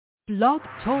Blog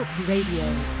Talk Radio.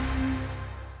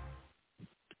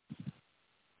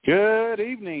 Good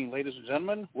evening, ladies and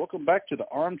gentlemen. Welcome back to the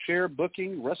Armchair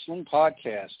Booking Wrestling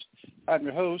Podcast. I'm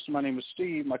your host. My name is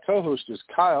Steve. My co-host is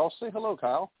Kyle. Say hello,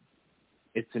 Kyle.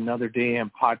 It's another day in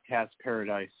podcast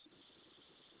paradise.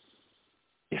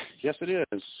 Yes, it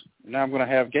is. Now I'm going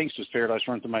to have Gangsta's Paradise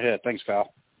run through my head. Thanks,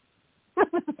 Kyle. We've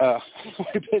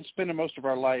been spending most of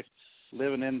our life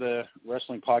living in the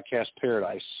wrestling podcast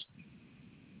paradise.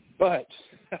 But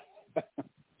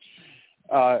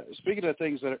speaking of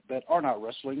things that are not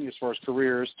wrestling as far as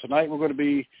careers, tonight we're going to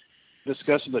be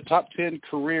discussing the top 10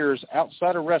 careers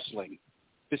outside of wrestling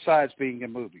besides being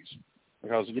in movies.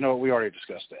 Because, you know, we already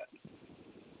discussed that.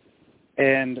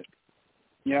 And,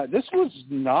 yeah, this was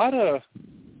not a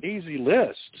easy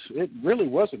list. It really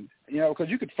wasn't, you know,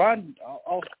 because you could find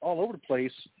all over the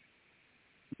place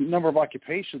a number of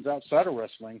occupations outside of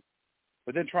wrestling,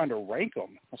 but then trying to rank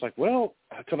them, I was like, well,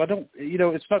 because I don't, you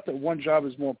know, it's not that one job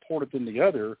is more important than the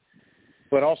other,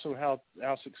 but also how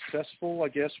successful, I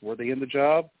guess, were they in the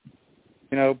job,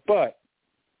 you know. But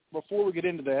before we get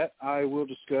into that, I will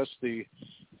discuss the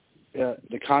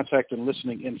contact and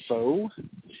listening info.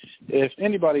 If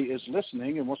anybody is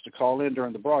listening and wants to call in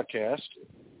during the broadcast,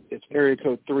 it's area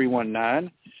code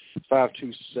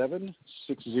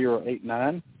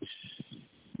 319-527-6089.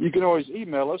 You can always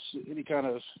email us. Any kind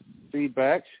of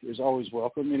feedback is always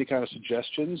welcome. Any kind of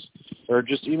suggestions, or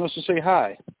just email us to say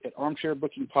hi at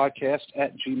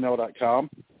armchairbookingpodcast@gmail.com.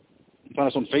 Find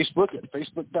us on Facebook at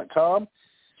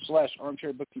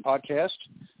facebook.com/armchairbookingpodcast.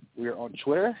 We are on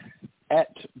Twitter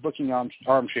at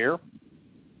bookingarmchair.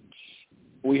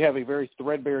 We have a very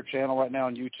threadbare channel right now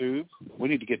on YouTube. We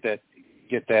need to get that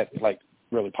like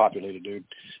really populated, dude.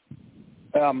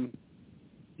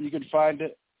 You can find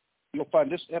it. You'll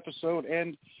find this episode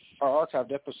and our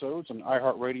archived episodes on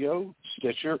iHeartRadio,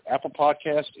 Stitcher, Apple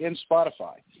Podcast, and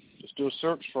Spotify. Just do a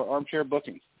search for Armchair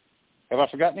Booking. Have I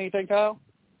forgotten anything, Kyle?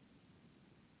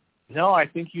 No, I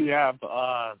think you have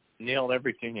nailed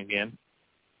everything again.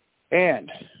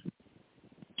 And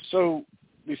so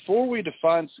before we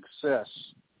define success,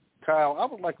 Kyle, I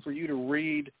would like for you to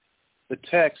read the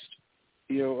text,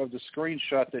 you know, of the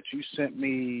screenshot that you sent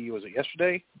me, was it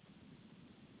yesterday?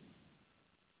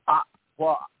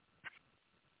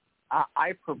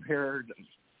 I prepared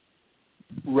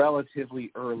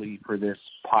relatively early for this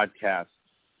podcast,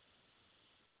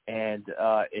 and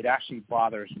it actually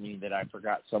bothers me that I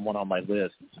forgot someone on my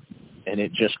list, and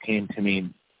it just came to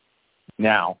me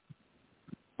now.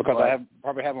 Because I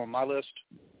probably have him on my list?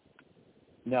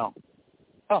 No.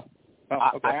 Oh,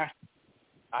 okay.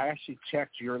 I actually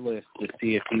checked your list to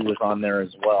see if he was on there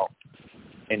as well,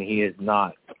 and he is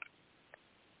not.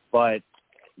 But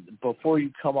before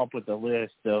you come up with a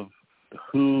list of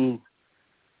who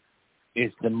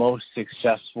is the most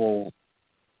successful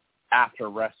after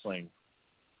wrestling,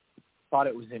 I thought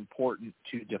it was important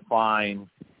to define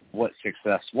what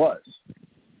success was.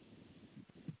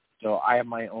 So I have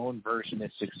my own version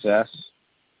of success.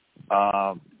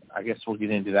 I guess we'll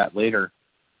get into that later.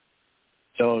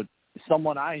 So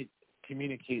someone I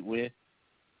communicate with,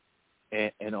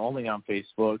 and only on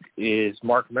Facebook, is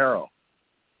Mark Merrow.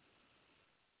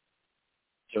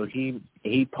 So he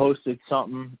posted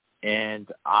something,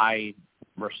 and I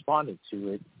responded to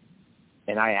it,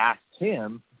 and I asked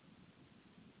him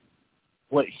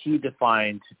what he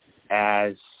defined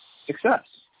as success.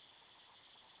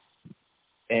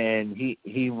 And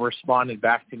he responded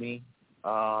back to me.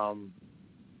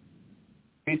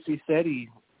 Basically said he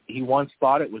once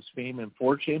thought it was fame and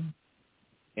fortune,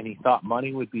 and he thought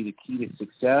money would be the key to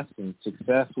success, and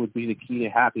success would be the key to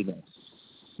happiness.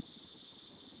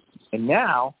 And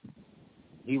now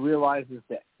he realizes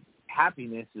that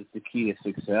happiness is the key to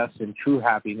success, and true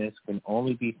happiness can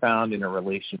only be found in a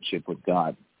relationship with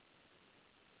God.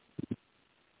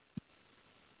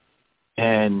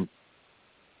 And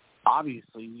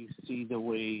obviously you see the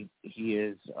way he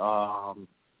has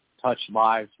touched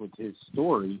lives with his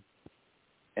story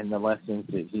and the lessons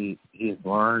that he has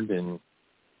learned and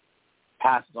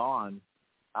passed on.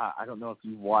 I don't know if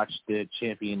you watched the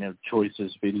Champion of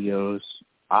Choices videos.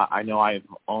 I know I've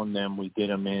owned them. We did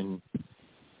them in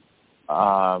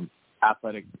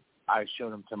athletic. I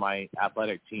showed them to my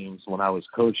athletic teams when I was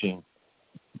coaching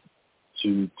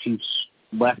to teach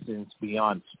lessons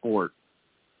beyond sport.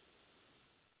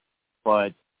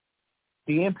 But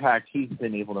the impact he's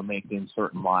been able to make in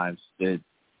certain lives,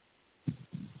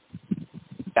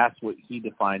 that's what he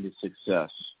defined as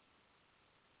success.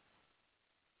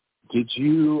 Did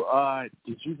you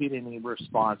get any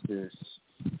responses,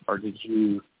 or did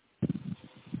you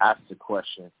ask the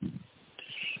question?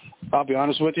 I'll be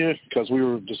honest with you, because we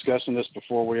were discussing this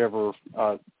before we ever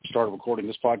started recording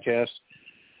this podcast.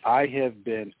 I have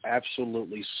been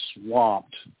absolutely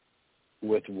swamped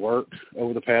with work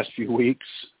over the past few weeks,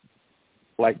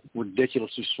 like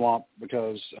ridiculously swamped,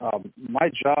 because my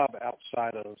job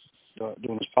outside of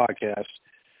doing this podcast,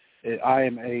 I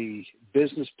am a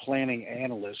business planning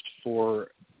analyst for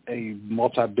a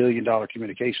multi-billion-dollar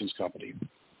communications company.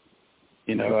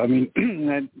 You know, I mean,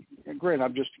 and granted,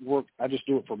 I just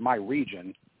do it for my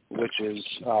region, which is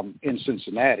in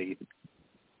Cincinnati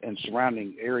and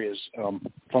surrounding areas.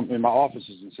 My office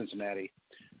is in Cincinnati.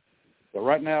 But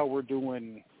right now we're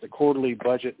doing the quarterly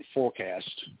budget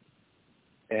forecast,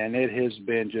 and it has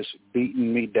been just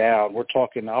beating me down. We're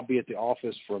talking, I'll be at the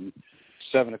office from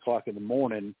 7 o'clock in the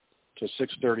morning to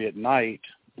 6:30 at night,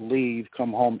 leave,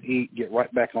 come home, eat, get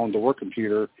right back on the work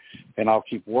computer, and I'll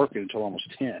keep working until almost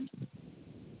 10.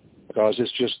 Because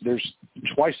it's just, there's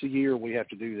twice a year we have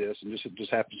to do this, and it just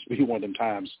happens to be one of them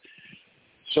times.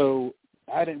 So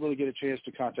I didn't really get a chance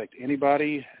to contact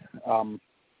anybody.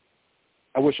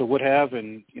 I wish I would have,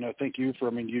 and, you know, thank you for,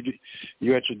 I mean,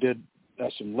 you actually did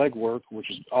some legwork, which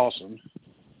is awesome,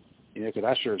 you know, because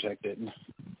I sure as heck didn't.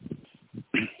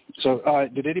 So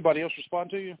did anybody else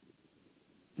respond to you?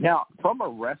 Now, from a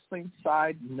wrestling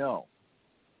side, no.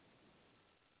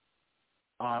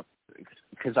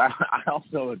 Because I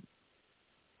also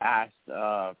asked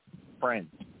friends.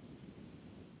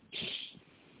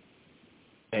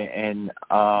 And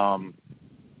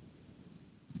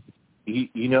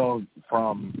you know,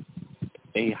 from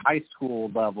a high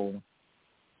school level,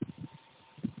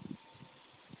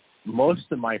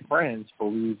 most of my friends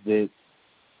believe that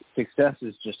success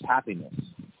is just happiness.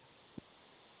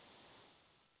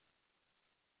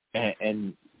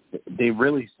 And they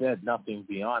really said nothing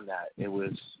beyond that. It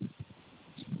was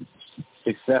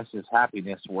success is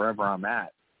happiness wherever I'm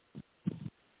at.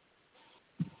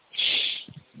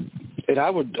 And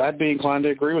I'd be inclined to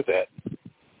agree with that.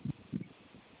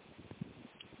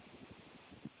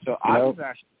 So I was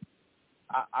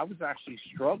actually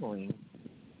struggling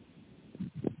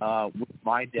with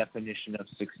my definition of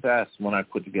success when I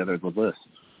put together the list.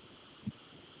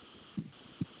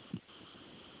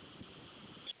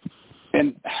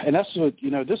 And that's what,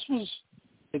 you know,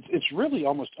 it's really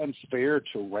almost unfair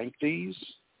to rank these.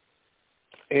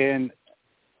 And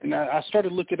I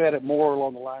started looking at it more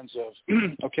along the lines of,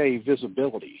 okay,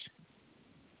 visibility.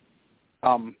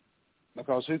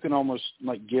 Because who can almost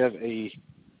like give a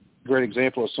great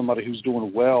example of somebody who's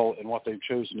doing well in what they've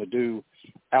chosen to do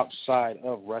outside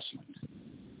of wrestling.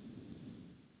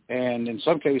 And in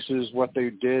some cases, what they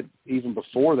did even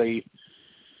before they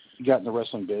got in the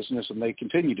wrestling business, and they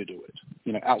continue to do it,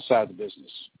 you know, outside the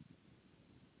business.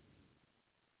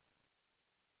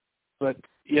 But,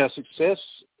 yeah, success,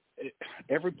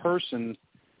 every person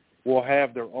will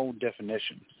have their own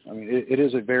definition. I mean, it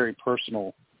is a very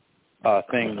personal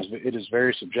thing. It is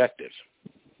very subjective.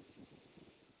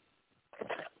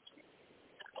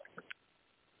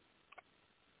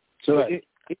 So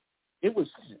it was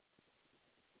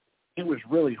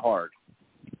really hard.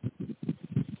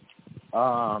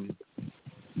 I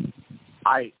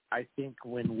think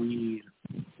when we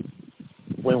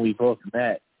both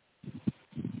met,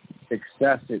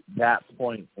 success at that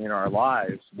point in our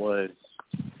lives was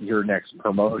your next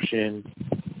promotion,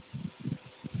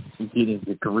 getting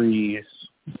degrees,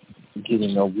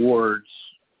 getting awards,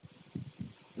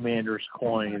 commander's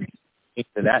coins, things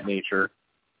of that nature.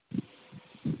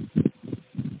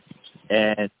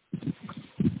 And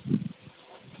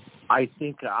I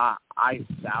think I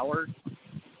soured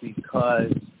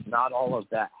because not all of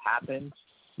that happened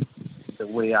the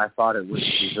way I thought it was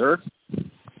deserved.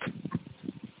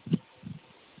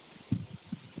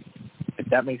 If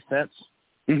that makes sense?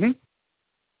 Mm-hmm.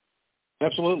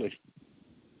 Absolutely.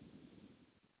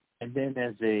 And then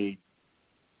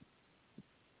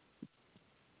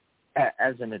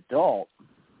as an adult,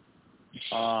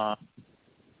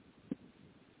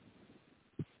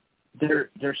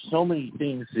 there's so many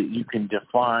things that you can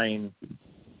define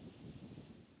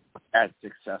as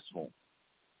successful.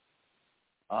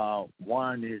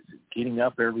 One is getting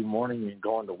up every morning and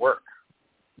going to work.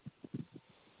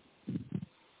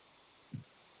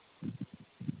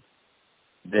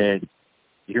 That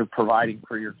you're providing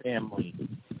for your family.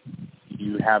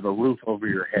 You have a roof over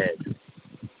your head.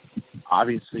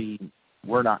 Obviously,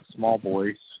 we're not small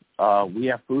boys. We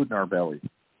have food in our belly.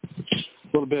 A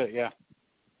little bit, yeah.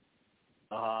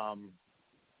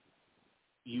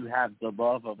 You have the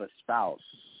love of a spouse.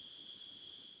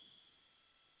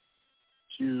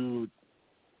 You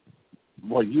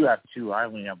have two. I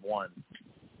only have one.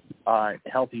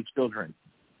 Healthy children.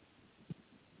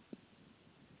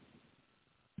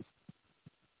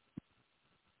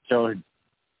 So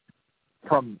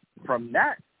from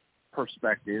that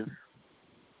perspective,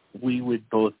 we would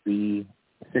both be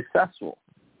successful.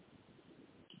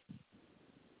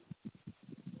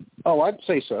 Oh, I'd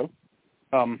say so.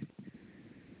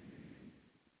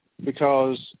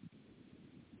 Because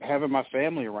having my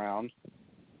family around,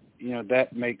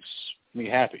 that makes me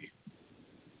happy.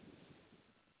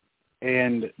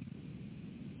 And,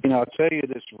 I'll tell you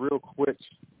this real quick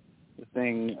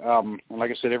thing.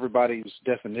 Like I said, everybody's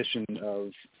definition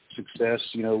of success,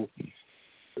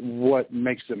 what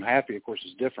makes them happy, of course,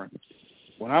 is different.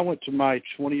 When I went to my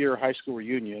 20-year high school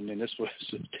reunion, and this was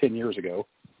 10 years ago,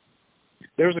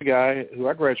 there was a guy who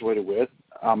I graduated with,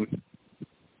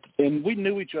 and we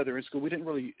knew each other in school. We didn't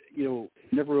really,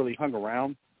 never really hung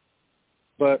around.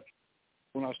 But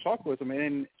when I was talking with him,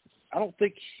 and I don't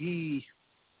think he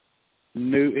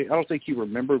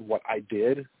remembered what I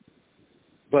did,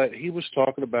 but he was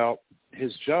talking about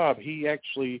his job. He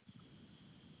actually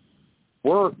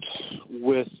worked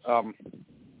with,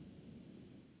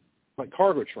 like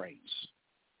cargo trains,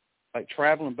 like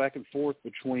traveling back and forth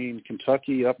between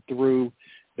Kentucky up through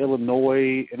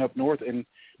Illinois and up north. And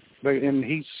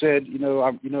he said,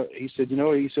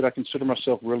 he said, I consider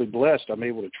myself really blessed. I'm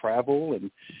able to travel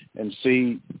and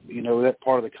see, that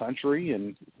part of the country.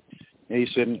 And he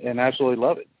said, and absolutely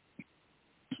love it.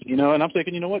 And I'm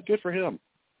thinking, you know what, good for him.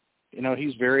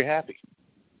 He's very happy.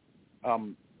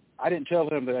 I didn't tell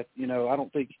him that, I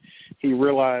don't think he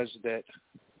realized that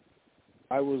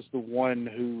I was the one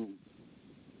who,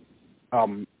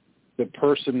 the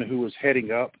person who was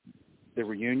heading up the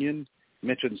reunion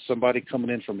mentioned somebody coming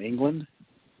in from England,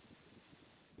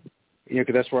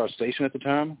 because that's where I was stationed at the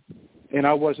time. And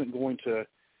I wasn't going to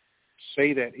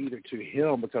say that either to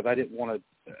him because I didn't want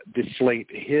to deflate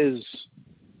his,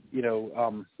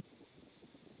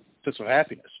 sense of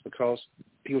happiness, because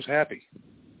he was happy.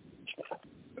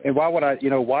 And why would I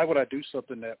do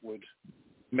something that would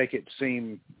make it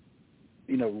seem,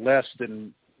 less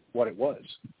than what it was?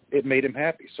 It made him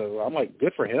happy. So I'm like,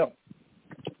 good for him.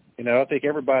 I think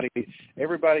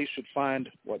everybody should find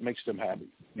what makes them happy,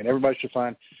 and everybody should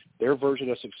find their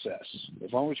version of success,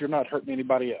 as long as you're not hurting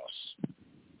anybody else.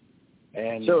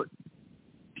 And so,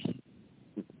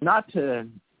 not to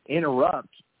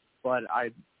interrupt, but I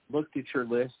looked at your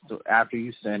list after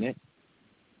you sent it,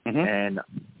 mm-hmm. and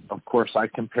of course I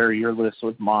compare your list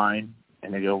with mine,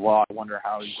 and I go, well, I wonder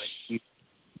how he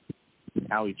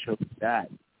chose that.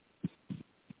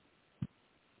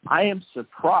 I am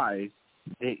surprised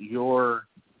that your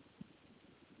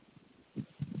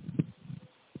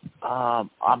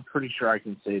I'm pretty sure I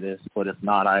can say this, but if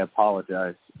not, I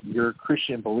apologize. Your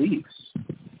Christian beliefs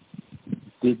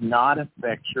did not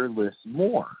affect your list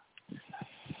more.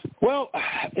 Well,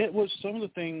 it was some of the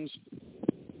things,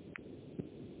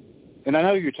 and I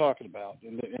know you're talking about,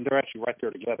 and they're actually right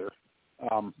there together,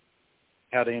 how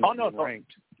they ended up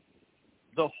ranked.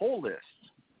 The whole list.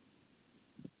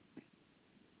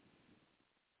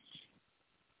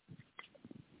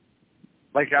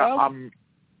 Like, I'm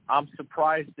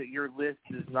surprised that your list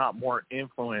is not more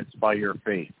influenced by your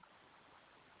faith.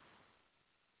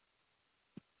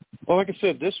 Well, like I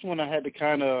said, this one I had to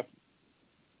kind of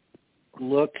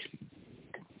look.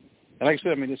 And like I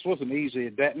said, this wasn't easy.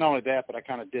 That, not only that, but I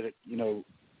kind of did it,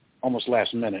 almost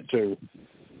last minute too.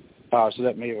 So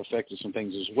that may have affected some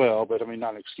things as well. But,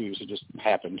 not an excuse. It just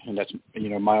happened, and that's,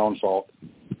 my own fault.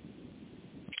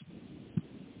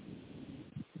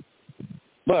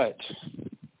 But,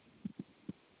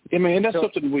 and that's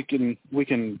something we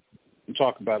can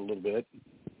talk about a little bit.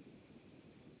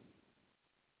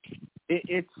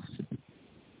 It's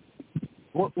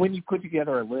when you put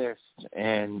together a list,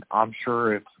 and I'm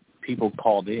sure if people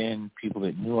called in, people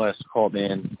that knew us called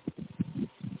in,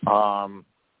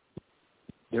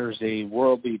 there's a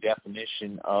worldly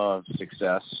definition of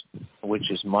success, which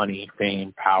is money,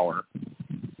 fame, power,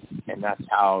 and that's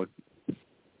how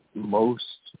most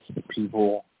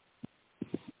people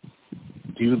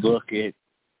do look at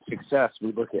success.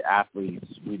 We look at athletes,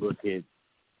 we look at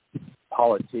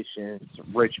politicians,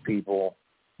 rich people,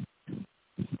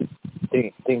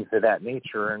 things of that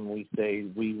nature, and we say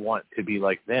we want to be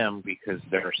like them because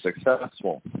they're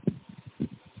successful.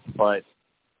 But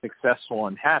successful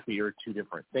and happy are two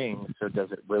different things, so does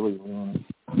it really mean,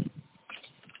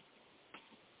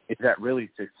 is that really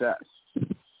success?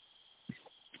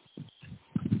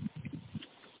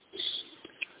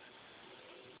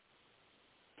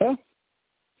 Well,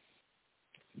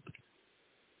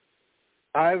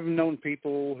 I've known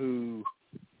people who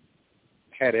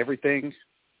had everything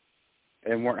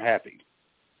and weren't happy.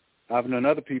 I've known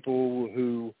other people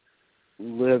who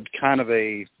lived kind of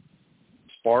a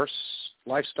sparse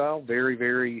lifestyle, very,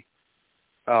 very,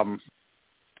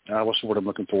 what's the word I'm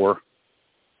looking for?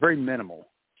 Very minimal.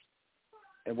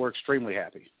 And we're extremely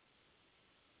happy.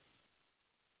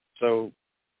 So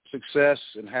success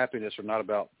and happiness are not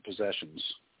about possessions.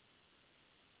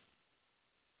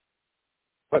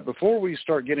 But before we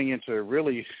start getting into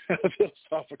really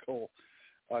philosophical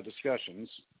discussions,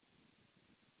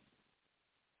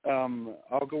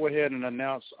 I'll go ahead and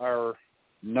announce our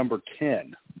number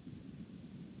 10.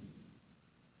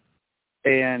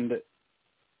 And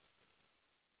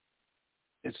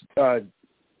it's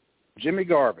Jimmy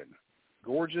Garvin,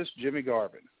 gorgeous Jimmy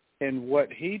Garvin. And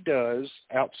what he does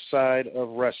outside of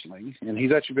wrestling, and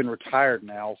he's actually been retired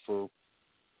now for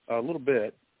a little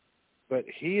bit, but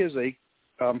he is a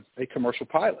commercial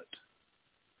pilot.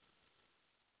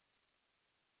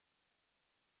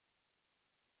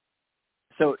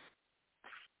 So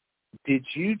did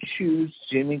you choose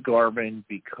Jimmy Garvin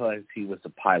because he was a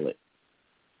pilot?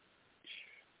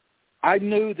 I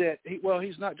knew that,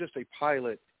 he's not just a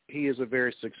pilot. He is a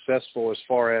very successful as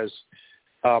far as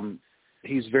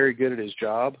he's very good at his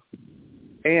job.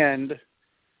 And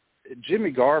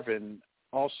Jimmy Garvin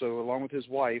also, along with his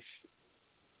wife,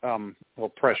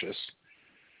 Precious,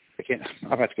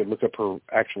 I'll have to go look up her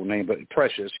actual name, but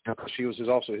Precious, she was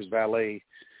also his valet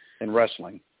in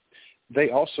wrestling.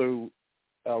 They also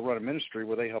run a ministry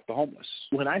where they help the homeless.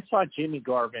 When I saw Jimmy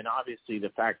Garvin, obviously the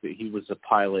fact that he was a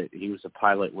pilot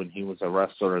when he was a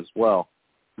wrestler as well.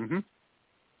 Mm-hmm.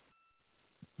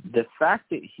 The fact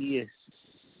that he is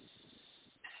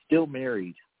still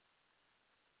married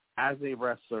as a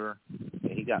wrestler,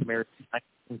 he got married in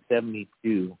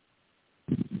 1972,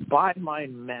 by my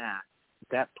math,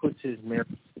 that puts his marriage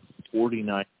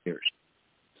 49 years.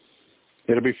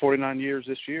 It'll be 49 years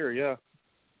this year, yeah.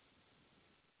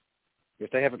 If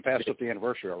they haven't passed up the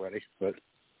anniversary already. But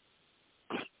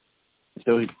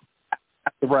so as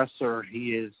a wrestler,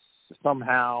 he is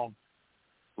somehow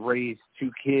raised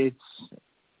 2 kids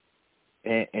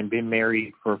and been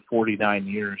married for 49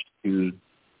 years to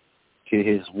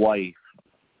his wife.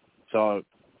 So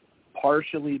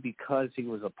partially because he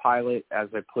was a pilot, as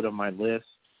I put on my list,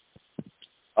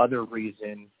 other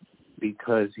reason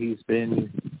because he's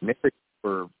been married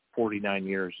for 49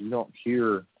 years. You don't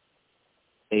hear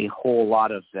a whole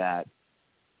lot of that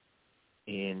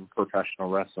in professional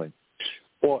wrestling.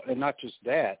 Well, and not just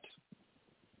that,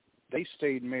 they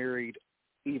stayed married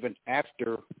even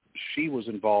after she was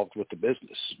involved with the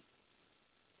business.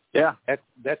 Yeah.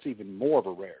 That's even more of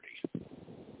a rarity.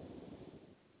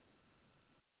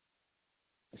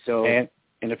 So, and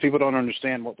if people don't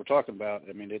understand what we're talking about,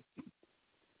 I mean, they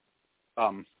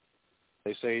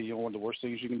say, one of the worst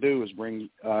things you can do is bring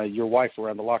your wife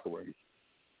around the locker room.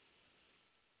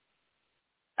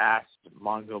 Asked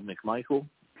Mongo McMichael,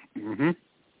 mm-hmm.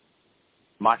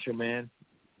 Macho Man.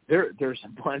 There's a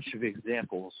bunch of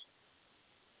examples.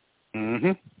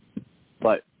 Mm-hmm.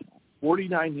 But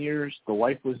 49 years, the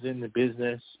wife was in the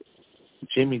business.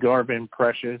 Jimmy Garvin,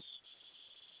 Precious.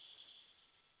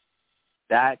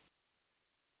 That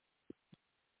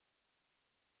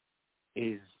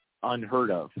is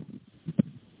unheard of.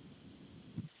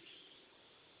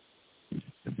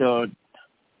 So,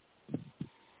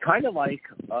 kind of like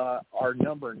our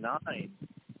number 9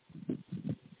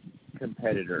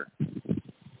 competitor,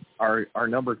 our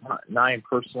number 9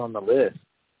 person on the list,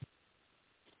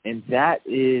 and that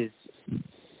is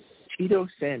Tito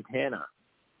Santana,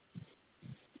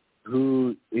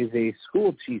 who is a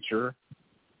school teacher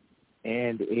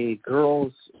and a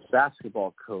girls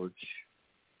basketball coach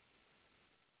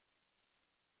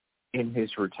in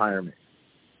his retirement.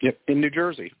 Yep, in New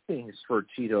Jersey. Things for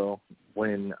Tito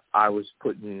when I was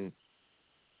putting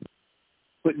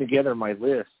together my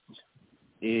list.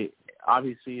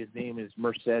 Obviously, his name is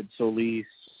Merced Solis.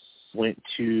 Went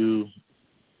to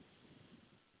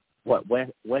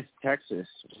West Texas,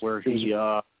 where he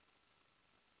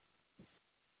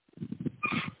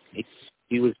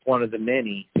was one of the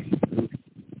many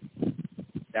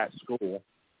at school.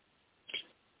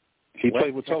 He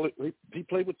played with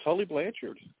Tully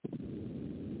Blanchard.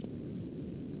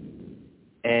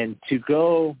 And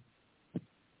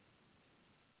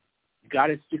got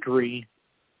his degree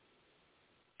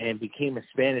and became a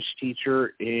Spanish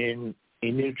teacher in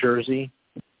New Jersey.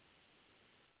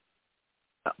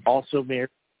 Also married.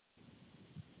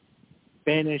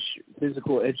 Spanish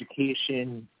physical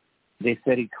education. They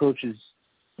said he coaches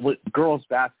girls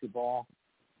basketball,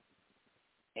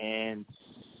 and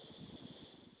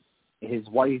his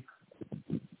wife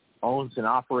owns and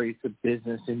operates a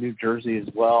business in New Jersey as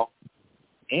well.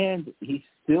 And he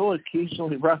still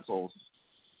occasionally wrestles.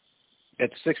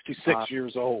 At 66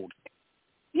 years old.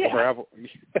 Yeah. Travel.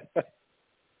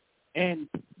 And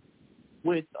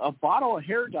with a bottle of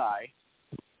hair dye,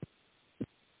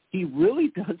 he really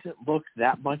doesn't look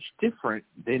that much different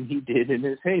than he did in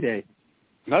his heyday.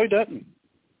 No, he doesn't.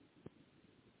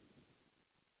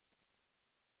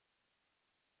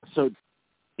 So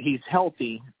he's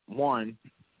healthy, one,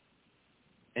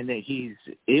 and that he's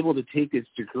able to take his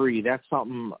degree. That's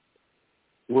something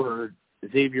where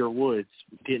Xavier Woods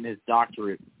getting his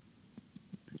doctorate.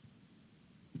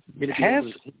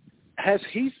 Has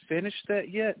he finished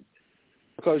that yet?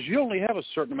 Because you only have a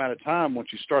certain amount of time once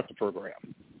you start the program.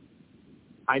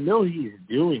 I know he's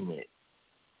doing it.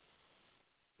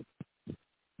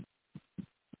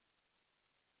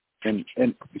 And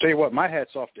tell you what, my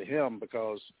hat's off to him,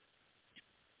 because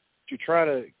to try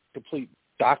to complete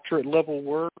doctorate level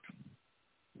work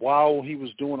while he was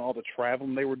doing all the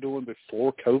traveling they were doing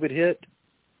before COVID hit,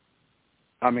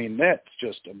 I mean, that's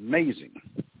just amazing.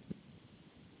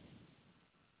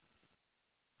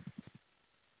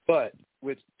 But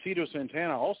with Tito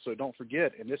Santana also, don't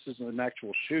forget, and this is an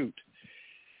actual shoot,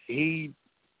 he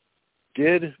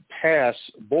did pass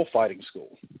bullfighting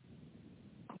school.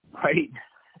 Right.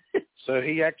 So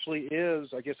he actually is,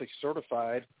 I guess, a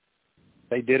certified.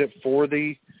 They did it for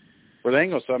the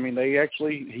Anglos. I mean,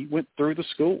 he went through the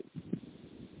school.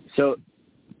 So,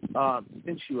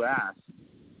 since you asked,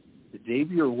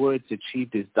 Xavier Woods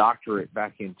achieved his doctorate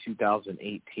back in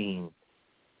 2018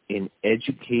 in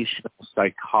educational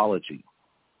psychology.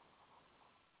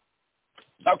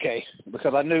 Okay,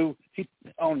 because I knew it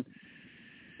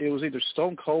was either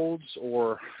Stone Cold's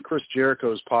or Chris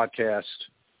Jericho's podcast.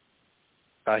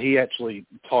 He actually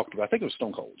talked about, I think it was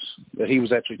Stone Cold's, that he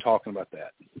was actually talking about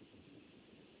that.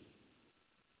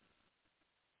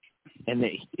 And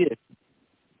that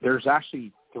there's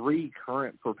actually 3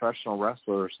 current professional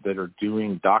wrestlers that are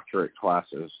doing doctorate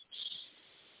classes.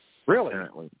 Really?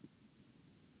 Apparently.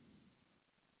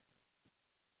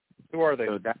 Who are they?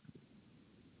 So that,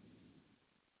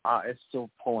 it's still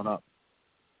pulling up.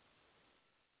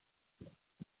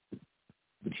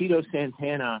 Tito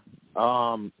Santana,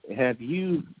 have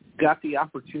you got the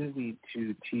opportunity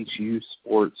to teach youth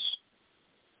sports?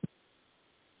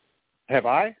 Have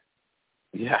I?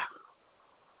 Yeah.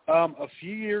 A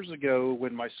few years ago,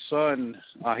 when my son,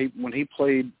 when he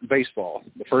played baseball,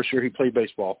 the first year he played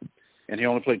baseball, and he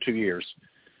only played 2 years,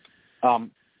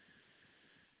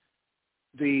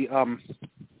 the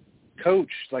coach,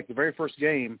 like the very first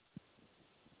game,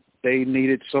 they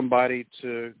needed somebody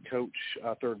to coach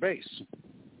third base.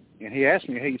 And he asked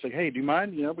me, he's like, hey, do you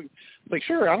mind? You know, I'm like,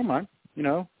 sure, I don't mind, you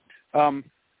know. And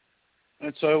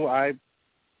so I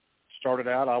started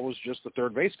out, I was just the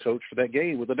third base coach for that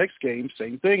game. With the next game,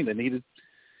 same thing. They needed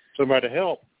somebody to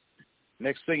help.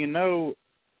 Next thing you know,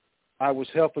 I was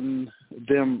helping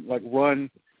them, like,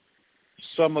 run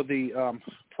some of the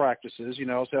practices. You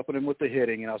know, I was helping them with the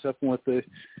hitting, and I was helping with the,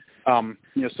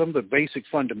 you know, some of the basic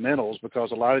fundamentals,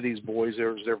 because a lot of these boys, it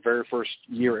was their very first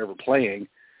year ever playing.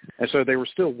 And so they were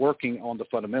still working on the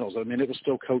fundamentals. I mean, it was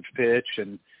still Coach Pitch,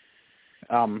 and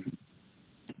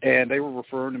they were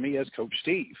referring to me as Coach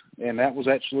Steve. And that was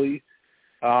actually,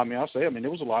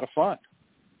 it was a lot of fun.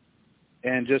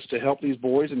 And just to help these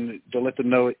boys and to let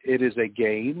them know it is a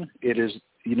game. It is,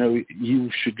 you know, you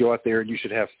should go out there and you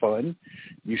should have fun.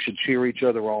 You should cheer each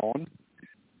other on.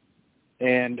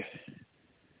 And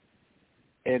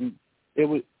it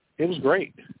was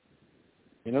great.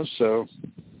 You know, so,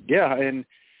 yeah, and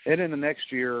in the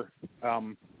next year,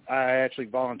 I actually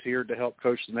volunteered to help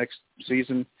coach the next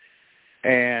season,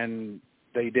 and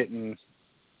they didn't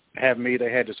have me.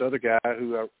 They had this other guy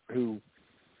who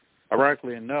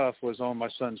ironically enough, was on my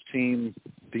son's team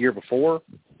the year before.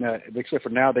 Except for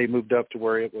now, they moved up to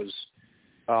where it was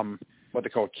what they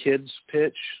call kids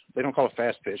pitch. They don't call it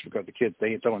fast pitch because the kids, they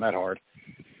ain't throwing that hard.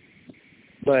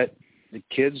 But the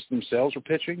kids themselves were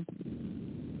pitching.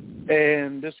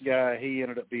 And this guy, he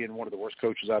ended up being one of the worst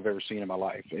coaches I've ever seen in my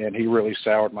life. And he really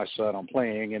soured my son on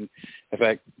playing. And, in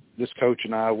fact, this coach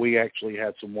and I, we actually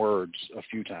had some words a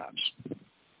few times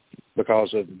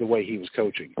because of the way he was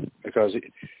coaching. Because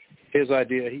his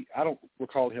idea, I don't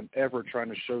recall him ever trying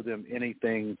to show them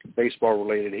anything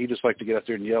baseball-related. He just liked to get out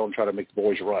there and yell and try to make the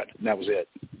boys run. And that was it.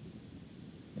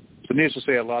 So needless to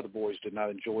say, a lot of the boys did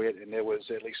not enjoy it, and there was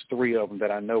at least 3 of them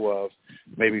that I know of,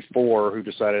 maybe 4, who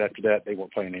decided after that they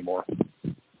weren't playing anymore.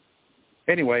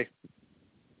 Anyway.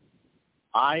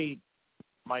 I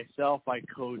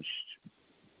coached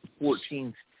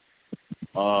 14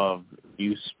 of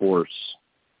youth sports.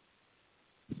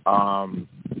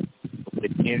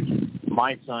 With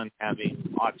my son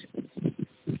having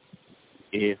autism,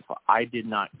 if I did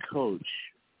not coach,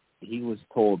 he was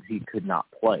told he could not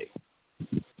play.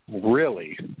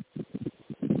 Really?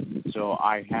 So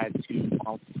I had 2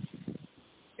 months,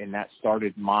 and that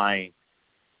started my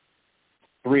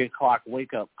 3 o'clock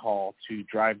wake-up call to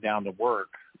drive down to work,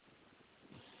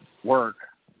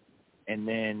 and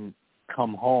then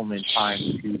come home in time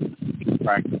to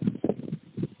practice.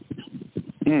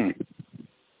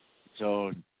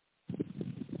 So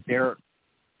there,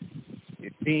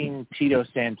 being Tito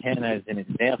Santana as an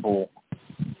example,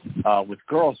 with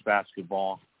girls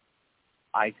basketball,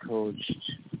 I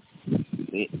coached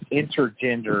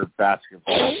intergender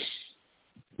basketball,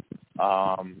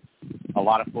 a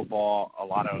lot of football, a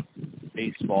lot of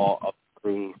baseball up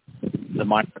through the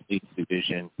minor league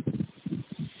division.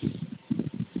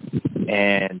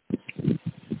 And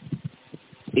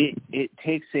it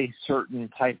takes a certain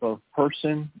type of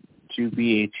person to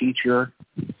be a teacher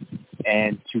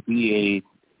and to be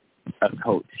a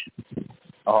coach,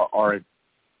 or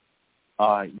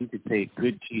you could say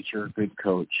good teacher, good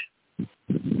coach.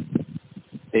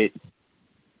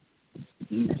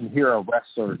 You can hear a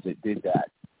wrestler that did that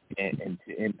and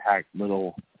to impact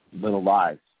little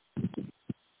lives.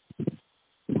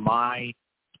 My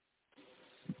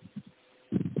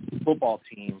football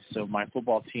team, so my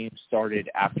football team started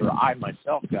after I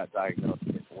myself got diagnosed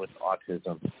with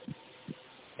autism.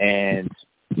 And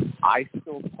I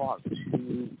still taught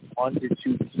 1 to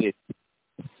 2 kids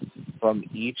from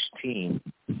each team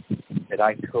that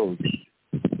I coached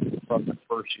from the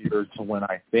first year to when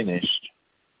I finished.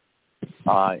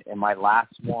 And my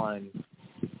last one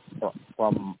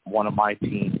from one of my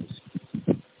teams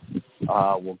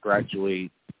will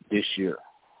graduate this year.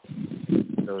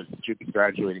 So it should be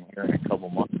graduating here in a couple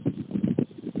months.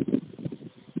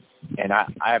 And I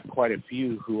have quite a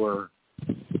few who are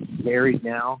married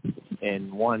now,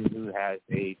 and one who has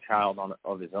a child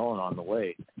of his own on the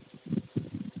way.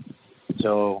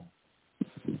 So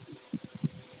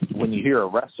when you hear a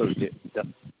wrestler,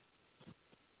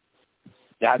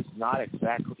 that's not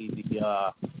exactly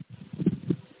the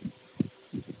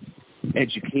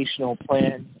educational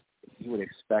plan you would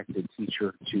expect a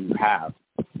teacher to have.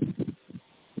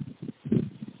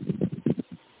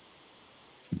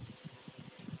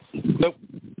 Nope.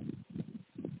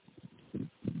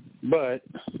 But,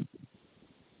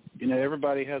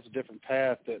 everybody has a different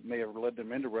path that may have led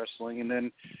them into wrestling, and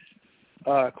then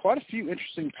quite a few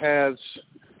interesting paths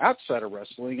outside of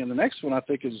wrestling. And the next one I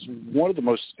think is one of the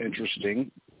most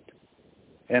interesting,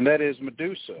 and that is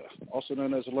Medusa, also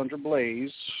known as Alundra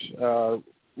Blaze,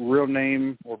 real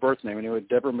name or birth name anyway,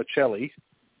 Deborah Michelli.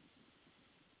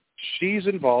 She's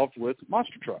involved with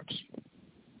monster trucks.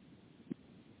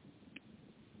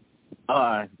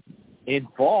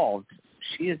 Involved,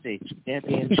 she is a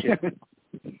championship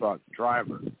truck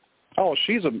driver. Oh,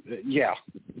 yeah.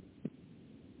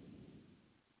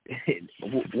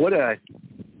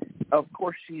 Of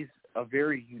course, she's a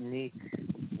very unique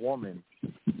woman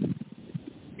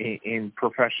in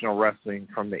professional wrestling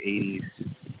from the 80s,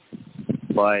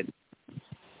 but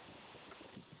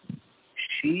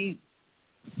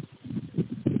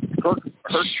her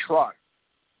truck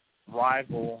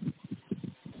rival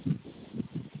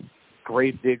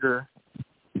Gravedigger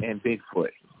and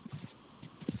Bigfoot.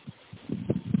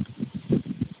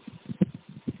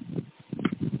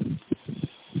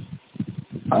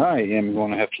 I am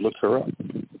going to have to look her up.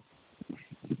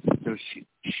 So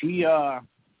she has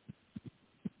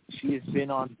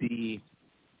been on the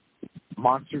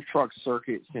monster truck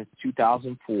circuit since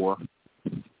 2004.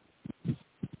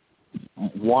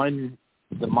 Won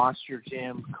the Monster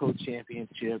Jam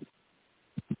co-championship.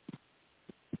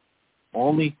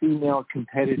 Only female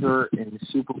competitor in the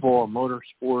Super Bowl of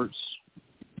Motorsports,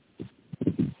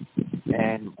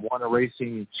 and won a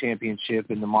racing championship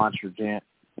in the Monster Jam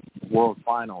World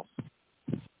Finals.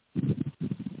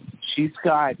 She's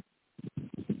got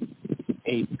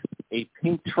a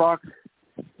pink truck,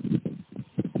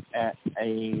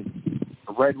 a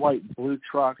red, white, and blue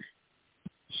truck.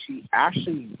 She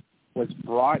actually was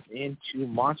brought into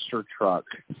Monster Truck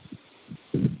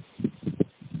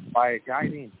by a guy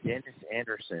named Dennis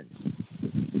Anderson.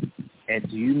 And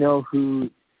do you know who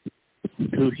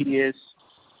he is?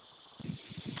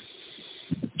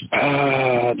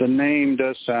 The name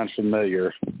does sound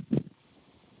familiar.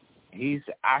 He's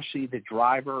actually the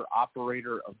driver,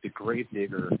 operator of the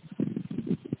Gravedigger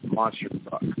monster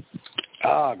truck.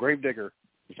 Gravedigger.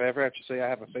 If I ever have to say I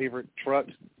have a favorite truck,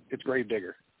 it's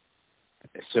Gravedigger.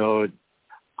 So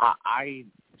I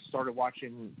started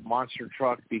watching Monster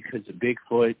Truck because of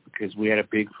Bigfoot, because we had a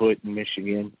Bigfoot in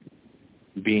Michigan.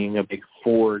 Being a big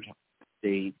Ford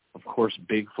state, of course,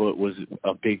 Bigfoot was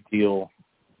a big deal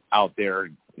out there.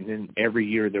 And then every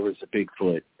year there was a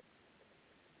Bigfoot.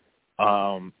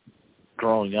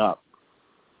 growing up,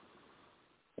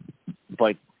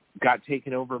 but got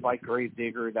taken over by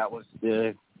Gravedigger. That was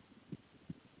the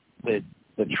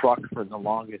truck for the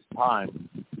longest time.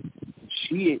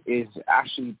 She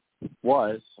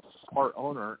was part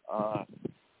owner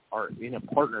or in a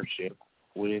partnership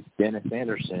with Dennis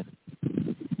Anderson,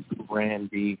 who ran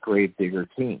the Gravedigger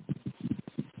team.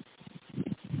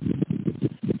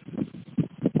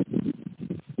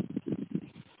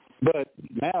 But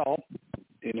now,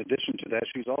 in addition to that,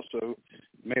 she's also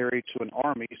married to an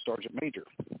Army Sergeant Major.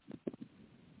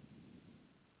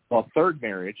 Well, third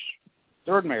marriage,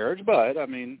 but, I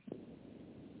mean,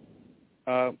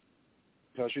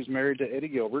 because she's married to Eddie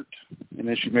Gilbert, and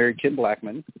then she married Ken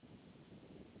Blackman,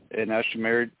 and now she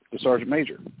married the Sergeant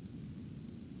Major.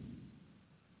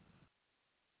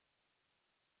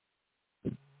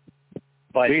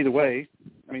 But either way,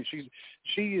 I mean,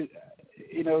 she,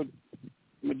 you know,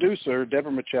 Medusa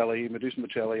Michelli,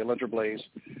 Elandra Blaze,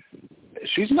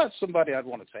 she's not somebody I'd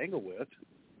want to tangle with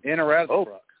in or out of the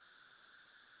truck.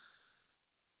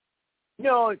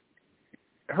 No,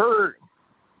 her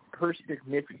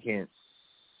significance.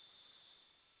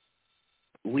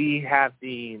 We have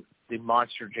the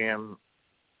Monster Jam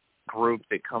group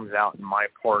that comes out in my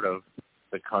part of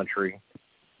the country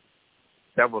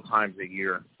several times a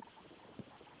year.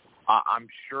 I'm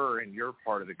sure in your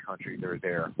part of the country they're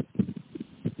there.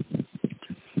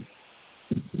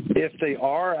 If they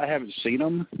are, I haven't seen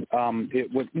them.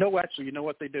 Actually, you know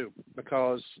what they do?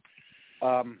 Because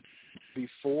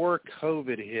before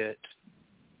COVID hit,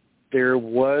 there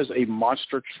was a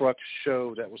monster truck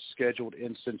show that was scheduled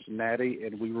in Cincinnati,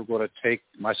 and we were going to take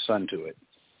my son to it.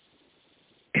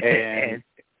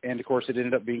 And of course, it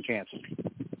ended up being canceled.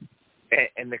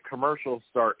 And the commercials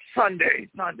start Sunday.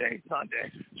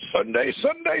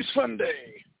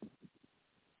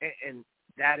 And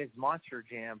that is Monster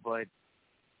Jam, but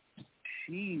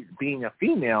she, being a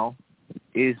female,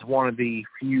 is one of the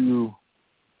few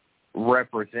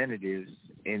representatives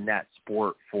in that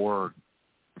sport for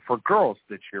girls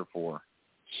to cheer for.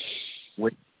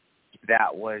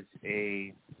 That was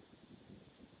a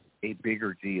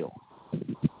bigger deal.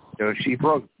 So she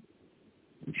broke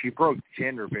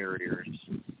gender barriers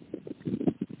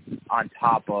on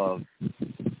top of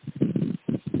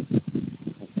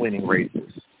winning races.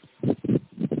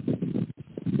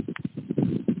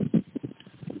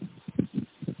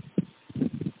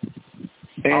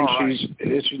 And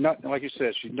she's not, like you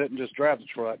said, she doesn't just drive the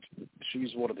truck.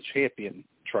 She's one of the champion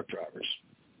truck drivers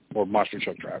or monster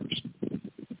truck drivers.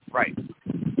 Right.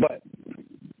 But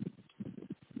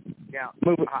now,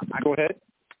 go ahead.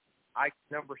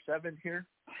 Number 7 here.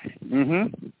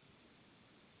 Mm-hmm.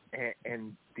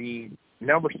 And the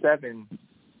number 7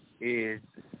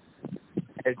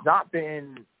 has not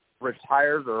been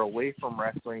retired or away from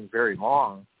wrestling very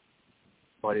long,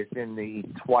 but is in the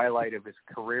twilight of his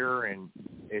career and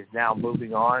is now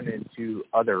moving on into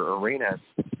other arenas.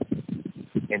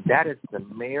 And that is the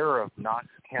mayor of Knox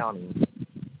County,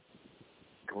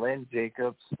 Glenn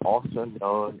Jacobs, also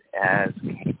known as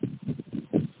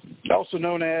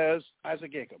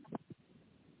Isaac Yankum.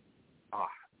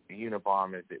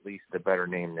 Unabomb is at least a better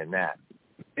name than that.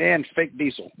 And Fake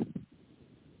Diesel.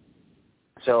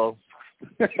 So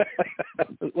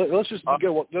let's just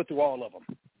go through all of them.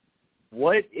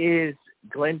 What is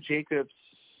Glenn Jacobs'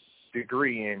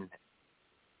 degree in?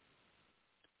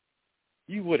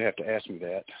 You would have to ask me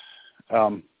that.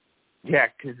 Yeah,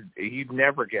 because you'd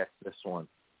never guess this one.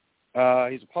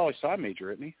 He's a poli-sci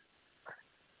major, isn't he?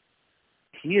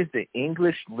 He is the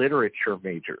English literature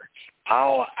major.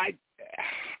 Oh, I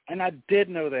did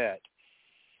know that.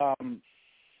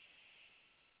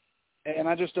 And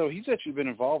I just know he's actually been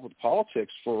involved with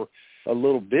politics for a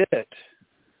little bit.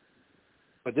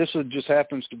 But this just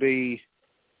happens to be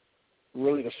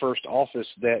really the first office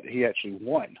that he actually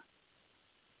won.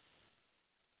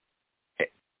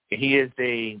 He is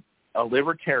a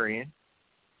libertarian,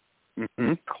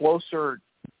 mm-hmm. closer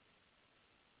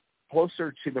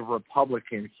to the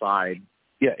Republican side.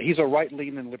 Yeah, he's a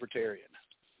right-leaning libertarian.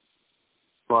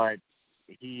 But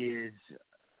he is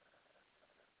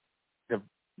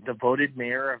the voted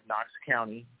mayor of Knox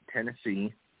County,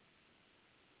 Tennessee,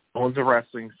 owns a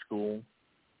wrestling school,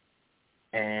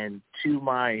 and to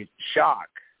my shock,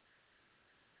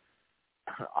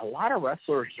 a lot of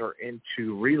wrestlers are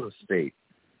into real estate.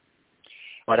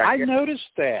 But I noticed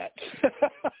that,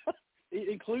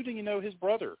 including, his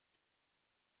brother.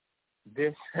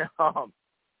 This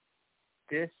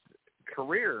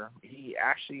career, he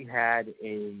actually had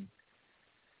a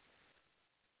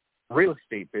real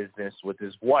estate business with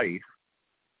his wife,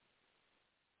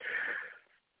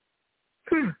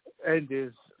 and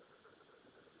is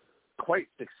quite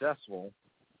successful.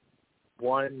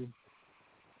 Won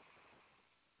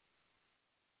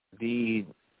the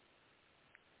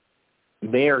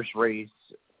mayor's race,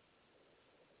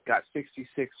 got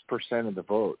 66% of the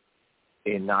vote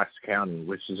in Knox County,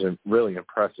 which is really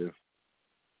impressive.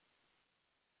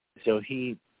 So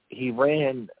he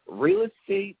ran real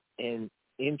estate and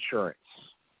insurance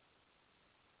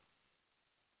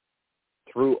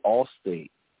through Allstate.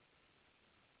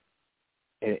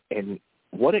 And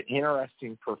what an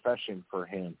interesting profession for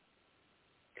him.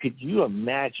 Could you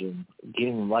imagine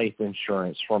getting life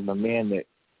insurance from a man that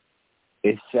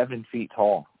is 7 feet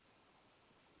tall?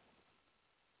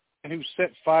 And who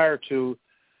set fire to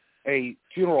a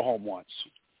funeral home once.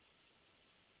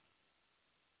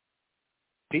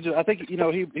 I think,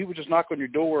 he would just knock on your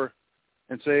door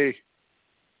and say,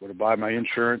 "Want to buy my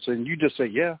insurance?" And you just say,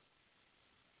 "Yeah."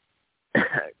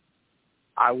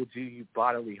 I will do you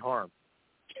bodily harm.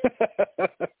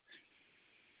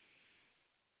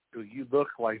 Do you look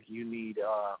like you need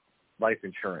life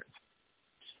insurance?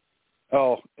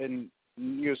 Oh, and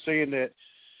you're saying that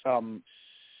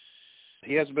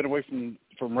he hasn't been away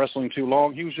from wrestling too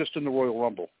long. He was just in the Royal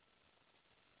Rumble.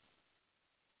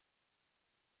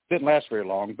 Didn't last very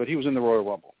long, but he was in the Royal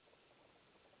Rumble.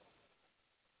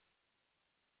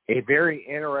 A very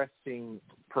interesting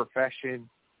profession.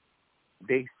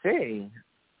 They say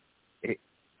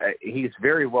he's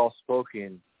very well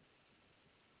spoken.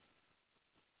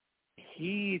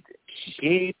 He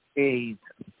gave a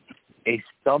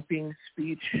stumping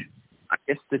speech, I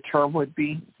guess the term would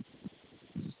be,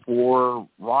 for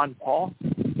Ron Paul.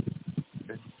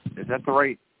 Is that the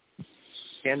right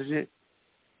candidate?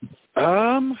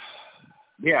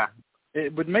 Yeah,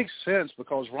 it would make sense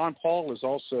because Ron Paul is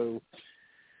also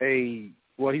he's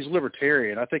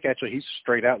libertarian. I think actually he's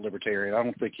straight out libertarian. I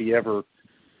don't think he ever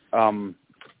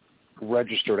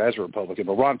registered as a Republican,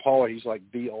 but Ron Paul, he's like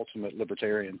the ultimate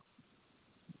libertarian.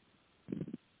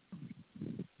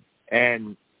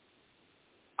 And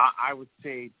I would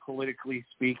say, politically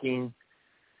speaking,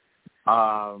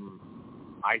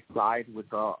 I side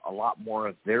with a lot more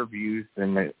of their views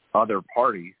than the other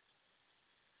parties.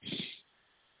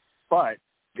 But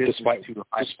despite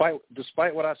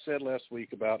what I said last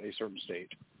week about a certain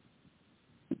state.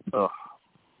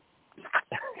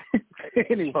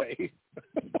 Anyway,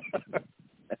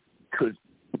 because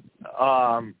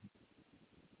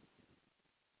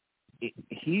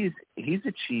he's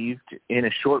achieved in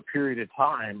a short period of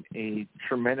time a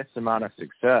tremendous amount of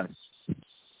success.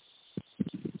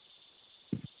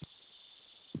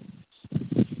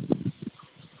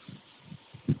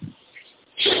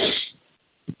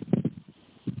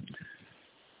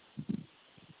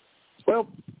 Well,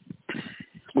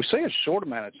 we say a short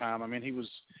amount of time. I mean, he was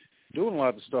doing a lot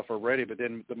of the stuff already, but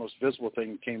then the most visible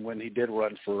thing came when he did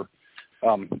run for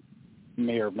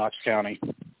mayor of Knox County.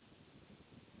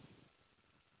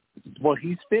 Well,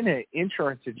 he's been an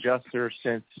insurance adjuster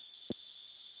since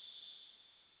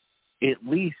at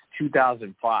least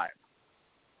 2005.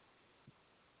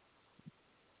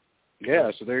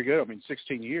 Yeah, so there you go. I mean,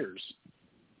 16 years.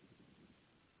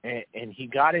 And he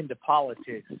got into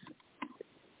politics.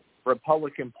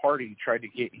 Republican Party tried to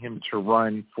get him to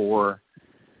run for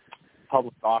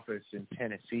public office in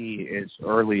Tennessee as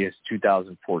early as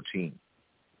 2014.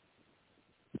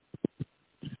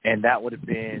 And that would have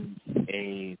been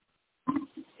a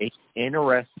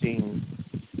interesting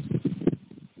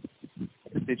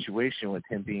situation with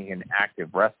him being an active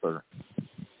wrestler.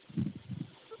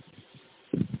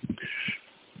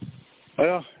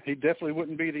 Well, he definitely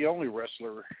wouldn't be the only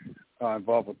wrestler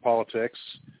involved with politics.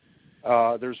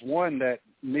 There's one that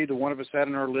neither one of us had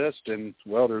on our list, and,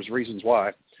 well, there's reasons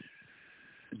why.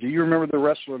 Do you remember the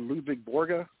wrestler Ludwig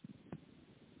Borga?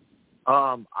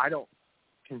 I don't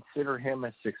consider him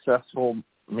a successful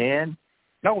man.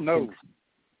 No,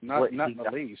 not in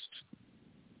the least.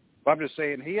 But I'm just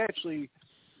saying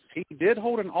he did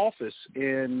hold an office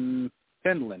in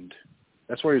Finland.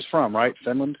 That's where he's from, right?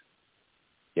 Finland?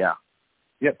 Yeah.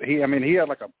 Yep. He had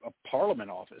like a parliament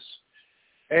office.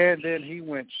 And then he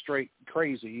went straight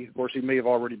crazy. Of course, he may have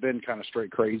already been kind of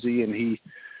straight crazy, and he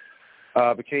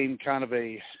became kind of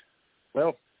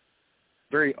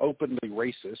very openly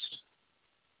racist.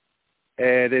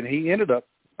 And then he ended up,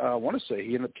 I want to say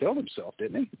he ended up killing himself,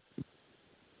 didn't he?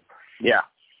 Yeah.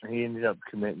 He ended up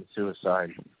committing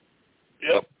suicide.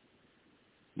 Yep.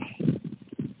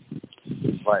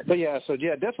 But yeah, so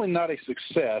yeah, definitely not a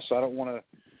success. I don't want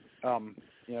to,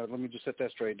 let me just set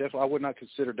that straight. Definitely, I would not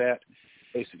consider that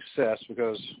a success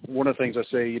because one of the things I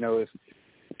say,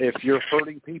 if you're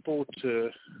hurting people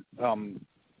if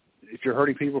you're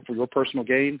hurting people for your personal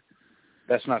gain,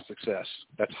 that's not success.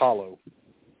 That's hollow.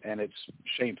 and it's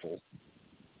shameful.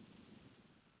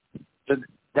 So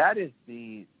that is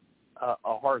a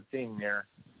hard thing there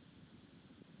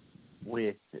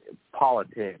with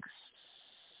politics.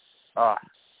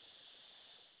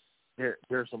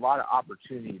 There's a lot of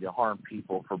opportunity to harm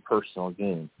people for personal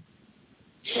gain.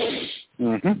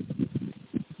 Mm-hmm.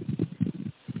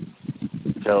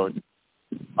 So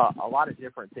a lot of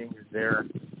different things there,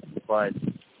 but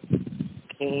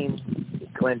Kane,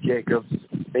 Glenn Jacobs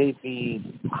may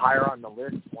be higher on the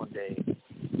list one day.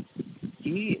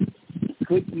 He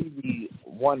could be the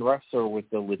one wrestler with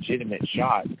the legitimate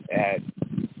shot at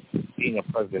being a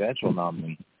presidential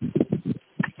nominee.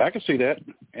 I can see that,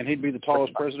 and he'd be the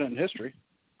tallest president in history.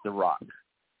 The Rock.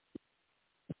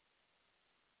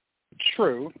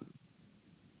 True.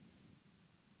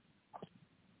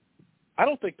 I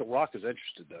don't think The Rock is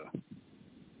interested, though.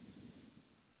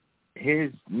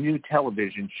 His new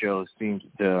television show seems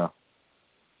to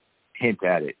hint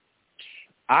at it.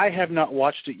 I have not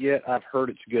watched it yet. I've heard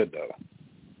it's good, though.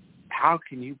 How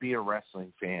can you be a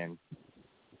wrestling fan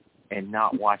and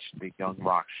not watch the Young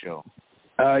Rock show?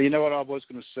 You know what I was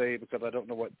going to say, because I don't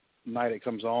know what night it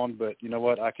comes on, but you know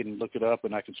what? I can look it up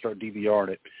and I can start DVRing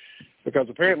it. Because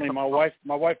apparently my wife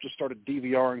just started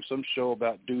DVRing some show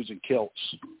about dudes in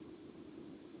kilts.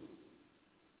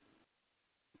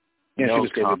 Yeah, No she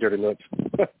just gave me a dirty look.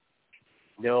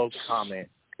 No comment.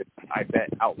 I bet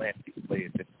Outlander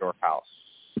plays in your house.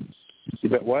 You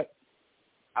bet what?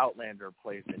 Outlander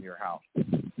plays in your house.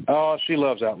 Oh, she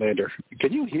loves Outlander.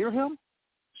 Can you hear him?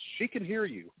 She can hear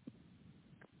you.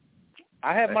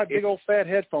 I have my big old fat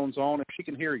headphones on, and she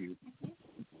can hear you.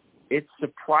 It's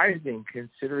surprising,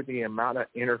 consider the amount of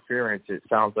interference it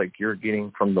sounds like you're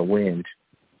getting from the wind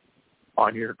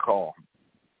on your call.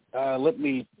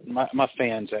 My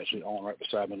fan's actually on right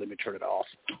beside me. Let me turn it off.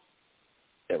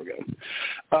 There we go.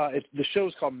 The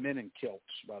show's called Men in Kilts,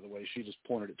 by the way. She just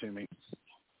pointed it to me.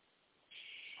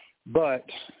 But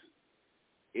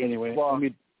anyway, let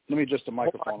me adjust the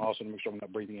microphone also to make sure I'm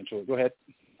not breathing into it. Go ahead.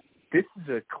 This is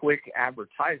a quick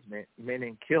advertisement. Men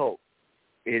in Kilt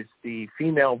is the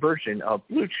female version of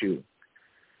Blue Chew,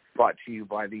 brought to you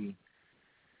by the...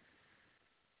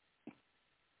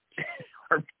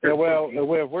 Yeah, well,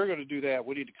 if we're going to do that,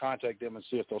 we need to contact them and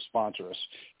see if they'll sponsor us.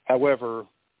 However,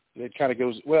 it kind of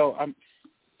goes,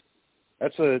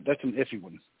 that's an iffy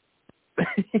one.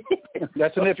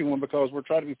 That's an iffy one because we're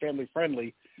trying to be family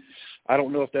friendly. I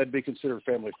don't know if that'd be considered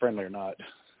family friendly or not.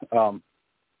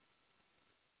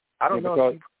 I don't know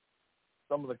if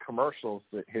some of the commercials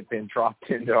that had been dropped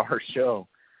into our show.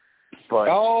 But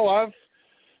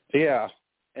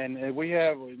and we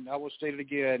have, I will state it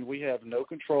again, we have no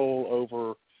control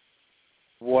over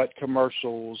what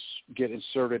commercials get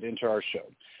inserted into our show.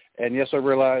 And yes, I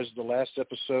realized the last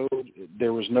episode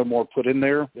there was no more put in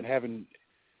there. Been having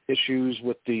issues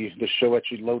with the show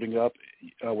actually loading up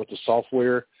with the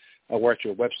software or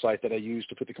actually a website that I use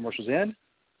to put the commercials in.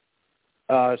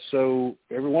 So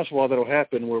every once in a while that'll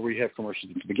happen where we have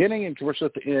commercials at the beginning and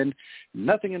commercials at the end,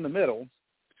 nothing in the middle,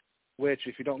 which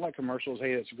if you don't like commercials,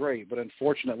 hey, that's great. But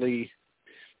unfortunately,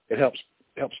 it helps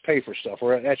pay for stuff,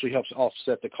 or it actually helps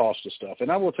offset the cost of stuff.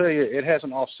 And I will tell you, it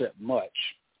hasn't offset much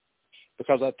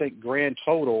because I think grand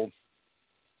total,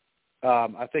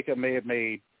 I think I may have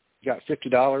got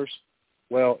 $50.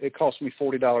 Well, it cost me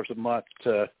 $40 a month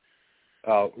to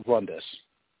run this.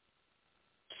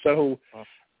 So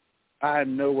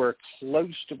I'm nowhere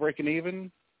close to breaking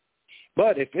even.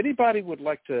 But if anybody would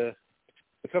like to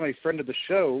become a friend of the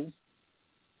show,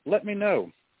 let me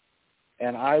know.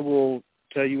 And I will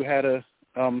tell you how to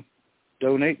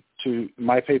donate to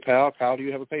my PayPal. Kyle, do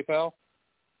you have a PayPal?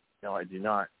 No, I do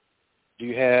not. Do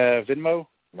you have Venmo?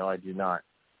 No, I do not.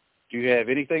 Do you have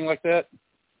anything like that?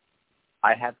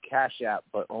 I have Cash App,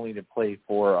 but only to play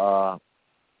for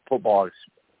football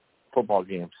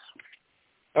games.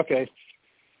 Okay.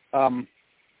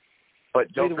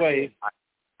 But don't forget,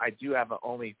 I do have an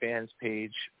OnlyFans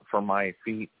page for my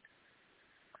feet.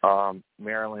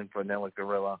 Maryland Vanilla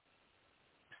Gorilla.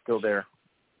 Still there.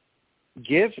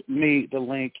 Give me the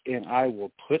link, and I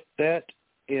will put that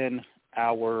in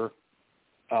our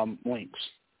links.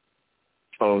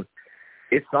 Oh,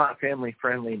 it's not family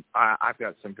friendly. I've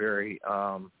got some very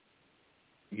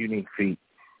unique feet.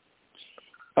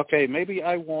 Okay, maybe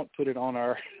I won't put it on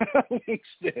our links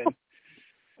then.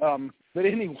 But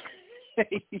anyway,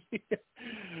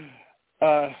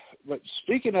 but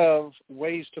speaking of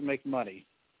ways to make money,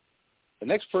 the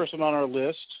next person on our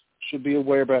list should be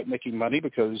aware about making money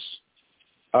because,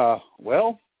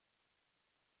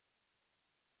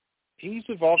 he's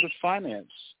involved with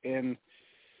finance. And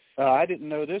I didn't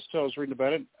know this until I was reading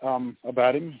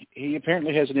about him. He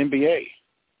apparently has an MBA.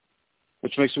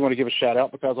 which makes me want to give a shout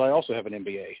out because I also have an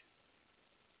MBA.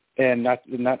 And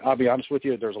I'll be honest with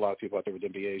you, there's a lot of people out there with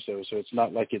MBAs, so it's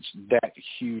not like it's that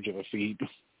huge of a feat.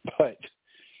 But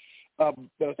I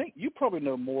think you probably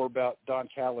know more about Don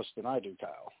Callis than I do,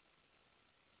 Kyle.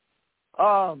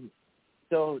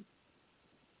 So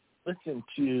listen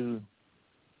to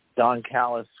Don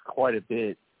Callis quite a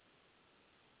bit.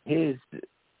 His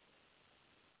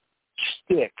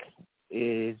shtick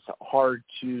is hard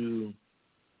to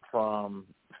from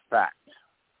fact.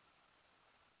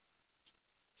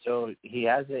 So he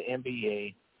has an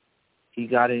MBA. He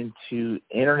got into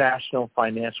international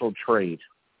financial trade,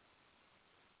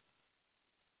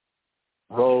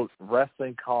 wrote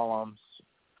wrestling columns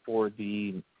for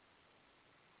the,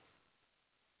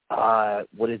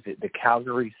 the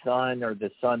Calgary Sun or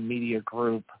the Sun Media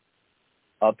Group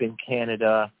up in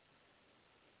Canada,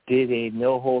 did a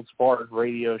no-holds-barred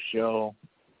radio show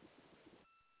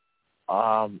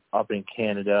up in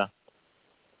Canada,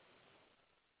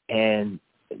 and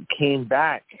came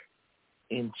back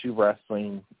into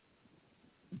wrestling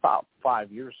about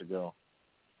 5 years ago.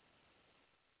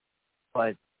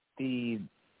 But the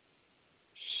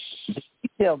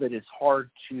detail that is hard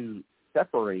to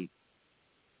separate,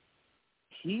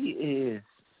 he is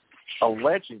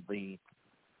allegedly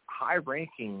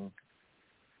high-ranking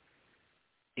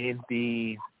in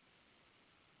the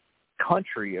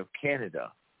country of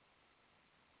Canada.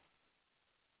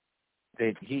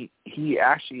 That he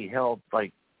actually held,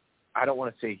 like, I don't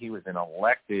want to say he was an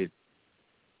elected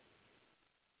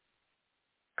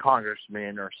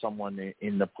congressman or someone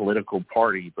in the political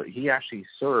party, but he actually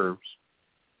serves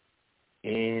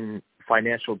in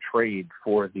financial trade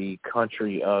for the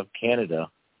country of Canada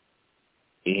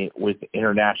with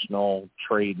international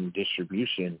trade and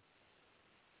distribution,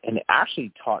 and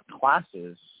actually taught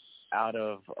classes out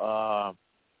of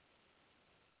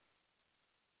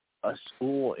a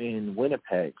school in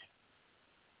Winnipeg.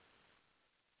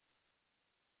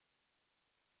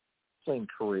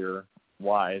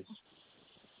 Career-wise,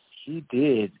 he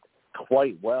did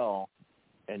quite well,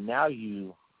 and now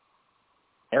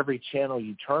every channel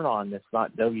you turn on that's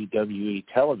not WWE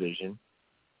television,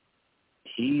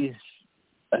 he's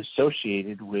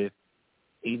associated with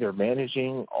either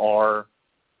managing or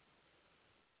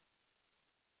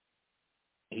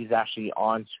he's actually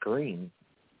on screen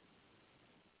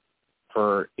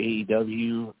for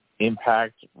AEW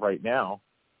Impact right now.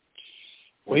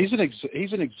 Well, he's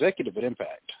an executive at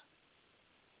Impact.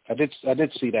 I did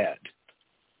see that.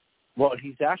 Well,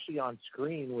 he's actually on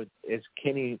screen as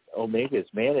Kenny Omega's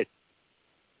manager,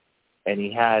 and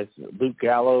he has Luke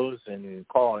Gallows and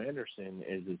Carl Anderson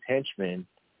as his henchmen.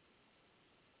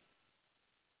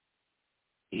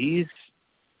 He's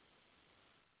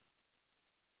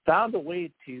found a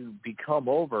way to become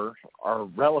over or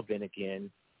relevant again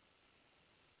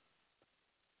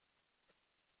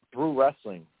through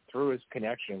wrestling, through his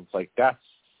connections. Like, that's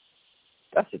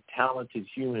a talented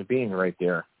human being right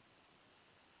there.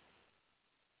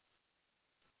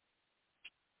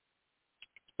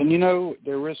 And,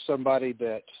 there is somebody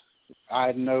that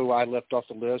I know I left off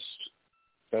the list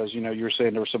because, you were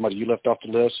saying there was somebody you left off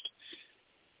the list.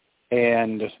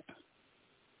 And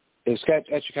it's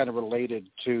actually kind of related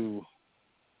to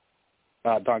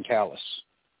Don Callis.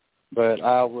 But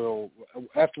I will,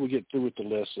 after we get through with the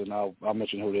list, and I'll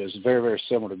mention who it is. It's very, very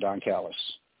similar to Don Callis.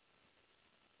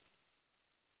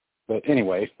 But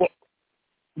anyway.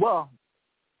 Well,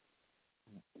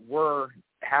 we're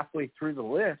halfway through the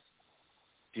list.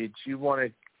 Did you want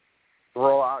to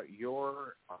throw out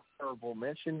your honorable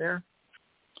mention there?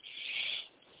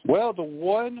 Well, the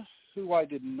one who I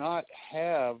did not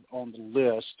have on the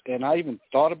list, and I even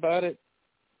thought about it,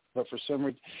 but for some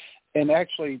reason, and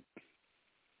actually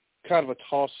kind of a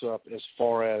toss-up as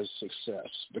far as success,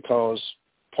 because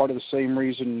part of the same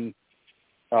reason,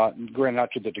 granted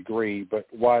not to the degree, but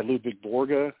why Ludwig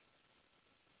Borga,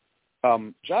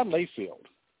 John Layfield.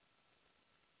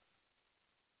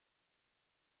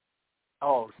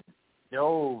 Oh,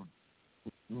 no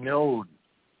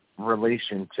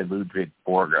relation to Ludwig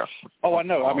Borga. Oh, I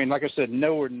know. I mean, like I said,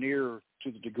 nowhere near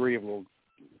to the degree of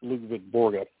Ludwig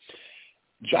Borga.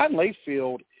 John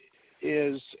Layfield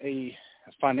is a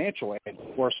financial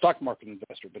or a stock market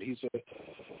investor, but he's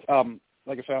a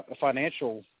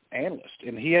financial analyst,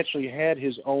 and he actually had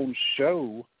his own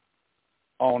show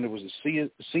on, it was a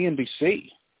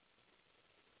CNBC.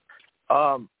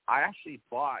 I actually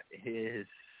bought his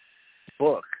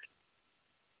book,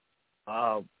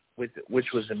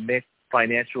 which was a mixed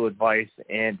financial advice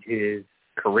and his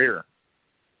career.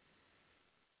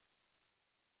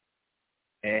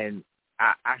 And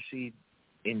I actually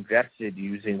invested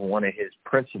using one of his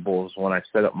principles when I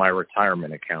set up my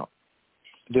retirement account.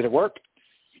 Did it work?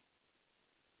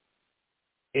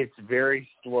 It's very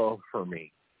slow for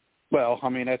me. Well, I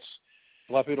mean, that's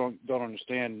a lot of people don't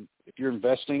understand. If you're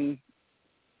investing,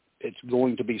 it's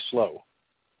going to be slow.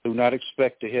 Do not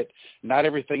expect to hit. Not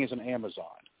everything is an Amazon.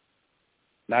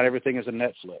 Not everything is a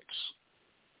Netflix.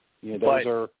 You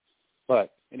know,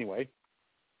 But anyway,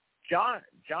 John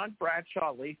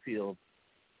Bradshaw Layfield,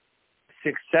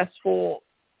 successful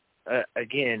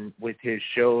again with his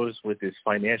shows, with his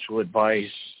financial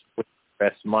advice, with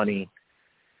Best Money.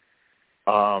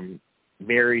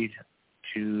 Married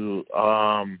to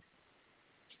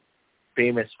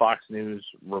famous Fox News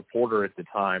reporter at the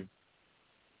time.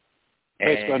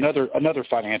 Basically, another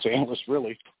finance analyst,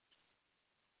 really.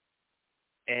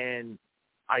 And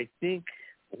I think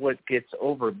what gets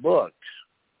overlooked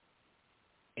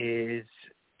is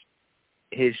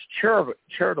his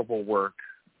charitable work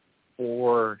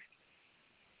for,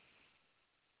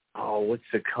 what's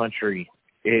the country?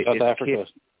 South Africa.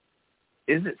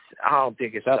 Is it? I don't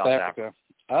think it's South Africa.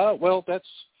 Well, that's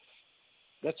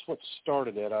what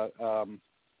started it.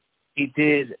 He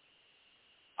did.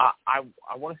 I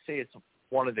want to say it's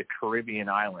one of the Caribbean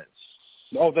islands.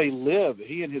 Oh, they live.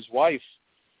 He and his wife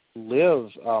live.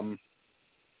 I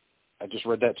just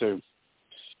read that too.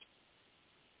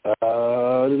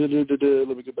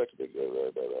 Let me go back to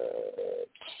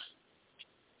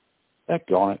that.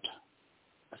 Darn it.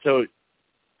 So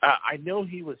I know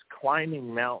he was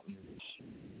climbing mountains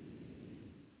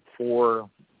for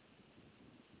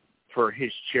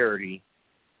his charity,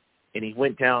 and he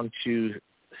went down to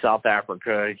South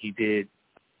Africa. He did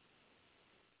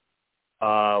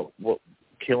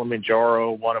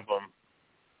Kilimanjaro, one of them,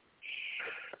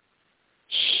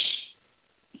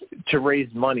 to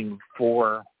raise money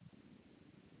for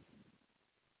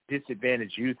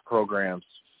disadvantaged youth programs.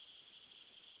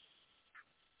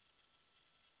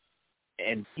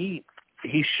 And he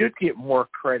should get more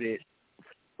credit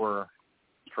for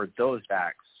those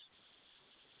acts,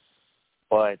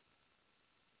 but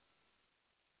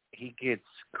he gets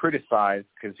criticized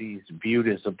because he's viewed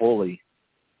as a bully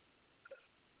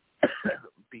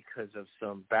because of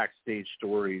some backstage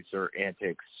stories or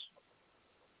antics,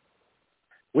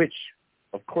 which,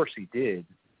 of course, he did,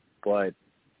 but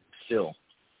still.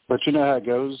 But you know how it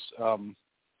goes.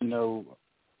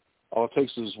 All it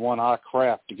takes is one eye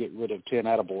crap to get rid of 10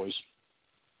 attaboys.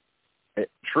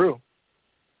 True.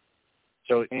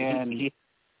 So he and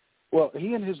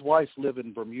his wife live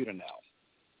in Bermuda now.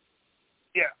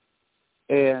 Yeah.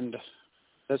 And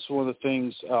that's one of the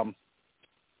things.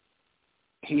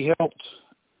 He helped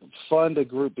fund a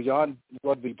group Beyond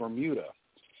Rugby Bermuda,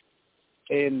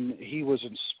 and he was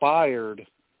inspired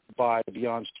by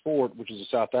Beyond Sport, which is a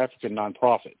South African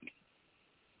nonprofit.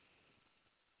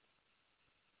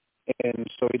 And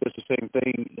so he does the same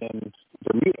thing in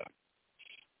Bermuda.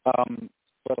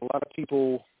 But a lot of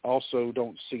people also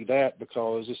don't see that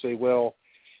because they say, well,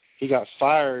 he got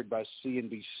fired by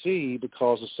CNBC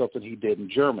because of something he did in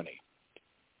Germany.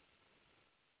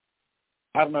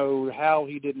 I don't know how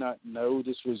he did not know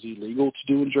this was illegal to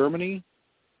do in Germany,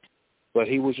 but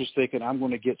he was just thinking, I'm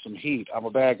going to get some heat. I'm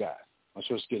a bad guy. I'm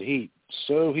supposed to get heat.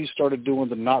 So he started doing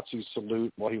the Nazi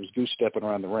salute while he was goose-stepping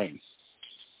around the ring.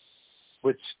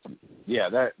 Which,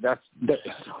 yeah, that's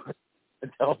doesn't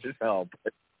help.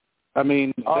 I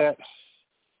mean,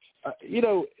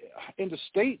 in the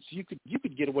States, you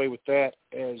could get away with that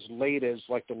as late as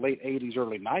like the late 80s,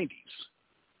 early 90s.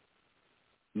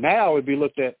 Now it'd be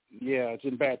looked at, it's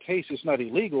in bad taste. It's not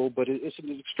illegal, but it's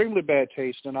in extremely bad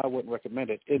taste, and I wouldn't recommend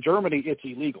it. In Germany, it's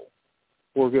illegal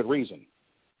for a good reason.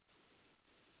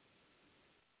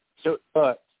 So,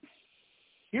 but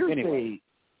here's anyway.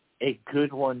 A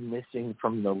good one missing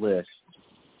from the list.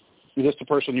 Is this the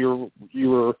person you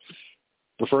were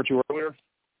referred to earlier?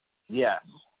 Yes.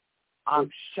 I'm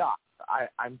shocked.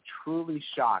 I'm truly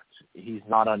shocked he's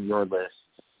not on your list.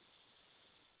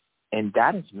 And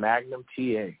that is Magnum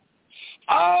TA.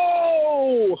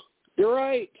 Oh, you're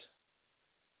right.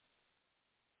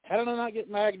 How did I not get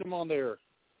Magnum on there?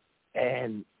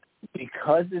 And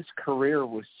because his career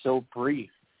was so brief,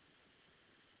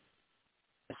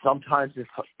 sometimes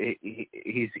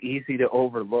he's easy to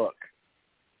overlook.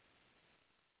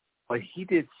 But he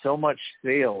did so much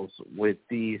sales with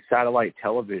the satellite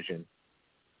television.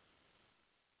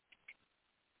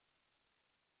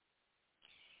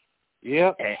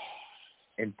 Yep.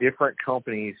 And different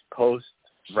companies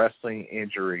post-wrestling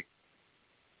injury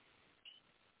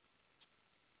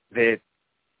that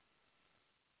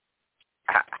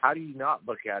how do you not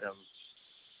look at him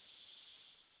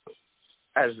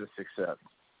as a success?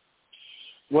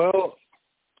 Well,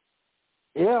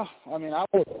 Yeah, I mean,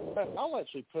 I'll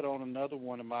actually put on another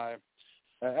one of my.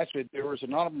 Actually, there was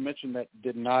an honorable mention that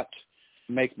did not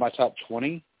make my top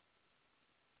 20.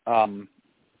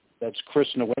 That's Chris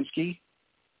Nowinski,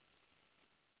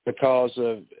 because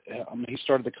of he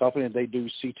started the company and they do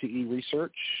CTE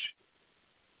research.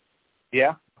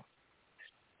 Yeah,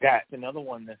 that's another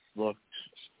one that's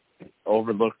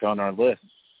overlooked on our list.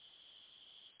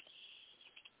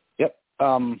 Yep.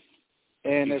 And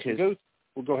because, as we go,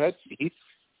 well, go ahead.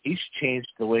 He's changed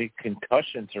the way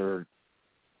concussions are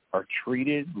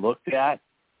treated, looked at.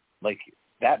 Like,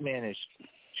 that man has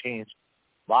changed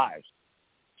lives.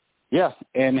 Yeah,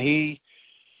 and he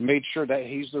made sure that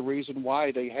he's the reason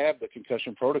why they have the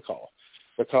concussion protocol,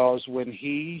 because when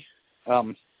he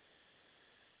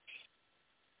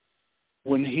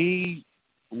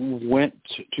went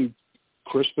to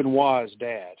Chris Benoit's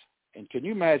dad, and can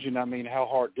you imagine, I mean, how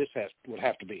hard this would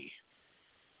have to be?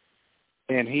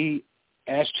 And he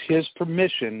asked his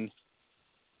permission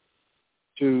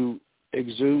to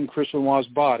exhume Chris Benoit's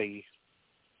body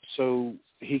so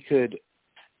he could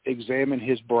examine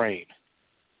his brain.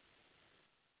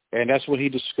 And that's when he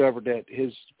discovered that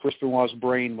Chris Benoit's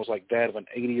brain was like that of an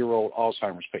 80-year-old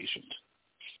Alzheimer's patient.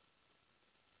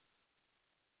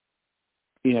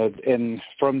 You know, and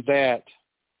from that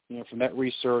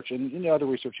research and other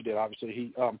research he did, obviously,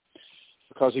 he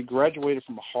because he graduated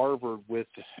from Harvard with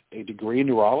a degree in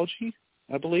neurology,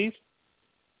 I believe.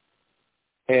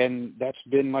 And that's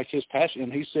been like his passion.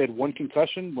 And he said one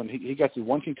concussion, when he got the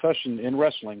one concussion in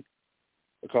wrestling,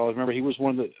 because remember, he was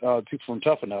one of the people from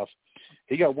Tough Enough.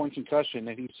 He got one concussion,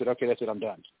 and he said, okay, that's it, I'm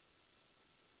done.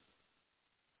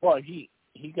 Well, he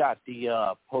got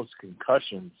the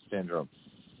post-concussion syndrome.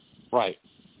 Right.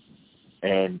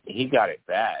 And he got it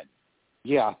bad.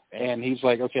 Yeah, and he's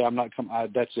like, okay, I'm not coming.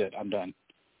 That's it, I'm done.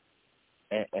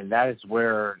 And that is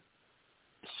where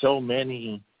so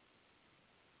many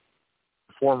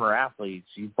former athletes,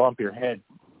 you bump your head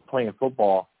playing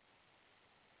football.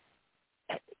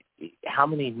 How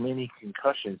many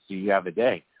concussions do you have a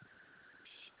day?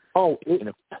 Oh,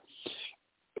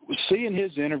 seeing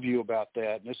his interview about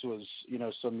that, and this was,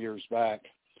 some years back,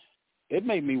 it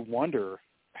made me wonder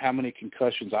how many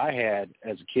concussions I had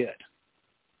as a kid.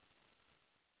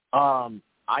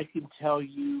 I can tell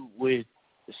you with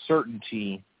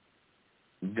certainty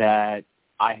that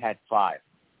I had 5.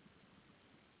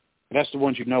 That's the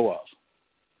ones you know of?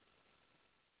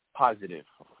 Positive.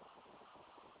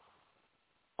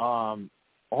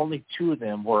 Only 2 of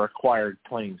them were acquired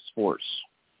playing sports.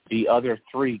 The other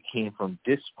 3 came from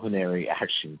disciplinary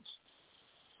actions.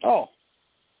 Oh.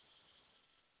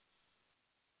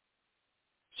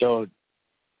 So,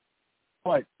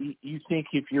 but you think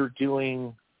if you're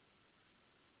doing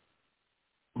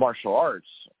martial arts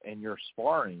and you're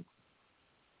sparring,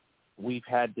 we've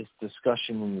had this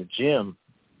discussion in the gym,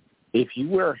 if you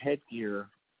wear headgear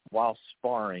while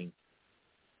sparring,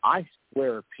 I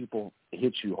swear people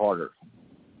hit you harder.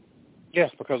 Yes,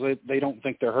 because they don't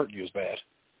think they're hurting you as bad.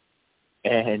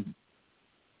 And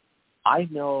I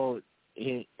know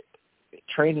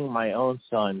training my own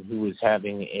son who was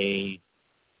having a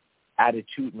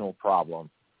attitudinal problem,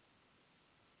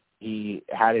 he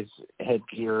had his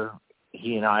headgear,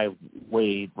 he and I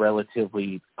weighed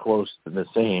relatively close to the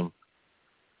same,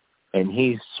 and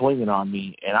he's swinging on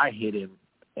me, and I hit him,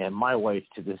 and my wife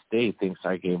to this day thinks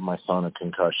I gave my son a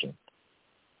concussion.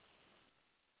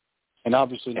 And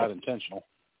obviously not intentional.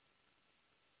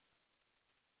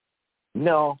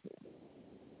 No,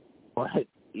 but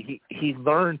he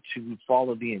learned to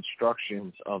follow the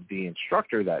instructions of the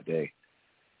instructor that day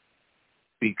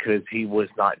because he was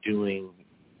not doing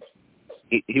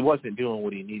he wasn't doing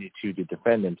what he needed to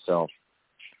defend himself.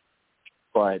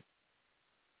 But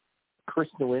Chris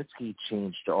Nowinski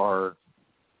changed our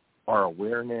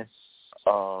awareness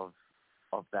of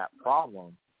that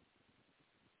problem.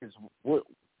 Because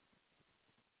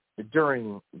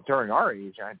during our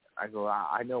age,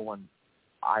 I know when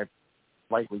I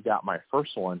likely got my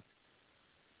first one.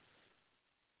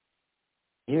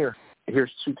 Here's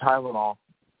 2 Tylenol.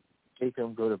 Take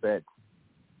them, go to bed.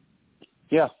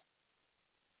 Yeah.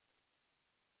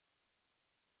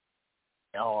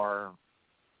 Or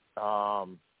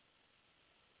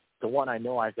the one I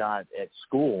know I got at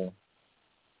school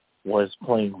was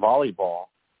playing volleyball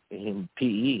in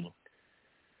PE,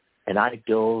 and I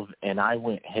dove and I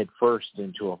went head first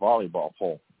into a volleyball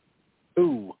pole.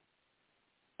 Ooh.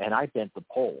 And I bent the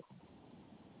pole.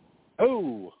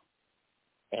 Ooh.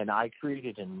 And I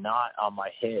created a knot on my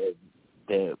head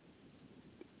that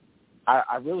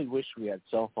I really wish we had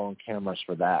cell phone cameras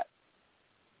for that,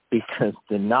 because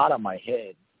the knot on my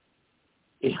head,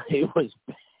 it was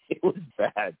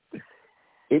bad.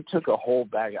 it took a whole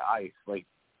bag of ice, like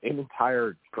an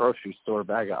entire grocery store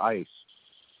bag of ice,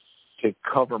 to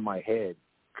cover my head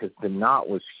because the knot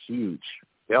was huge.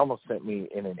 They almost sent me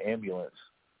in an ambulance.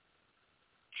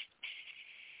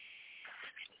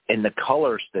 And the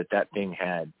colors that thing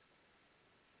had.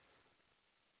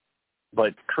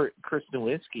 But Chris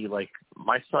Nowinski, like,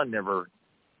 my son never,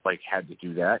 like, had to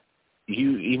do that.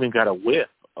 You even got a whiff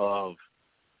of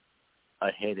a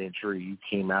head injury. You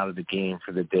came out of the game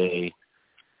for the day.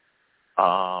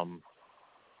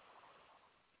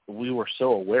 We were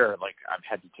so aware, like, I've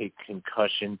had to take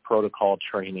concussion protocol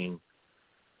training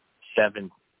seven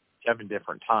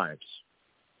different times.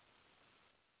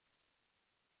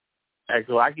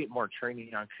 I get more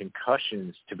training on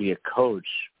concussions to be a coach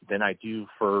than I do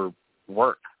for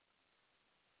work.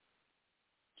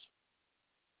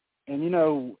 And, you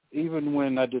know, even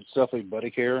when I did self-aid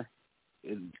buddy care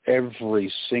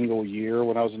every single year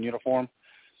when I was in uniform,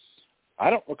 I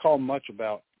don't recall much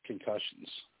about concussions.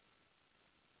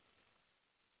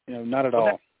 You know, not at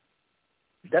all.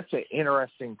 That's an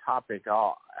interesting topic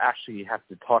I'll actually have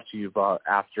to talk to you about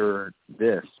after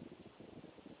this.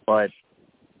 But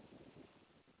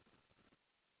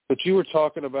you were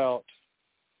talking about,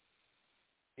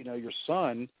 you know, your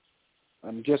son.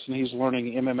 I'm guessing he's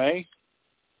learning MMA.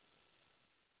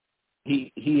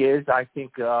 He is. I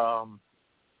think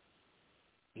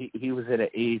he was at an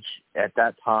age at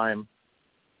that time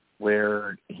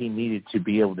where he needed to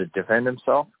be able to defend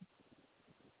himself.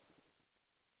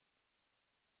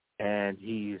 And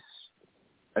he's,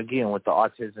 again, with the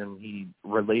autism, he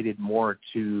related more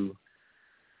to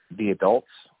the adults.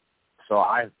 So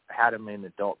I've had him in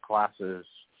adult classes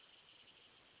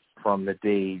from the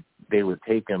day they would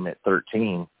take him at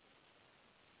 13.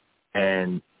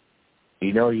 And,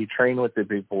 you know, you train with the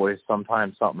big boys.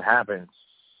 Sometimes something happens.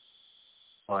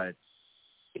 But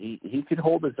he could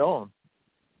hold his own.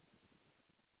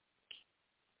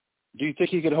 Do you think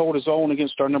he could hold his own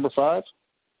against our number 5?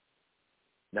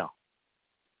 No.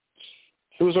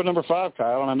 Who was our number 5,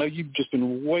 Kyle? And I know you've just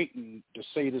been waiting to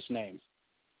say this name.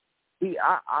 See,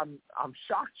 I'm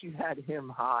shocked you had him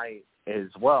high as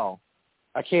well.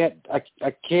 I can't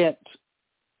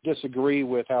disagree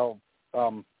with how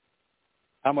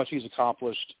much he's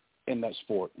accomplished in that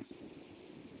sport.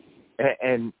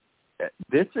 And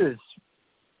this is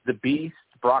the beast,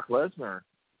 Brock Lesnar,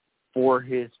 for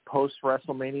his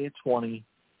post-WrestleMania 20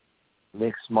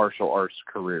 mixed martial arts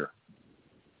career.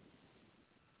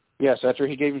 Yes, after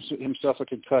he gave himself a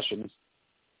concussion.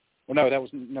 Well, no, that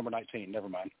was number 19. Never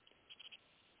mind.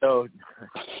 So,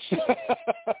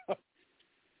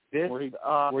 where he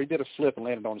did a flip and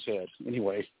landed on his head.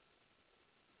 Anyway.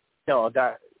 No,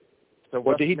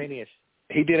 well,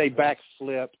 he did a back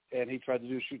flip, and he tried to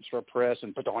do a shooting star press,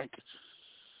 and padoink.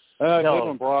 Good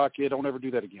one, Brock. Yeah, don't ever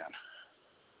do that again.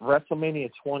 WrestleMania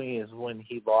 20 is when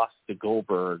he lost to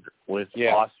Goldberg with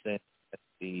Austin as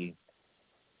the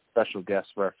special guest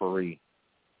referee.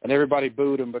 And everybody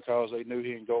booed him because they knew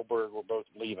he and Goldberg were both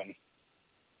leaving.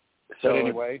 So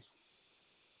anyway,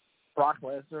 Brock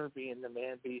Lesnar, being the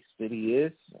man beast that he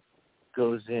is,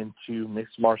 goes into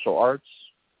mixed martial arts,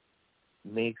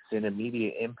 makes an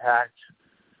immediate impact,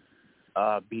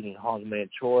 beating Hongman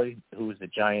Choi, who was a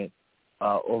giant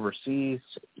overseas,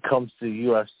 comes to the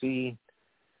UFC,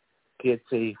 gets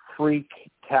a freak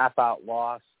tap-out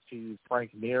loss to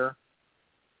Frank Mir,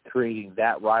 creating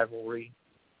that rivalry,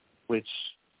 which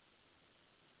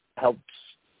helps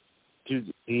the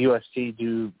UFC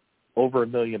do over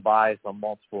 1 million buys on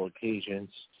multiple occasions.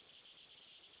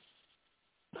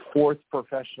 4th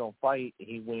professional fight,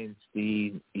 he wins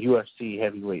the UFC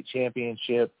Heavyweight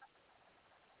Championship,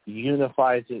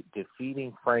 unifies it,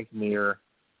 defeating Frank Mir.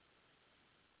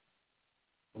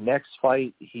 Next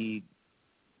fight, he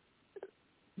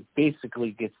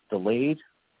basically gets delayed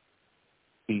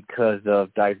because of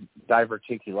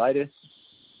diverticulitis.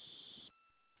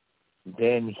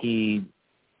 Then he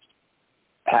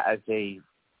has it's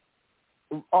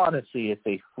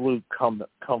a fluke come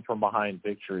from behind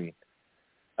victory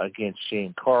against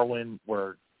Shane Carwin,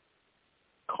 where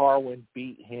Carwin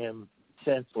beat him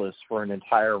senseless for an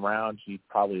entire round. You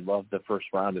probably loved the first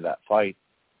round of that fight.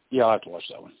 Yeah, I'll have to watch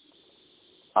that one.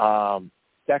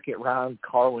 Second round,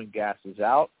 Carwin gasses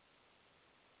out,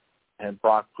 and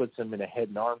Brock puts him in a head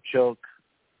and arm choke,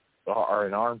 or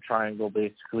an arm triangle,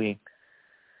 basically.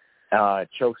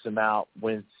 Chokes him out,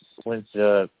 wins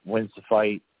the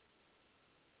fight.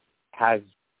 Has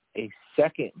a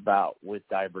second bout with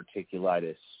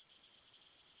diverticulitis.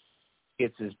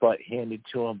 Gets his butt handed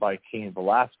to him by Cain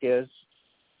Velasquez,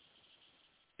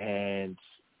 and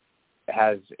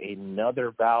has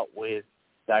another bout with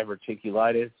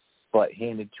diverticulitis but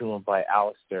handed to him by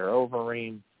Alistair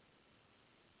Overeem,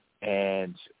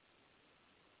 and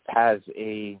has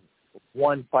a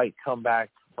one-fight comeback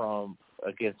from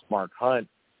against Mark Hunt,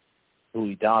 who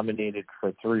he dominated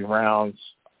for 3 rounds,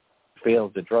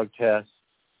 fails the drug test,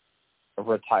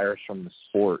 retires from the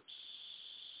sport.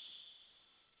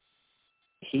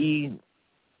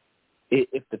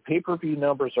 If the pay-per-view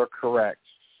numbers are correct,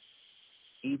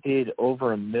 he did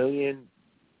over 1 million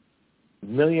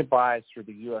buys for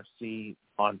the UFC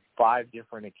on 5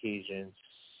 different occasions,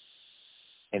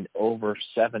 and over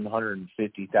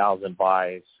 750,000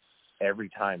 buys every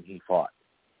time he fought.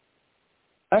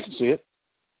 I can see it.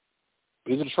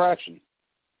 He's an attraction.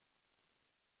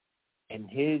 And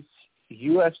his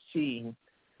UFC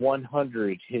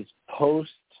 100, his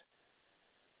post-fight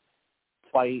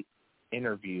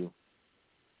interview,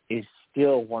 is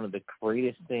still one of the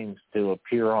greatest things to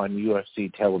appear on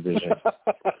UFC television.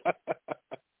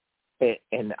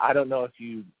 And I don't know if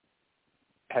you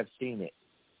have seen it.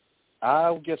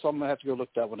 I guess I'm going to have to go look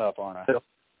that one up, aren't I? So,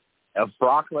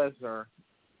 Brock Lesnar,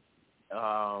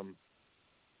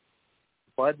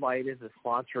 Bud Light is a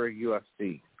sponsor of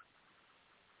UFC.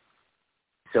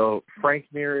 So Frank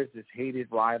Mir is his hated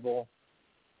rival.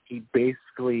 He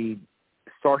basically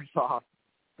starts off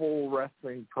full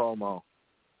wrestling promo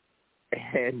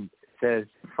and says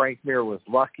Frank Mir was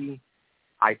lucky.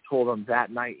 I told him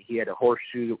that night he had a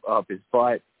horseshoe up his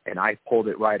butt, and I pulled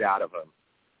it right out of him.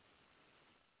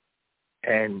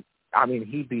 And, I mean,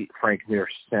 he beat Frank Mir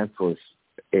senseless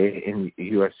in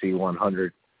UFC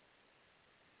 100.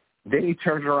 Then he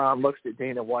turns around, looks at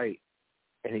Dana White,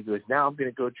 and he goes, now I'm going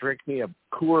to go drink me a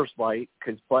Coors Light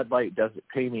because Bud Light doesn't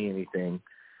pay me anything.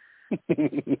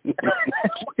 Okay,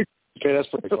 that's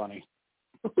pretty funny.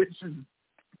 Which is a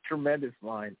tremendous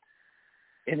line.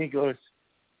 And he goes,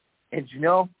 and you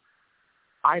know,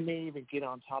 I may even get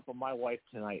on top of my wife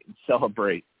tonight and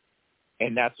celebrate.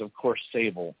 And that's, of course,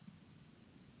 Sable.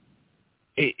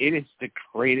 It is the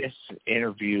greatest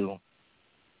interview,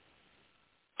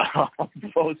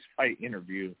 post-fight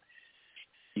interview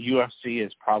UFC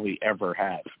has probably ever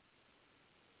had.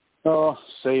 Oh,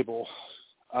 Sable.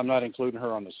 I'm not including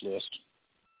her on this list.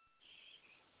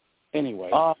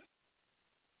 Anyway.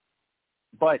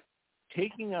 But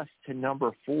taking us to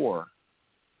number 4,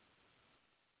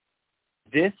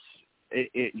 this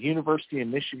University of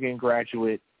Michigan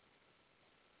graduate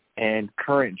and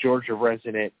current Georgia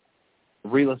resident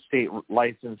real estate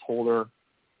license holder,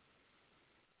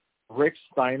 Rick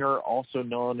Steiner, also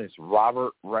known as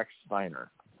Robert Rex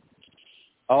Steiner.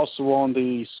 Also on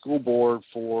the school board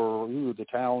for the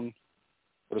town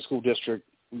or the school district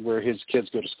where his kids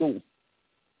go to school.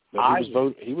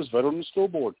 He was voted on the school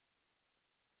board.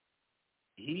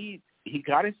 He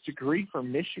got his degree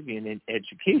from Michigan in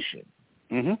education.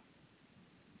 Mm-hmm.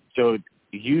 So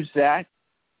use that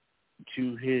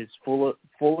to his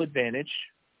full advantage,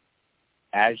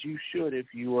 as you should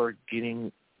if you are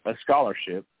getting a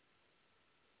scholarship.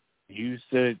 Use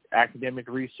the academic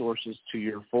resources to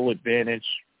your full advantage.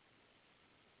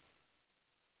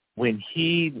 When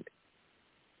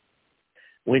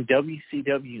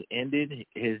WCW ended,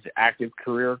 his active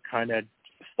career kind of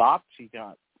stopped. He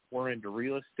got more into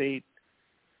real estate,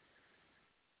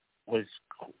 was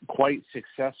quite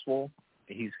successful.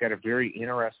 He's got a very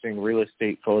interesting real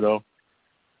estate photo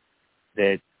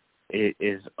that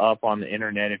is up on the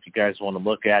internet if you guys want to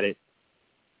look at it,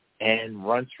 and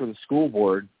runs for the school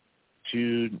board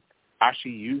to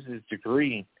actually use his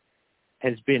degree,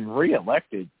 has been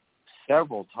reelected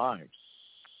several times.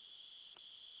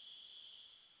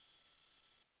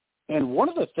 And one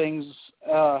of the things,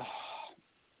 I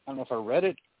don't know if I read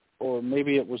it or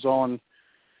maybe it was on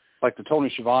like the Tony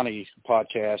Schiavone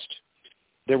podcast,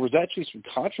 there was actually some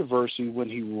controversy when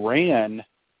he ran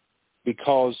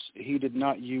because he did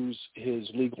not use his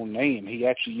legal name. He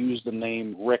actually used the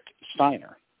name Rick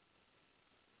Steiner.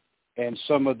 And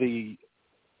some of the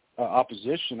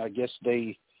opposition, I guess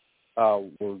they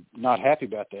were not happy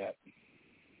about that.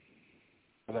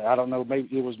 I don't know, maybe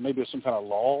it was some kind of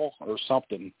law or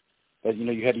something that,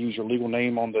 you had to use your legal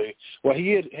name on the, well,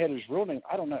 he had his real name.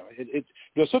 I don't know.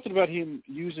 There's something about him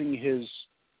using his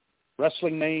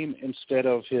wrestling name instead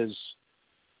of his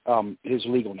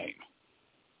legal name.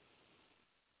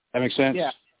 That makes sense?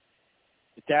 Yeah.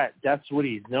 That's what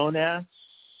he's known as.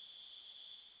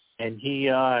 And he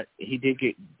did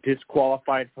get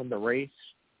disqualified from the race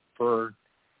for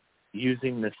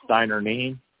using the Steiner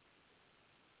name.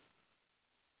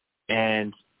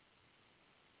 And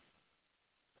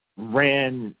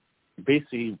ran,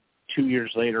 basically 2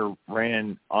 years later,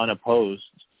 ran unopposed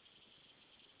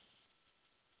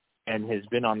and has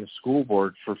been on the school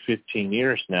board for 15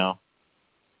 years now.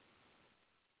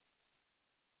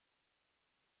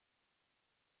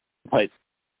 But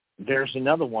there's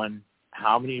another one.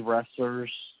 How many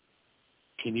wrestlers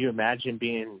can you imagine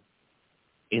being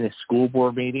in a school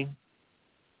board meeting?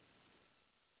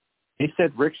 They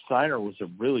said Rick Steiner was a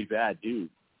really bad dude.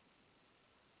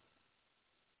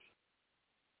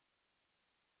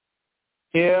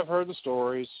 Yeah, I've heard the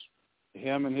stories.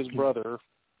 Him and his brother,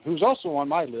 who's also on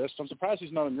my list. I'm surprised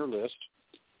he's not on your list.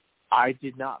 I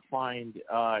did not find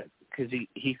because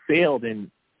he failed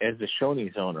as a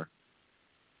Shoney's owner.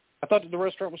 I thought that the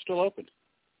restaurant was still open.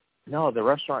 No, the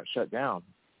restaurant shut down.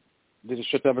 Did it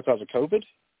shut down because of COVID?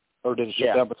 Or did it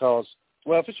shut down because,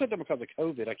 well, if it shut down because of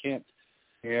COVID, I can't,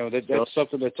 that's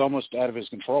something that's almost out of his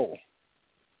control.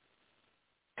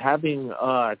 Having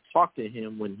talked to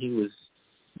him when he was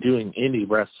doing indie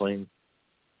wrestling,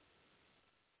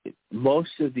 most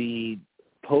of the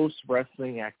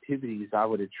post-wrestling activities I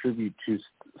would attribute to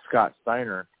Scott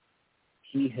Steiner,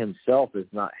 he himself is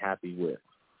not happy with.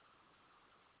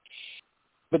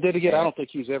 But then again, I don't think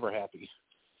he's ever happy.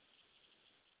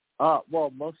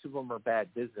 Well, most of them are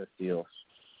bad business deals.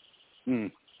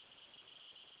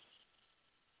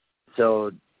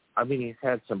 So, I mean, he's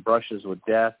had some brushes with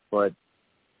death, but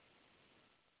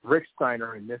Rick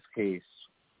Steiner, in this case,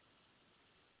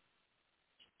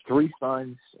 3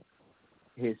 sons.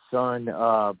 His son,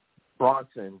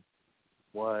 Bronson,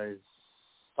 was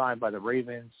signed by the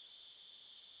Ravens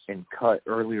and cut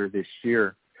earlier this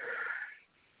year.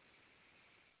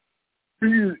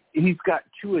 He's got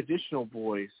 2 additional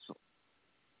boys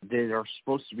that are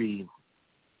supposed to be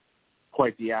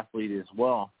quite the athlete as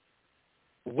well.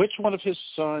 Which one of his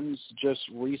sons just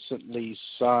recently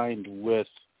signed with,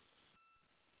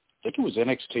 I think it was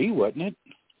NXT, wasn't it?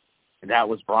 That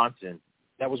was Bronson.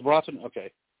 That was Bronson?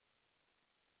 Okay.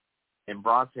 And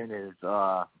Bronson is,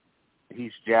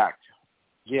 he's jacked.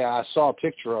 Yeah, I saw a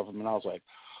picture of him, and I was like,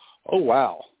 oh,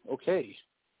 wow, okay.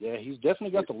 Yeah, he's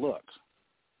definitely got the look.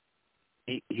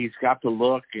 He's got the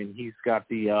look, and he's got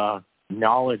the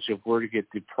knowledge of where to get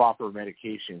the proper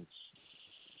medications.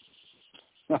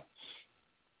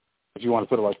 If you want to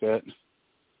put it like that.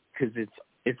 Because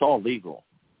it's all legal.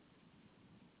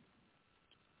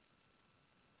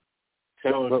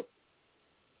 So,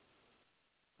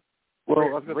 well, I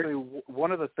was going to say,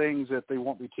 one of the things that they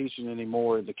won't be teaching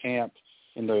anymore in the camp,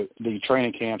 in the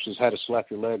training camps, is how to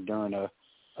slap your leg during a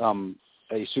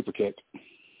super kick.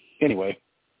 Anyway.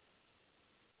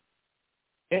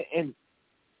 And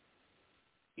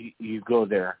you go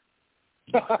there.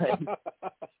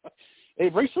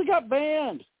 It recently got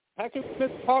banned. How can we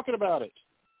be talking about it?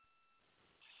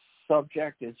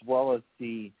 Subject as well as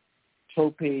the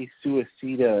tope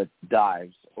suicida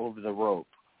dives over the rope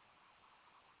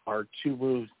are 2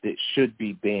 moves that should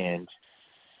be banned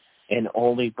and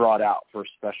only brought out for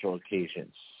special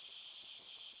occasions.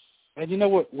 And you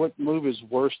know what move is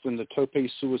worse than the tope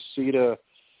suicida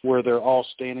where they're all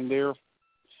standing there?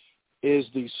 Is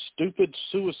the stupid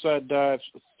suicide dives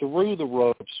through the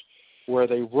ropes where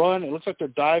they run. It looks like they're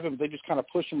diving, but they just kind of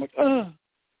push them like, and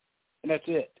that's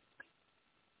it.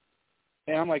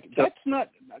 And I'm like, that's not,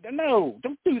 no,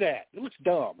 don't do that. It looks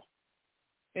dumb.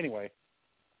 Anyway.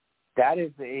 That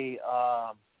is a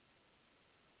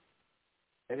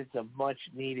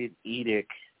much-needed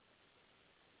edict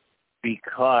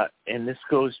because, and this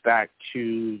goes back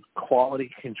to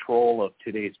quality control of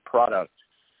today's product.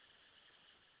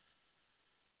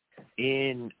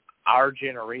 In our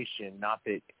generation, not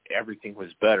that everything was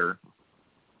better,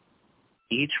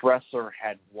 each wrestler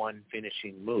had one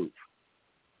finishing move.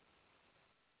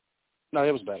 No,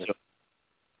 it was better. So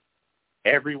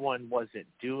everyone wasn't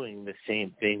doing the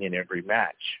same thing in every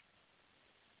match.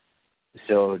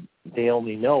 So they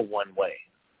only know one way.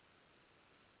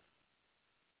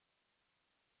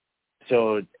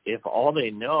 So if all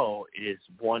they know is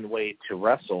one way to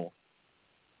wrestle,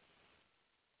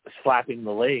 slapping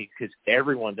the leg, because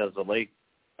everyone does the leg.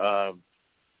 The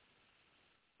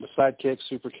side kick,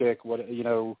 super kick,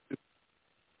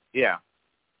 Yeah.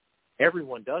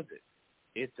 Everyone does it.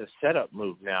 It's a setup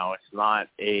move now. It's not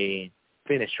a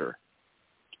finisher.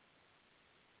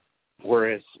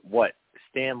 Whereas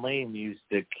Stan Lane used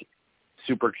the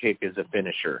super kick as a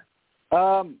finisher. If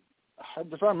I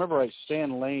remember right,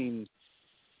 Stan Lane,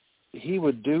 he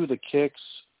would do the kicks.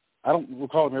 I don't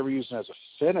recall him ever using it as a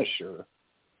finisher.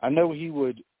 I know he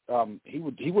wouldn't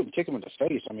kick him in the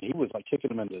face. I mean, he was like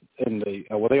kicking him in the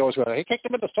they always go, he kicked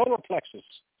him in the solar plexus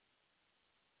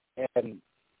and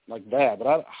like that.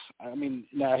 But I mean,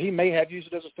 now he may have used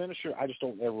it as a finisher. I just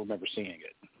don't ever remember seeing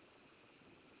it.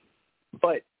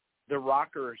 But the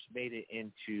Rockers made it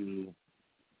into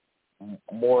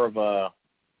more of a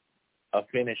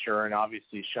finisher, and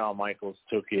obviously Shawn Michaels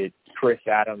took it. Chris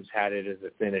Adams had it as a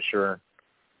finisher.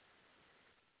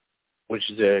 which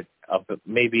is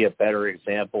maybe a better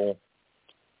example.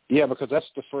 Yeah, because that's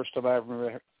the first time I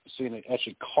ever seen it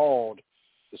actually called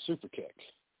the super kick.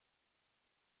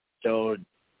 So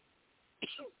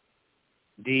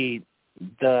the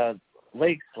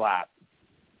leg slap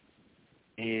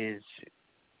is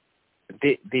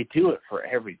they do it for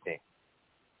everything.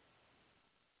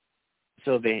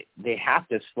 So they have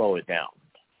to slow it down.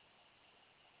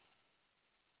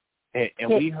 And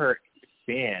we heard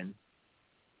ban,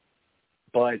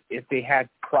 but if they had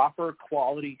proper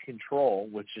quality control,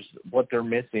 which is what they're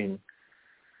missing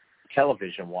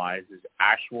television-wise, is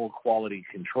actual quality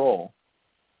control,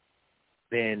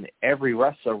 then every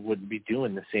wrestler would be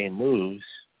doing the same moves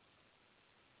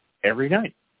every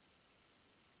night.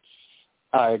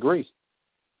 I agree.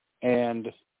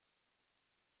 And,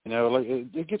 like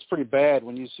it gets pretty bad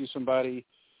when you see somebody,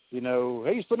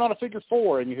 hey, he's putting on a figure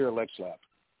four and you hear a leg slap.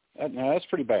 That's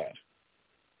pretty bad.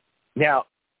 Now,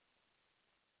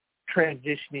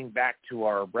 transitioning back to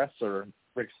our wrestler,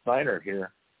 Rick Steiner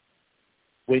here,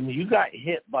 when you got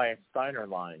hit by a Steiner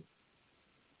line,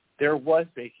 there was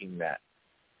faking that.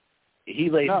 He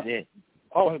laid it in.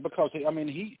 Oh, because,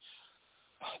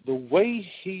 the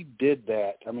way he did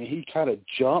that, he kind of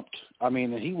jumped.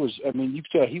 You could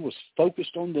tell he was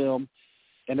focused on them.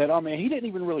 And that, he didn't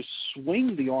even really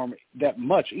swing the arm that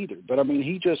much either. But,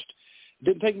 he just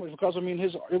didn't take much because,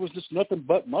 it was just nothing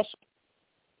but muscle.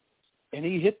 And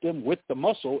he hit them with the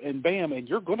muscle, and bam, and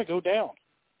you're going to go down.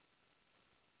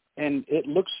 And it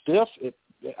looked stiff.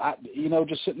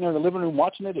 Just sitting there in the living room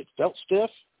watching it, it felt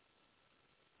stiff.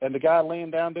 And the guy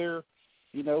laying down there,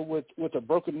 with a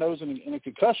broken nose and a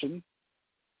concussion,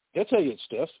 he'll tell you it's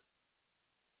stiff.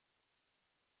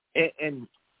 And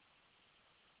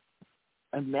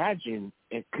imagine,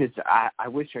 because I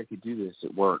wish I could do this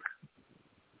at work.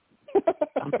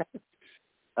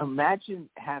 Imagine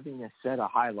having a set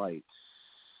of highlights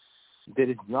that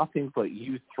is nothing but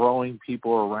you throwing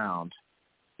people around,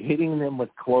 hitting them with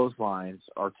clotheslines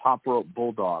or top rope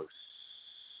bulldogs,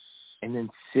 and then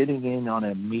sitting in on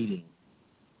a meeting.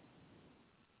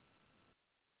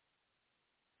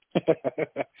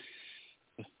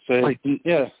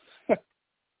 Yeah.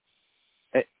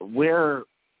 Where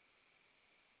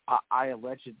I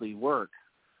allegedly work,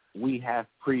 we have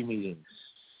pre-meetings.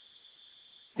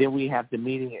 Then we have the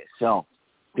meeting itself.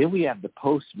 Then we have the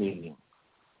post-meeting.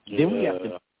 Yeah. Then we have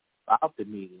to about the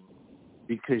meeting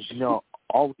because,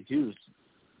 all we do is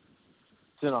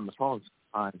sit on the phone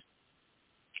sometimes.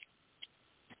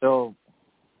 So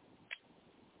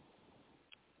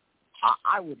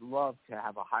I would love to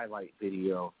have a highlight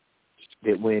video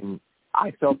that when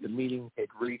I felt the meeting had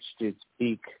reached its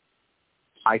peak,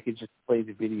 I could just play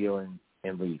the video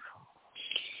and leave.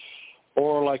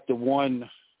 Or like the one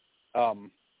boss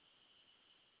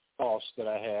that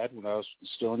I had when I was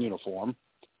still in uniform,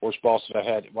 worst boss that I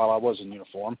had while I was in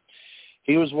uniform.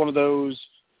 He was one of those,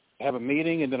 have a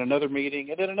meeting and then another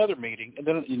meeting and then another meeting,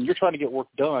 and you're trying to get work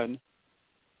done.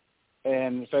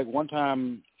 And in fact, one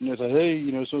time, said,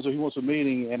 hey, so he wants a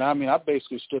meeting, and I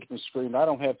basically stood up and screamed, I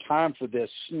don't have time for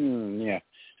this. Yeah,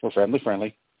 we're family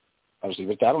friendly, obviously,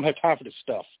 but I don't have time for this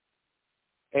stuff.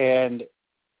 And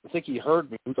I think he heard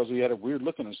me because he had a weird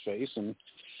look on his face, and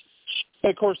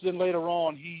of course, then later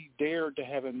on, he dared to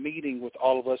have a meeting with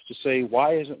all of us to say,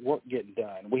 why isn't work getting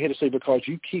done? We had to say, because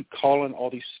you keep calling all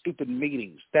these stupid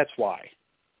meetings. That's why.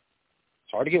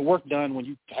 It's hard to get work done when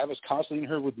you have us constantly in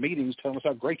here with meetings telling us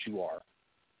how great you are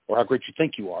or how great you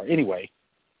think you are. Anyway,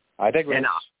 I digress.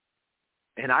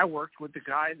 And I worked with the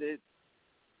guy that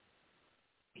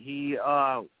he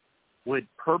would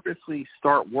purposely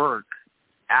start work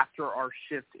after our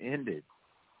shift ended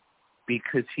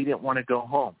because he didn't want to go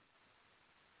home.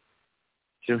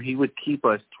 So he would keep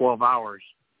us 12 hours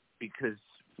because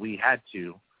we had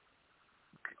to,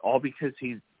 all because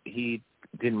he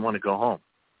didn't want to go home.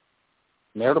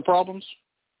 Marital problems?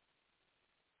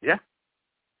 Yeah.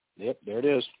 Yep, there it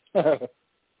is.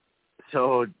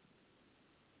 So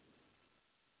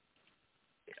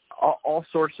all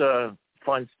sorts of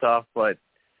fun stuff, but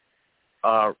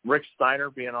Rick Steiner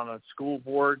being on a school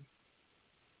board,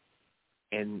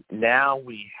 and now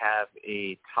we have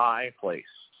a Thai place.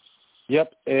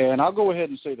 Yep, and I'll go ahead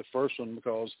and say the first one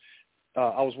because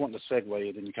I was wanting to segue,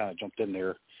 and then you kind of jumped in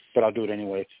there, but I'll do it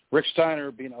anyway. Rick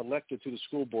Steiner being elected to the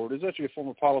school board is actually a form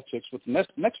of politics, but the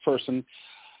next person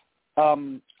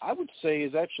I would say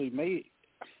is actually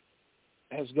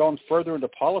has gone further into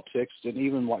politics than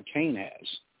even what Kane has.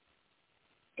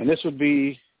 And this would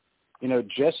be,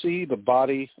 Jesse the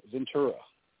Body Ventura.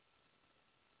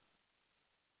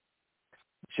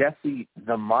 Jesse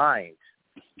the Mind.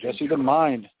 Jesse the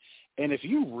Mind. And if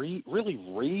you really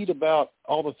read about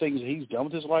all the things he's done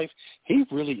with his life, he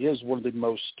really is one of the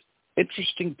most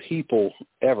interesting people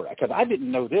ever. Because I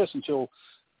didn't know this until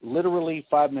literally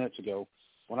 5 minutes ago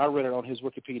when I read it on his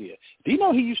Wikipedia. Do you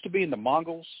know he used to be in the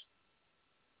Mongols?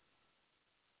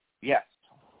 Yes.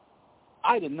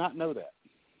 I did not know that.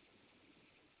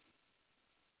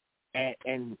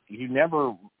 And you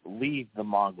never leave the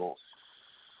Mongols.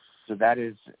 So that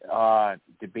is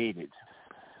debated.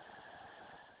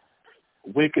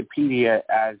 Wikipedia,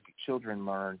 as children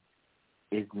learn,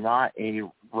 is not a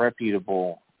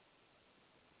reputable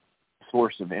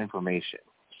source of information.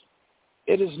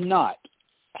 It is not.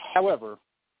 However,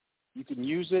 you can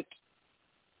use it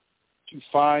to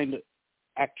find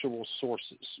actual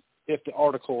sources if the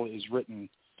article is written,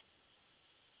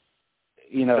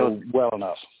 well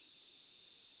enough.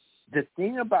 The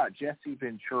thing about Jesse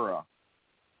Ventura,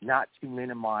 not to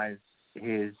minimize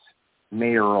his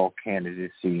mayoral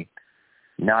candidacy,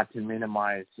 not to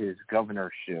minimize his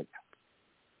governorship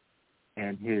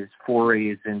and his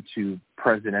forays into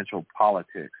presidential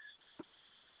politics,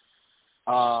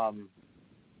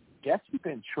 Jesse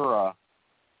Ventura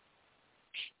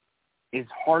is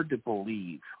hard to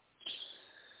believe.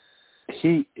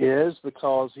 He is,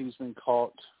 because he's been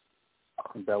caught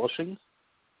embellishing.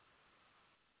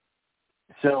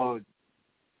 So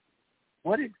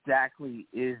what exactly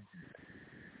is,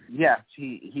 yes,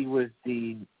 he was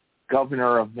the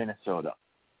governor of Minnesota.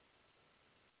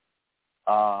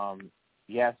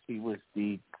 Yes, he was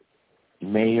the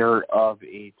mayor of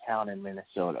a town in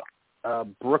Minnesota.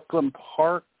 Brooklyn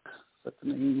Park, is that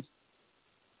the name?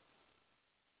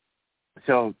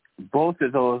 So both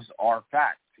of those are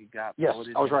facts. He got yes,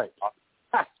 voted I was right.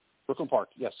 Brooklyn Park,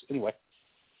 yes, anyway.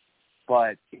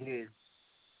 But his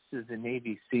as a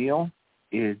Navy SEAL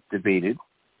is debated.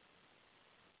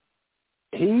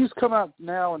 He's come out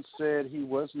now and said he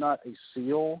was not a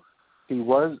SEAL.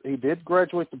 He did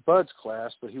graduate the BUDS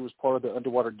class, but he was part of the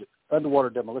underwater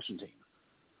demolition team,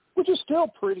 which is still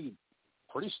pretty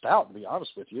stout, to be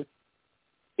honest with you.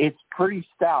 It's pretty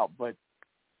stout, but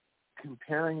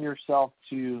comparing yourself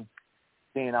to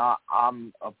saying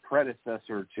I'm a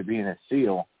predecessor to being a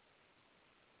SEAL,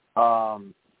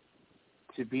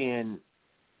 to being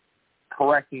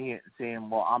correcting it and saying,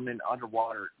 well, I'm in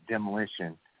underwater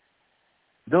demolition,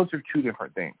 those are two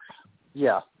different things.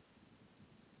 Yeah.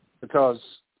 Because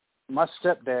my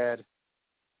stepdad,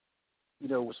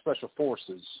 was Special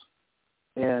Forces.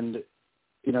 And,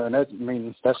 and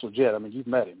that's legit. I mean, you've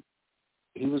met him.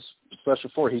 He was Special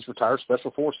Forces. He's retired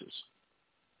Special Forces.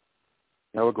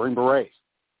 A Green Beret.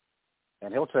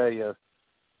 And he'll tell you,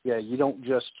 you don't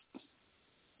just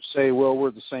say, well,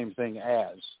 we're the same thing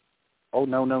as. Oh,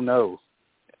 no.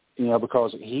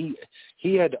 Because he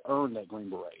had to earn that Green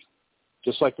Beret.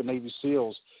 Just like the Navy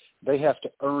SEALs, they have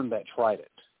to earn that trident.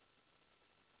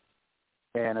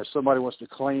 And if somebody wants to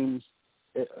claim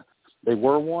they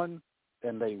were one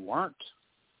and they weren't,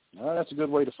 that's a good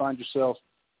way to find yourself,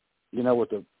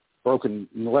 with a broken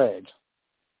leg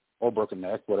or broken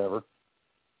neck, whatever.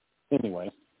 Anyway.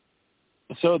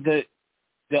 So the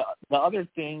other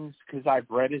things, because I've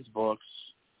read his books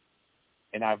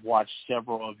and I've watched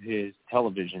several of his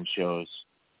television shows,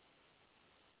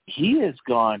 he has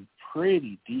gone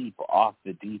pretty deep off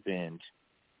the deep end.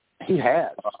 He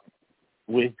has.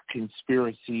 With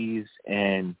conspiracies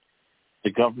and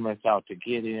the government's out to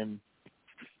get him.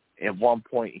 At one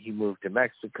point, he moved to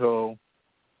Mexico.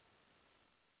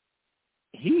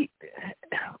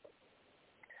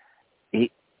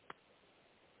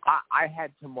 I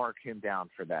had to mark him down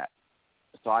for that.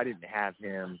 So I didn't have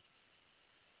him.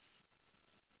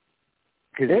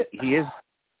 Because he is.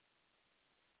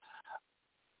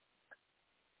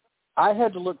 I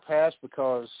had to look past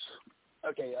because,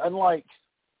 unlike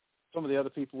some of the other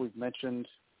people we've mentioned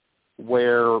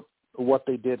where what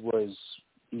they did was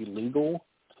illegal,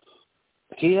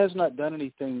 he has not done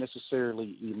anything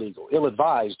necessarily illegal.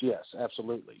 Ill-advised, yes,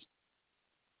 absolutely.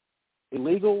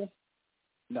 Illegal,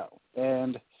 no.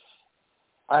 And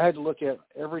I had to look at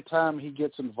every time he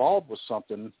gets involved with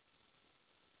something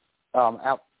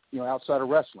outside of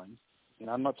wrestling.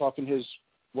 I'm not talking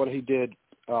what he did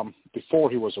before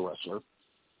he was a wrestler. I'm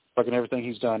talking everything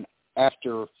he's done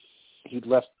after he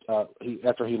left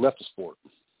the sport.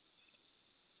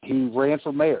 He ran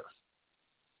for mayor,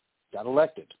 got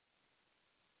elected.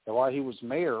 And while he was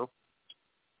mayor,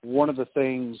 one of the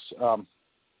things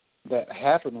that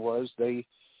happened was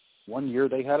one year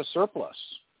they had a surplus.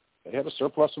 They had a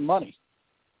surplus of money.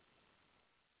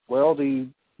 Well, the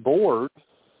board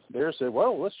there said,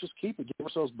 well, let's just keep it, give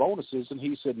ourselves bonuses. And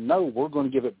he said, no, we're going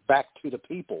to give it back to the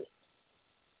people.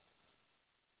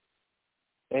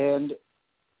 And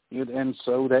and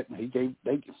so that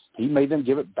he made them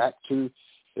give it back to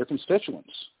their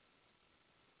constituents.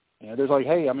 There's like,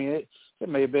 hey, I mean, it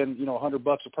may have been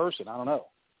 $100 a person, I don't know,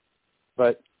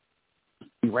 but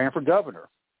he ran for governor,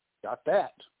 got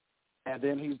that, and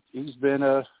then he's been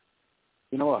a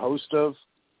host of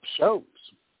shows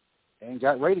and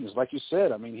got ratings, like you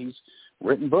said. I mean, he's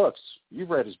written books. You've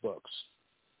read his books,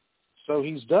 so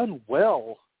he's done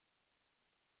well.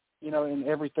 In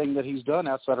everything that he's done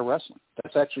outside of wrestling.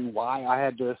 That's actually why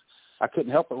I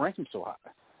couldn't help but rank him so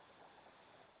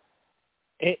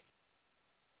high.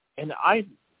 And I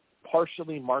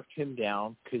partially marked him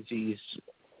down because he's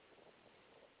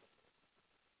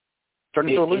turned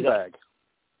into a loot bag.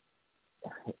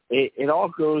 It all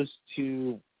goes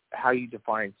to how you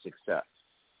define success.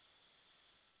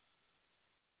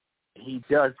 He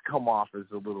does come off as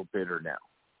a little bitter now.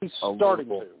 He's starting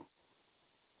to.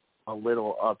 A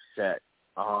little upset,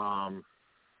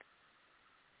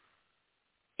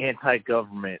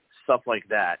 anti-government, stuff like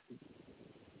that,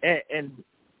 and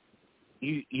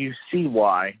you see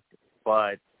why.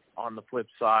 But on the flip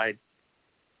side,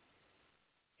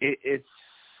 it's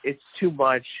too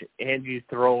much, and you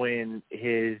throw in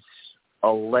his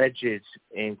alleged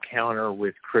encounter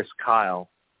with Chris Kyle,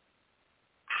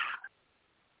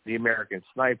 the American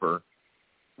Sniper,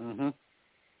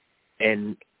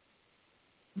 and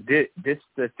this is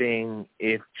the thing.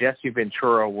 If Jesse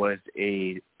Ventura was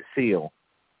a SEAL,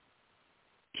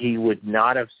 he would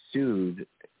not have sued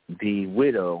the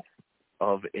widow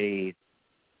of a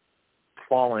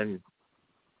fallen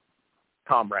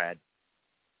comrade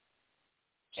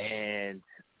and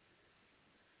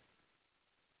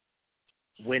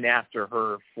went after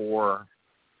her for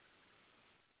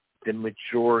the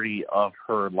majority of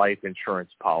her life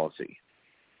insurance policy.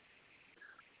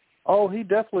 Oh, he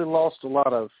definitely lost a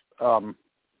lot of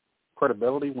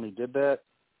credibility when he did that.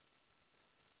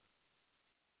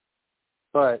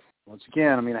 But once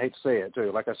again, I mean, I hate to say it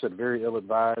too. Like I said, very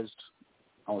ill-advised,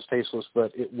 almost tasteless,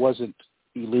 but it wasn't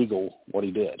illegal what he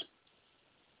did.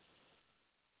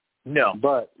 No.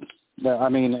 But, I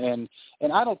mean, and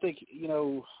I don't think,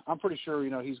 I'm pretty sure,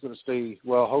 he's going to stay,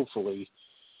 well, hopefully,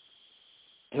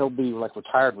 he'll be like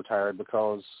retired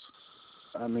because,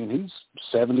 I mean, he's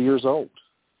 70 years old.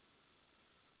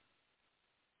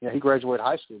 Yeah, he graduated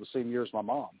high school the same year as my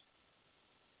mom.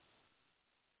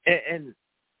 And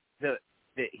that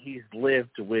he's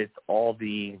lived with all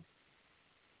the,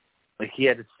 like, he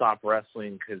had to stop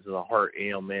wrestling because of the heart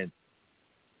ailment.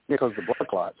 Yeah, because of the blood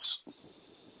clots.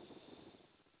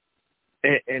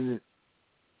 And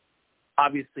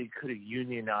obviously could have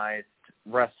unionized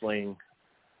wrestling,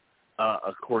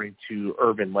 according to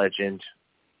urban legend,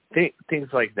 things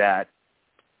like that.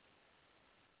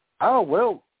 Oh,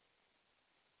 well,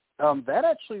 that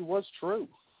actually was true.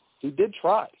 He did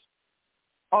try.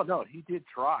 Oh, no, he did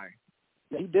try.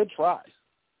 Yeah, he did try.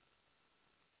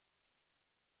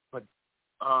 But,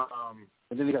 and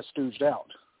then he got stooged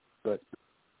out. But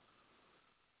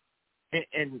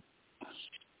and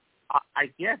I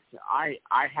guess I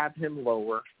have him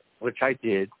lower, which I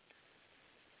did,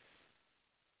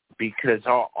 because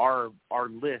our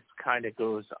list kind of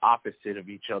goes opposite of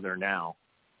each other now.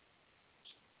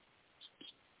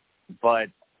 But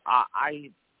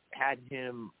I had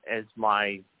him as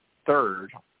my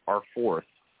third or fourth.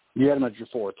 You had him as your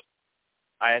fourth.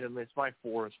 I had him as my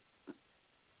fourth,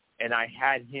 and I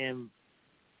had him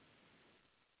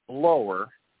lower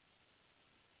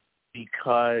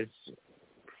because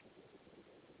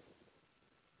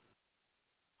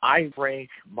I rank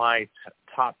my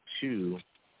top two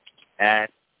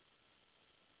at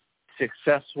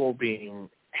successful, being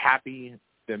happy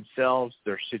themselves,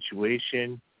 their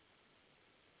situation,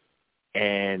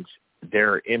 and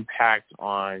their impact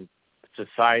on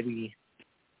society.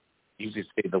 You could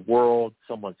say the world,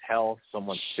 someone's health,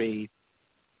 someone's faith,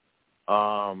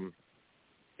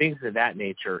 things of that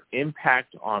nature,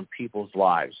 impact on people's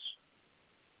lives.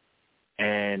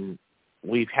 And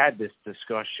we've had this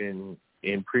discussion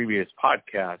in previous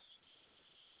podcasts,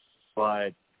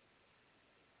 but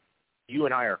you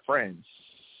and I are friends.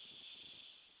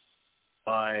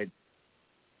 But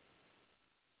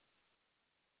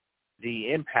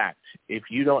the impact, if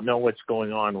you don't know what's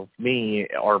going on with me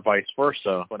or vice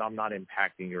versa, but I'm not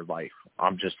impacting your life.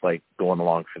 I'm just like going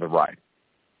along for the ride.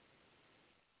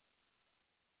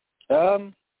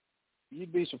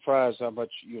 You'd be surprised how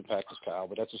much you impact this, Kyle,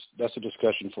 but that's a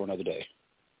discussion for another day.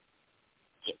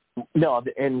 No,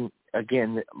 and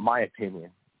again, my opinion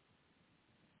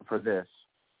for this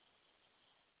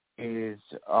is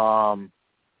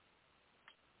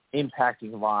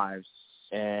impacting lives,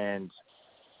 and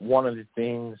one of the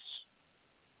things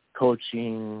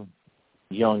coaching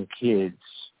young kids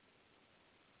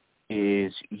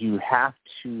is you have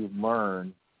to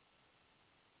learn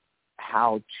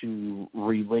how to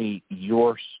relate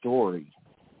your story.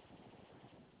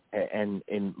 And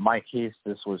in my case,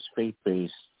 this was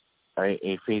faith-based, right?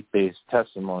 A faith-based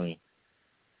testimony.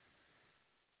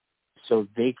 So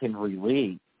they can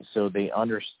relate, so they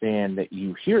understand that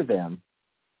you hear them.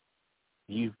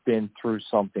 You've been through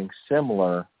something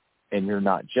similar, and you're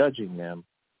not judging them.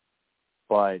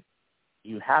 But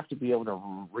you have to be able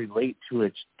to relate to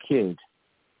a kid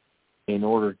in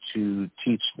order to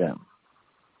teach them.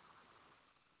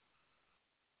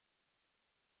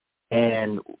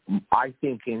 And I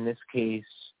think in this case,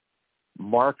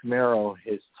 Mark Marrow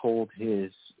has told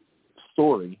his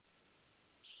story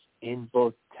in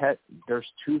both. There's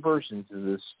two versions of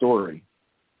this story.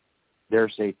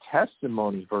 There's a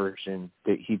testimony version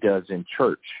that he does in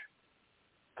church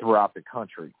throughout the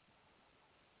country.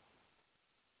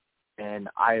 And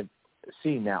I've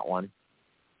seen that one.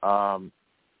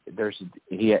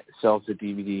 He sells the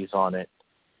DVDs on it.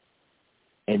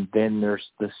 And then there's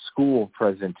the school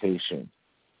presentation.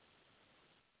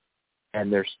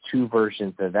 And there's two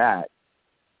versions of that.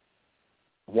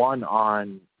 One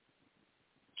on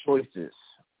choices.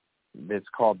 That's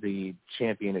called the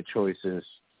Champion of Choices.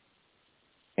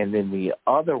 And then the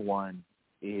other one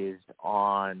is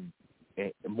on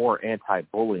more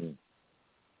anti-bullying.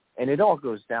 And it all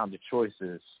goes down to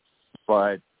choices,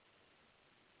 but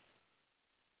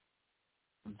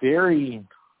very,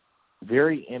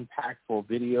 very impactful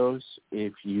videos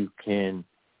if you can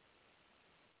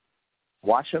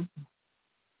watch them.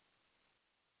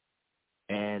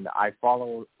 And I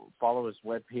follow his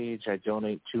webpage. I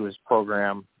donate to his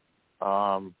program.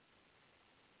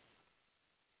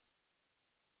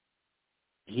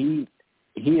 He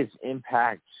has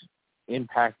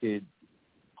impacted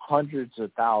hundreds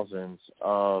of thousands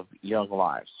of young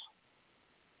lives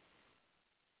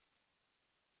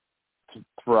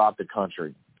throughout the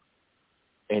country.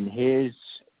 And his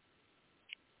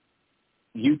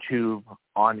YouTube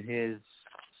on his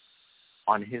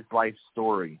life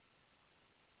story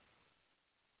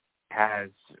has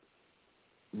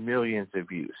millions of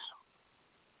views.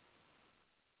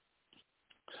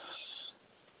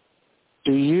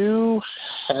 Do you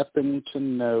happen to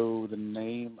know the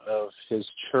name of his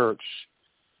church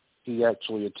he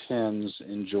actually attends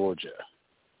in Georgia?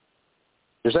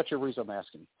 Is that your reason I'm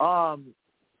asking?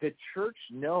 The church,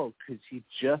 no, because he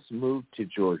just moved to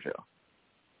Georgia.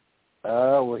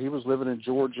 Well, he was living in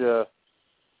Georgia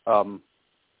some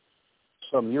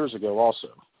years ago also.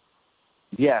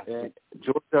 Yeah,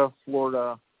 Georgia,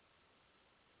 Florida,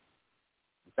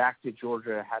 back to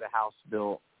Georgia, had a house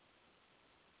built.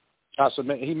 So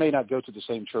he may not go to the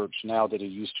same church now that he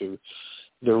used to.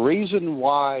 The reason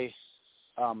why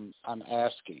I'm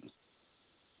asking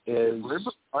is,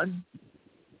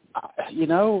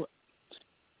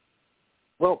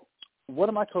 well, one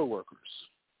of my coworkers,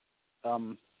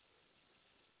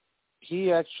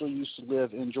 he actually used to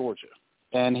live in Georgia,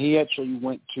 and he actually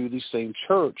went to the same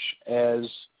church as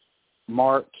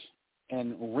Mark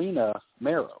and Rena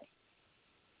Marrow.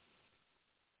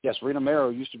 Yes, Rena Marrow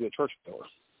used to be a churchgoer.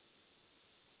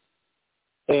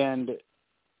 And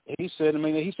he said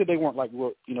they weren't like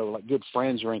good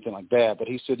friends or anything like that, but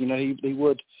he said, he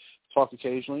would talk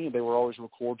occasionally, and they were always real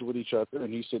cordial with each other.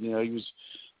 And he said, he was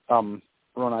a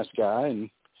real nice guy, and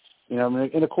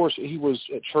and of course he was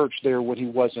at church there when he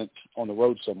wasn't on the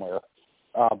road somewhere.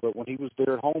 But when he was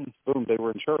there at home, boom, they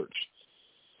were in church.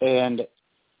 And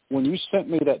when you sent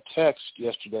me that text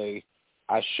yesterday,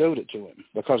 I showed it to him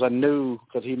because I knew,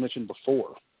 because he mentioned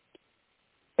before.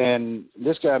 And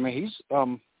this guy,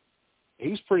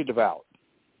 he's pretty devout.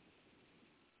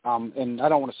 And I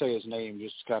don't want to say his name,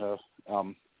 just kind of,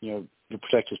 to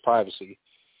protect his privacy.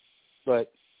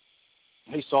 But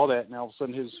he saw that, and all of a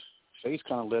sudden his face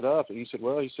kind of lit up. And he said,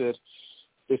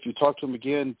 if you talk to him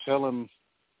again, tell him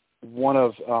one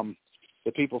of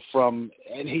the people from,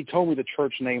 and he told me the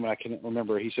church name, and I can't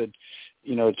remember. He said,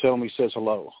 tell him he says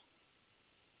hello.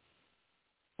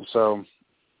 So,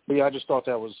 but yeah, I just thought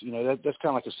that was, that's kind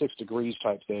of like a 6 degrees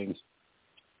type thing.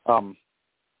 But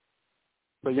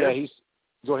yeah,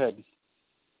 go ahead.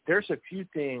 There's a few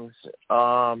things.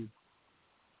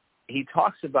 He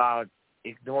talks about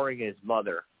ignoring his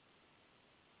mother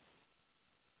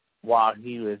while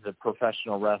he was a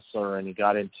professional wrestler, and he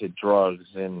got into drugs,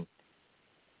 and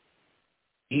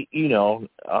because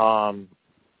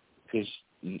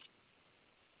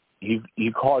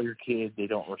you call your kid, they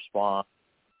don't respond,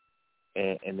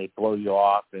 and they blow you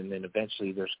off, and then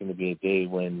eventually there's going to be a day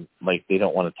when they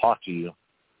don't want to talk to you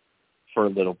for a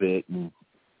little bit, and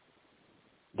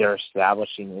they're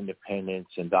establishing independence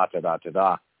and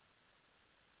da-da-da-da-da.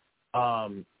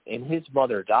 And his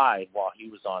mother died while he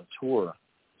was on tour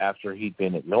after he'd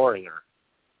been ignoring her.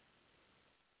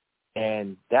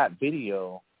 And that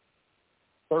video,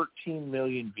 13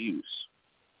 million views.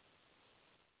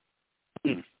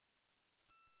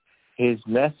 His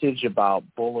message about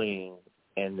bullying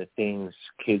and the things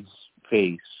kids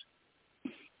face,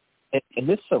 and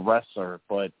this is a wrestler,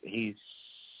 but he's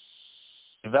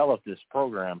developed this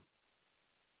program.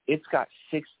 It's got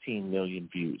 16 million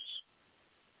views.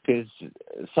 Because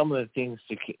some of the things,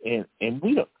 and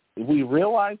we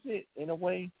realize it in a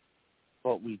way,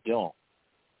 but we don't.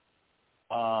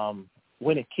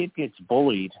 When a kid gets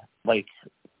bullied, like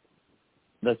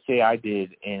let's say I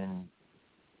did in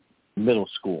middle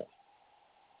school,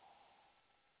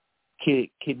 kid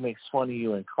makes fun of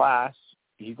you in class,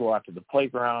 you go out to the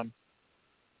playground,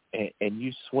 and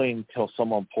you swing till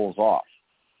someone pulls off.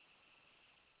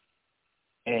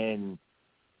 And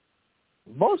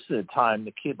most of the time,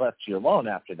 the kid left you alone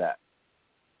after that.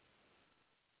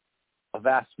 A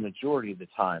vast majority of the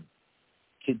time.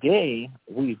 Today,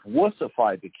 we've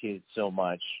wussified the kids so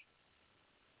much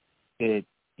that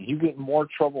you get in more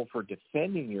trouble for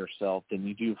defending yourself than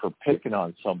you do for picking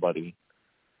on somebody.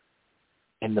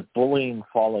 And the bullying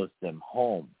follows them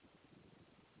home.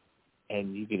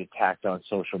 And you get attacked on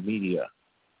social media.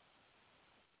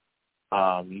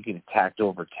 You get attacked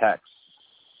over text.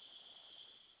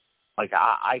 Like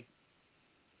I,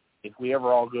 if we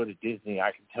ever all go to Disney,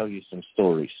 I can tell you some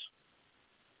stories.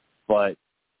 But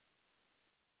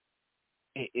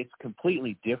it's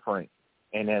completely different.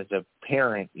 And as a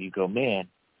parent, you go, man,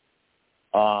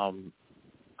 I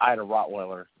had a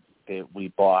Rottweiler that we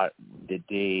bought the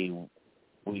day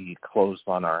we closed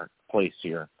on our place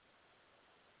here.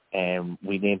 And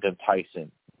we named him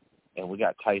Tyson. And we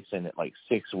got Tyson at like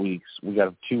 6 weeks. We got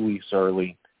him 2 weeks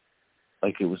early.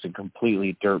 Like it was a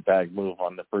completely dirtbag move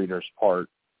on the breeder's part.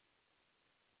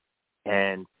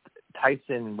 And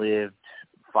Tyson lived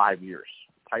 5 years.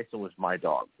 Tyson was my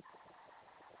dog.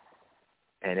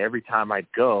 And every time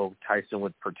I'd go, Tyson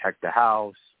would protect the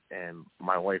house. And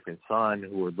my wife and son,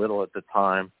 who was little at the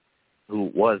time,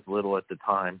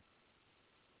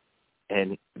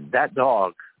 and that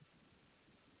dog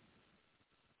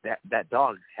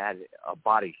had a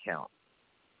body count.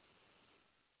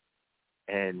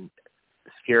 And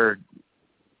scared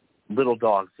little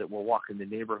dogs that were walking the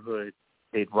neighborhood.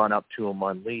 They'd run up to him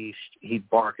unleashed. He'd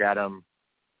bark at them.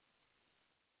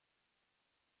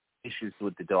 Issues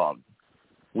with the dog.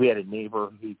 We had a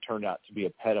neighbor who turned out to be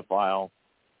a pedophile,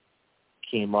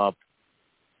 came up,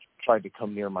 tried to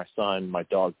come near my son. My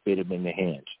dog bit him in the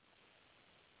hand.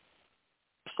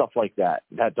 Stuff like that.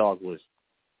 That dog was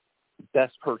the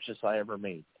best purchase I ever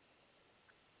made.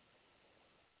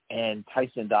 And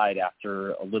Tyson died a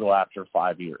little after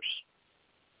 5 years.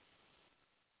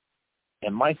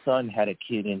 And my son had a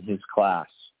kid in his class,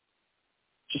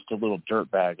 just a little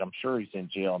dirtbag. I'm sure he's in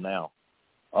jail now.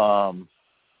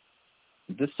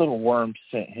 This little worm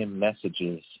sent him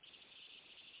messages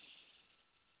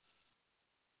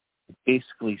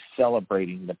basically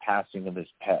celebrating the passing of his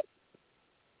pet.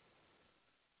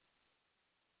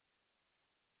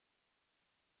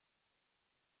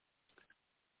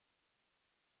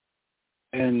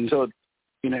 And so,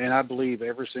 and I believe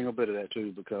every single bit of that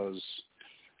too, because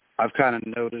I've kind of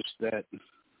noticed that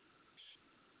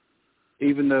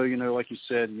even though, like you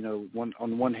said,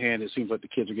 on one hand, it seems like the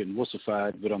kids are getting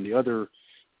wussified, but on the other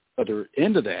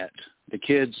end of that, the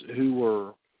kids who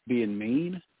were being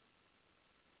mean,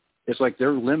 it's like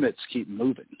their limits keep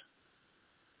moving.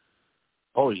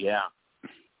 Oh, yeah.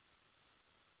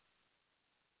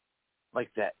 Like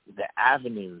that, the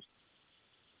avenues.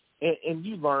 And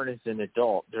you learn as an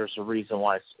adult, there's a reason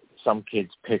why some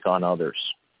kids pick on others.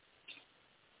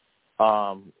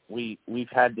 We've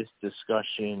had this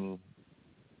discussion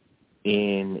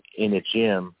in a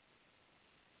gym.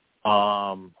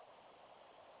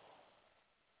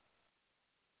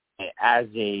 As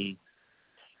a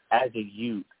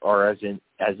youth or as an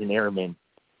airman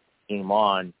came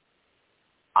on,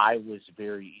 I was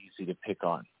very easy to pick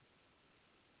on.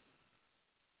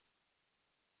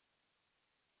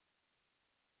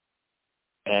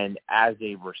 And as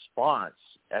a response,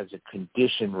 as a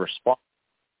conditioned response,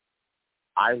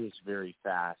 I was very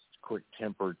fast,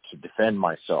 quick-tempered to defend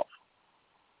myself.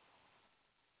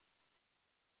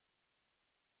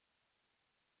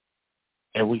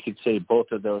 And we could say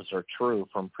both of those are true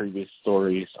from previous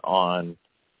stories on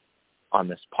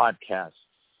this podcast.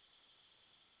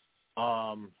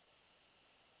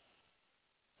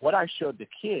 What I showed the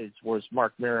kids was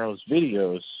Mark Merrow's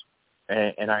videos,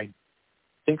 and I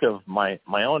think of my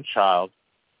own child.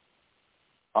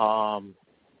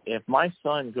 if my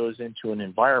son goes into an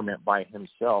environment by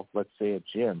himself, let's say a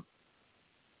gym,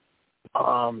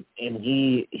 and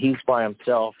he's by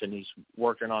himself and he's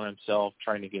working on himself,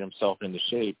 trying to get himself into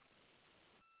shape,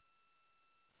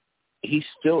 he's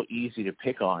still easy to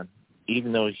pick on,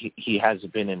 even though he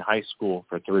hasn't been in high school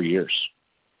for 3 years.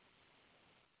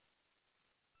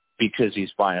 Because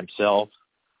he's by himself,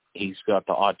 he's got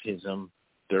the autism,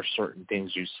 there's certain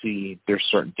things you see, there's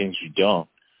certain things you don't.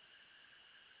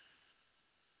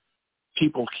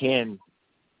 People can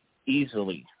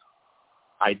easily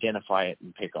identify it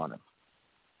and pick on him.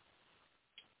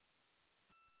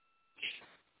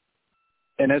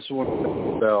 And that's one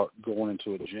thing about going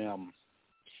into a gym.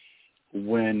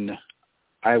 When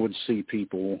I would see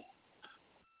people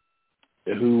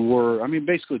who were,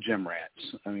 basically gym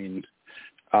rats. And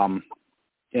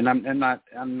I'm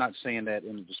not saying that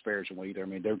in a disparaging way either.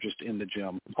 They're just in the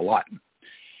gym a lot.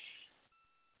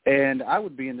 And I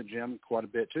would be in the gym quite a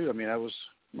bit too. That was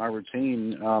my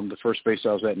routine. The first base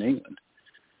I was at in England,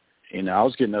 I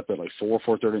was getting up at like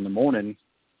 4:30 in the morning,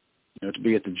 to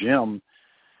be at the gym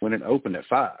when it opened at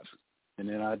 5, and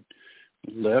then I'd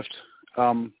lift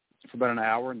for about an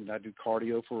hour, and then I'd do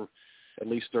cardio for at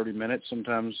least 30 minutes,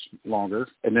 sometimes longer,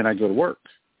 and then I'd go to work.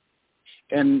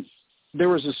 And there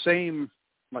was the same,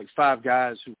 5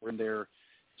 guys who were in there at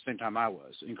the same time I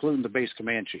was, including the base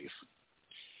command chief.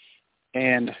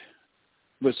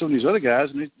 But some of these other guys,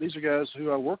 and these are guys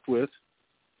who I worked with,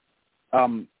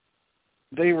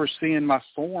 they were seeing my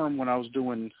form when I was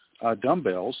doing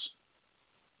dumbbells,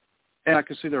 and I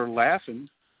could see they were laughing,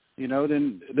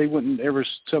 then they wouldn't ever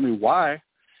tell me why.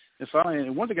 And finally,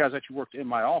 one of the guys actually worked in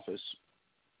my office.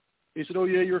 He said, "Oh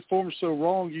yeah, your form's so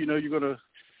wrong. You're gonna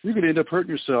end up hurting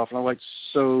yourself." And I'm like,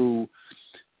 "So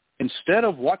instead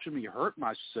of watching me hurt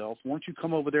myself, why don't you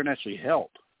come over there and actually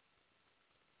help?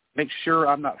 Make sure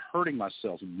I'm not hurting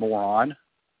myself, moron."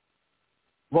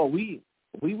 Well, we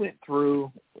went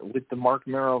through with the Mark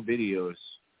Merrow videos,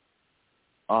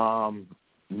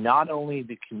 not only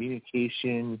the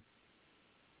communication,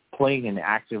 playing an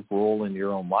active role in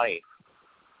your own life,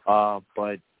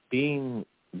 but being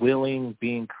willing,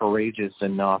 being courageous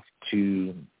enough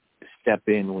to step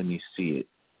in when you see it.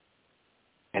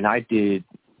 And I did,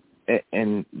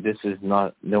 and this is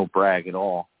no brag at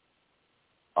all.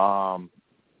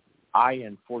 I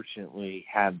unfortunately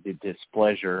had the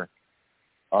displeasure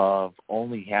of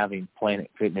only having Planet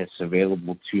Fitness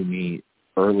available to me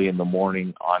early in the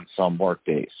morning on some work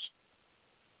days.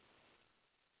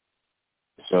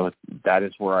 So that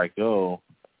is where I go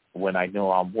when I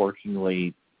know I'm working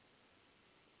late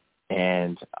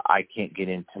and I can't get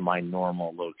into my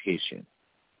normal location,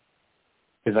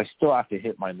 because I still have to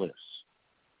hit my lifts.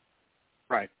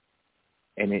 Right.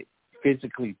 And it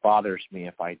physically bothers me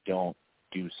if I don't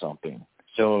do something.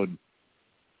 So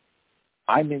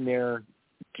I'm in there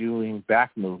doing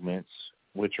back movements,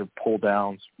 which are pull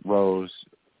downs, rows,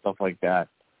 stuff like that.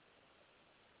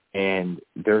 And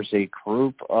there's a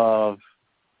group of,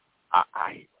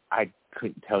 I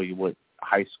couldn't tell you what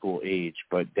high school age,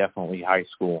 but definitely high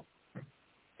school.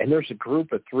 And there's a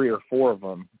group of 3 or 4 of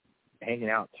them hanging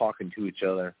out, talking to each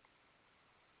other.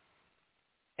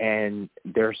 And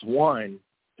there's one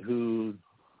who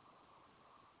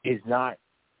is not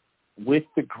with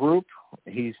the group.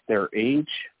 He's their age,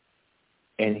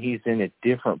 and he's in a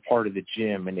different part of the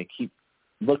gym, and they keep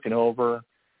looking over,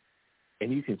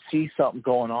 and you can see something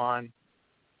going on.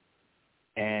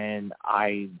 And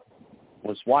I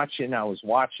was watching,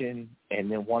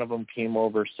 and then one of them came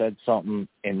over, said something,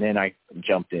 and then I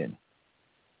jumped in.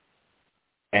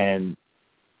 And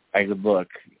I said, "Look,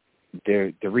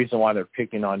 the reason why they're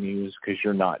picking on you is because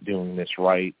you're not doing this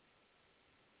right.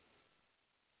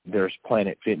 There's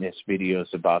Planet Fitness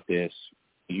videos about this.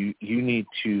 You need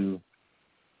to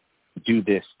do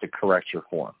this to correct your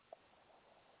form."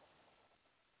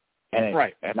 And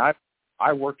right. And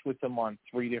I worked with him on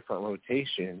 3 different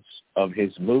rotations of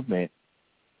his movement,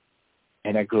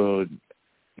 and I go,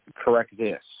 "Correct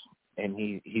this," and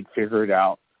he'd figure it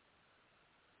out,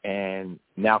 and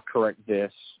now correct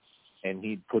this, and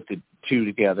he'd put the 2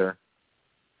 together,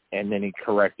 and then he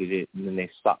corrected it, and then they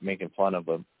stopped making fun of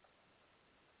him.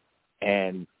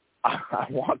 And I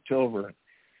walked over,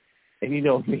 and you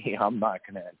know me, I'm not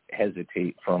going to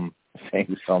hesitate from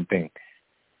saying something.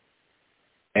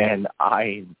 And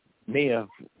I may have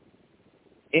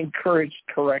encouraged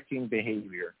correcting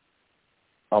behavior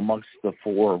amongst the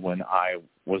 4 when I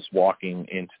was walking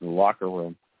into the locker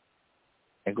room.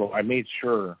 And I made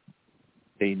sure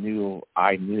they knew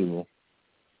I knew,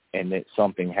 and that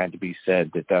something had to be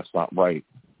said, that that's not right.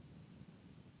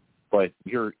 But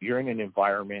you're in an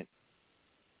environment,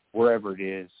 wherever it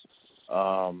is,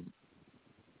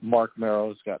 Mark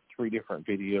Merrow's got 3 different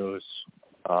videos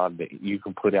that you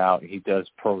can put out. He does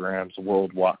programs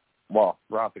worldwide,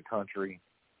 throughout the country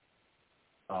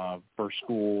for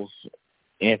schools,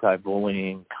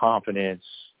 anti-bullying, confidence,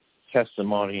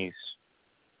 testimonies.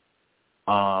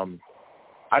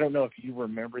 I don't know if you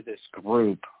remember this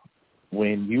group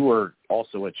when you were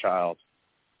also a child.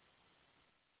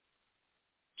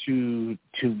 To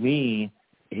me,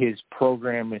 his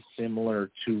program is similar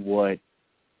to what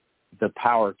the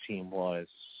Power Team was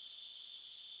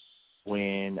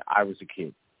when I was a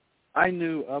kid. I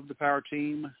knew of the Power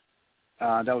Team.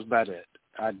 That was about it.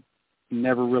 I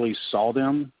never really saw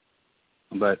them,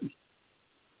 but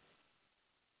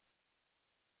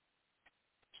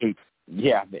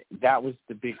yeah, that was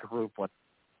the big group when I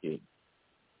was a kid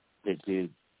that did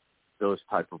those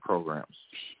type of programs.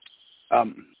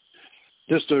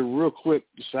 Just a real quick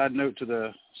side note to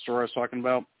the story I was talking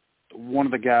about. One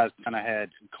of the guys kind of had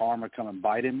karma come and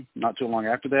bite him not too long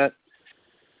after that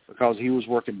because he was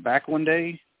working back one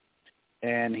day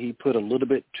and he put a little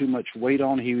bit too much weight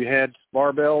on. He had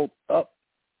barbell up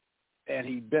and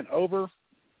he bent over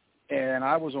and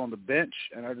I was on the bench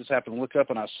and I just happened to look up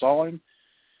and I saw him.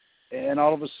 And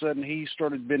all of a sudden he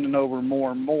started bending over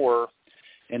more and more,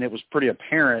 and it was pretty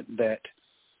apparent that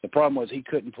the problem was he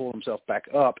couldn't pull himself back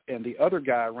up, and the other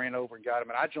guy ran over and got him,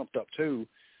 and I jumped up too.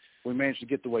 We managed to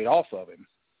get the weight off of him.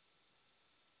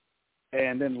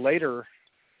 And then later,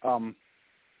 the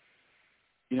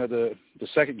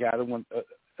second guy, the one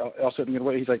else didn't get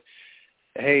away, he's like,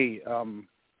 hey,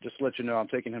 just to let you know, I'm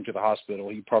taking him to the hospital.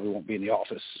 He probably won't be in the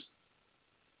office.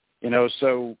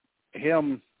 So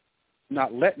him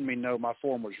not letting me know my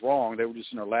form was wrong, they were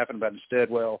just laughing about it instead.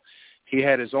 Well, he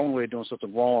had his own way of doing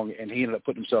something wrong, and he ended up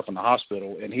putting himself in the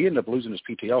hospital, and he ended up losing his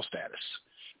PTL status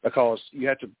because you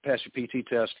have to pass your PT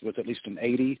test with at least an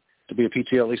 80 to be a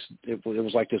PTL. At least it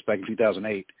was like this back in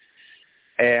 2008.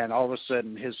 And all of a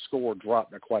sudden, his score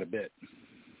dropped by quite a bit.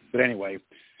 But anyway,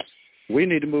 we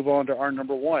need to move on to our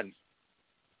number one.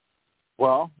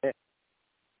 Well,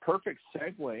 perfect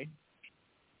segue,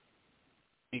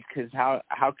 because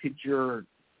how could your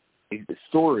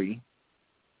story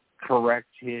correct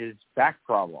his back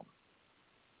problem?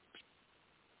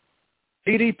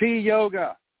 DDP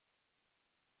yoga.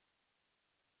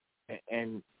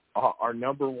 And our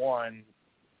number one,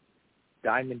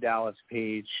 Diamond Dallas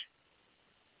Page,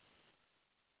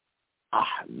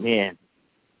 man,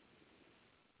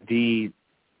 there's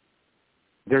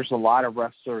a lot of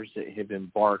wrestlers that have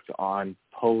embarked on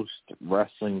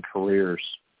post-wrestling careers,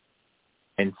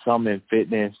 and some in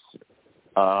fitness,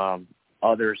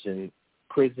 others in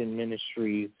prison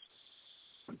ministries,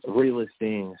 realist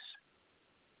things.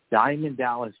 Diamond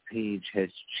Dallas Page has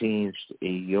changed a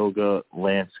yoga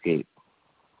landscape.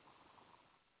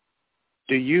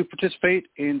 Do you participate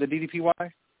in the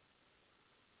DDPY?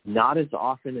 Not as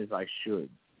often as I should,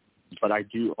 but I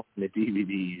do own the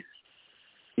DVDs.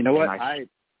 You know what?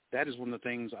 That is one of the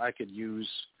things I could use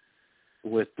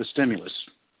with the stimulus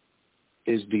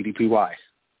is DDPY,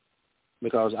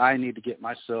 because I need to get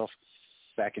myself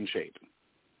back in shape.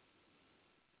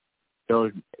 So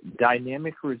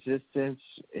dynamic resistance,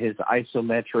 his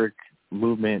isometric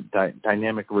movement,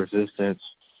 dynamic resistance,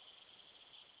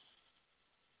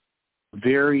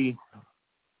 very,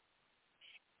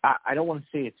 I don't want to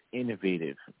say it's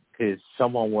innovative because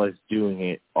someone was doing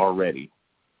it already.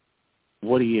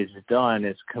 What he has done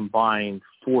is combined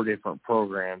 4 different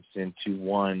programs into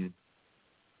one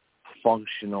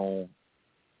functional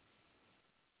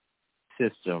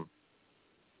system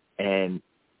and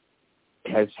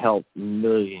has helped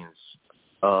millions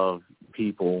of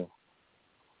people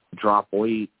drop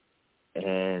weight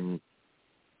and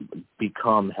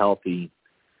become healthy.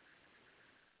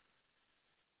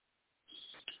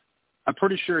 I'm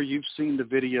pretty sure you've seen the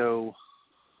video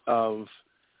of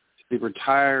the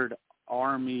retired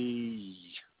Army,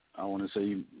 I want to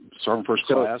say Sergeant First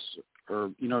Class,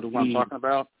 or you know the one I'm talking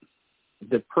about?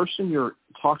 The person you're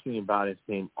talking about is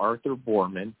named Arthur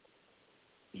Borman.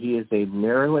 He is a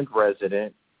Maryland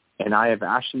resident, and I have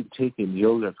actually taken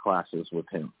yoga classes with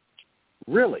him.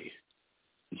 Really?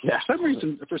 Yeah.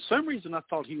 For some reason, I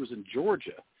thought he was in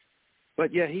Georgia,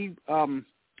 but yeah, he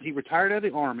retired out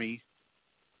of the Army,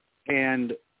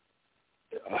 and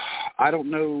I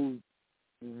don't know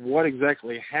what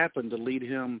exactly happened to lead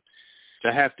him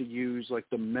to have to use like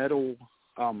the metal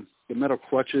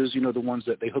crutches, you know, the ones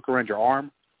that they hook around your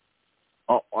arm.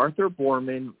 Arthur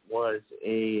Borman was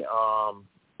a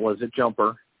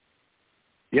jumper.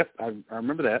 Yep, I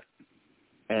remember that.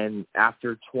 And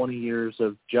after 20 years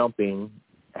of jumping,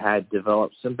 had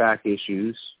developed some back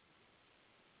issues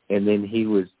and then he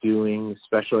was doing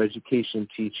special education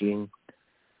teaching,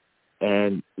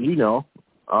 and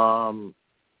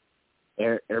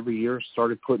every year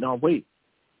started putting on weight.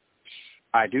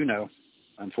 I do know,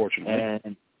 unfortunately.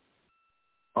 And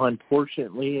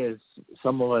unfortunately, as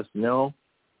some of us know,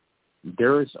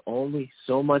 there is only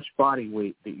so much body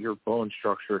weight that your bone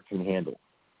structure can handle.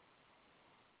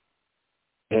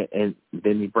 And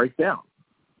then you break down.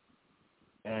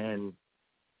 And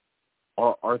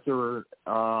Arthur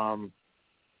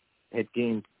had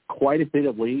gained quite a bit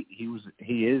of weight.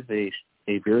 He is a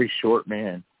very short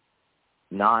man,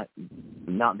 not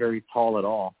very tall at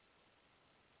all.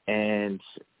 And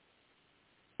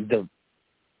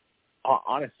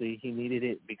honestly, he needed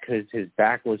it because his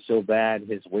back was so bad,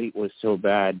 his weight was so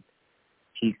bad,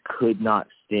 he could not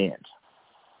stand.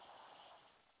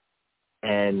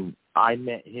 And I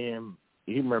met him,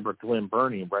 you remember Glenn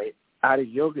Burney, right? At a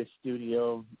yoga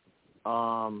studio,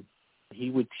 he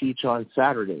would teach on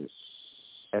Saturdays,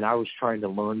 and I was trying to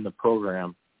learn the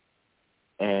program.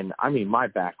 And, I mean, my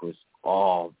back was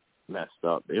all messed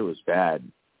up. It was bad.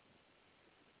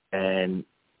 And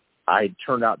I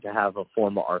turned out to have a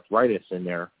form of arthritis in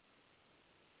there,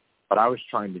 but I was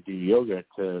trying to do yoga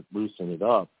to loosen it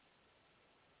up,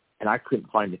 and I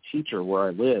couldn't find a teacher where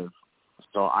I live.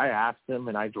 So I asked him,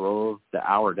 and I drove the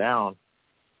hour down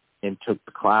and took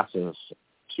the classes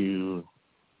to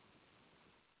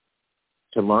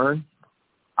learn.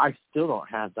 I still don't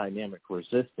have dynamic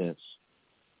resistance,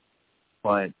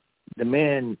 but the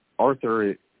man,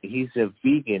 Arthur, he's a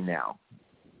vegan now.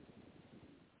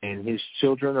 And his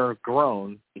children are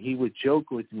grown. He would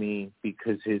joke with me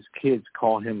because his kids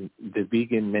call him the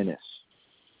vegan menace.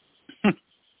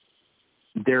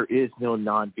 There is no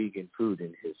non-vegan food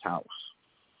in his house.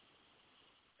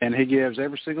 And he gives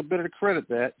every single bit of credit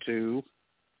that to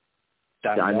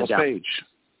Diamond Page.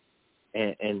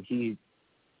 And he,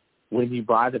 when you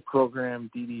buy the program,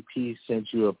 DDP sends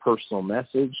you a personal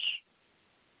message.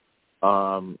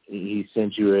 He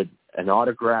sends you an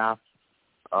autograph.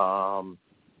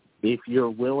 If you're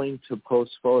willing to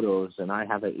post photos, and I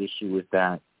have an issue with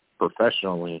that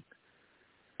professionally,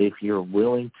 if you're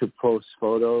willing to post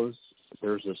photos,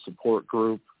 there's a support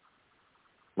group.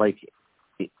 Like,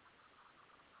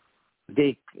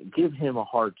 they give him a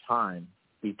hard time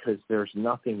because there's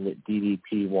nothing that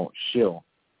DDP won't shill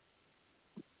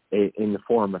in the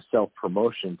form of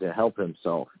self-promotion to help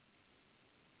himself.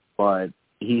 But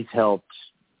he's helped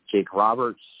Jake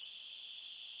Roberts,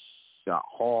 Scott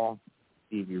Hall,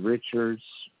 Stevie Richards,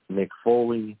 Mick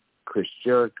Foley, Chris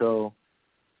Jericho,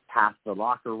 Half the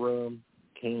Locker Room,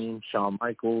 Kane, Shawn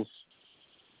Michaels,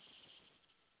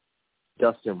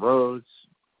 Dustin Rhodes,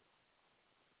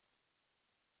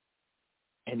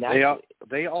 and that's,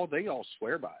 they all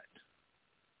swear by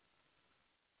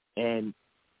it. And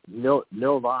no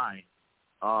lie,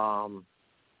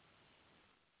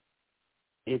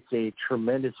 it's a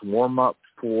tremendous warm up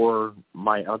for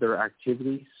my other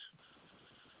activities.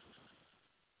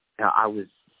 I was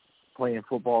playing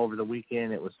football over the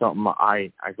weekend. It was something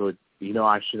I go,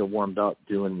 I should have warmed up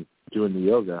doing the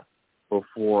yoga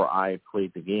before I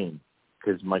played the game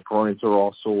because my groins are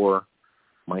all sore,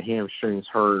 my hamstrings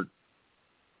hurt,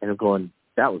 and I'm going,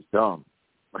 that was dumb.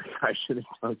 Like, I should have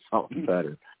done something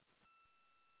better.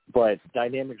 But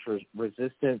dynamic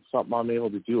resistance, something I'm able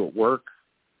to do at work.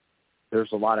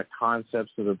 There's a lot of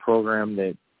concepts of the program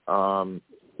that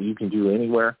you can do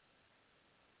anywhere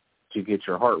to get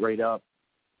your heart rate up.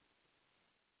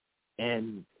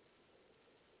 And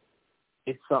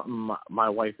it's something my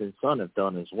wife and son have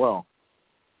done as well.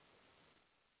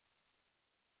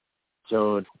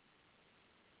 So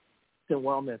in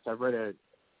wellness, I read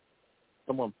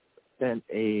someone sent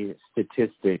a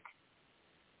statistic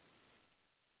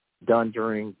done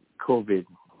during COVID.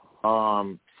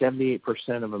 78%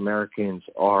 of Americans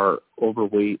are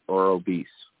overweight or obese.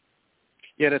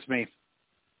 Yeah, that's me.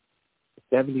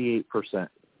 78%.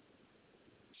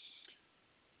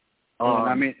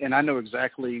 I mean, and I know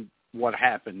exactly what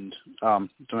happened to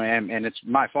me, and it's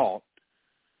my fault.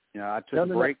 I took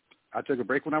a break. I took a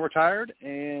break when I retired,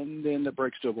 and then the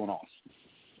break's still going on.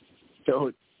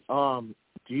 So,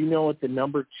 do you know what the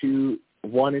number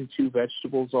 1 and 2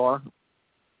 vegetables are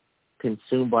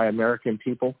consumed by American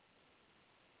people?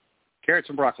 Carrots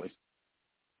and broccoli.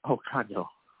 Oh, God, no.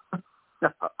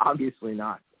 Obviously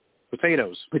not.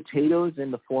 Potatoes. Potatoes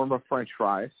in the form of French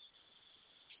fries.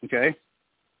 Okay.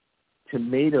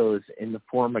 Tomatoes in the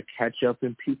form of ketchup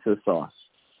and pizza sauce.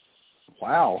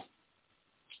 Wow.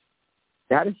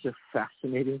 That is a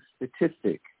fascinating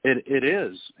statistic. It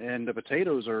is. And the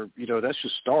potatoes are, that's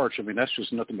just starch. I mean, that's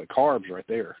just nothing but carbs right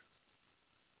there.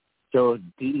 So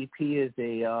DDP is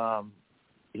a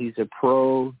He's a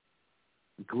pro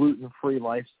gluten-free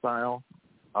lifestyle,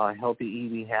 healthy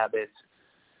eating habits.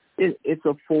 It's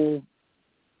a full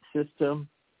system,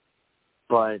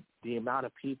 but the amount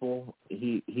of people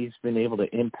he's been able to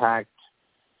impact,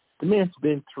 the man's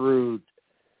been through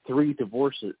 3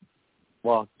 divorces,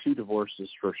 well, 2 divorces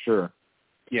for sure.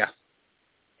 Yeah.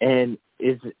 And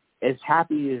is as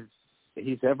happy as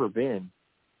he's ever been,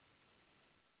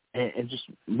 and just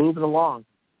moving along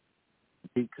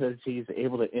because he's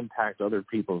able to impact other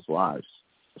people's lives.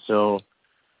 So,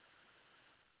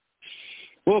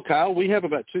 well, Kyle, we have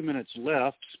about 2 minutes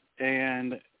left,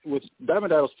 and with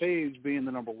Diamond Dallas Page being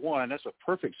the number 1, that's a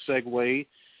perfect segue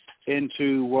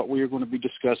into what we are going to be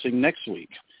discussing next week.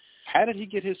 How did he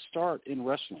get his start in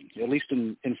wrestling, at least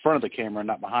in front of the camera,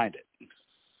 not behind it?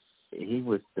 He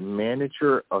was the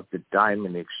manager of the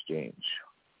Diamond Exchange.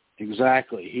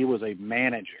 Exactly. He was a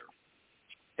manager.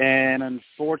 And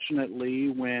unfortunately,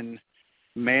 when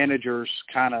managers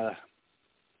kind of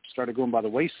started going by the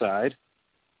wayside,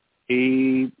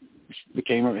 he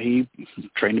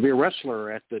trained to be a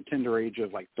wrestler at the tender age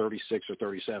of like 36 or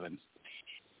 37.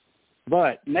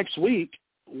 But next week,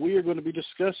 we are going to be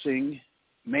discussing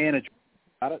managers.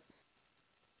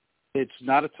 It's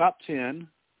not a top 10.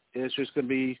 It's just going to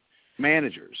be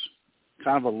managers,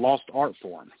 kind of a lost art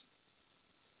form.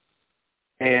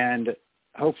 And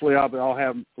hopefully I'll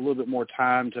have a little bit more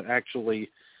time to actually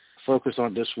focus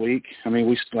on this week. I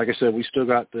mean, like I said, we still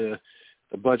got the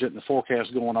budget and the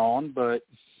forecast going on, but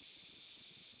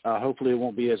hopefully it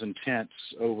won't be as intense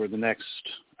over the next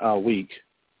week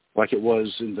like it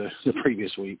was in the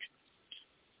previous week.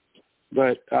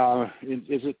 But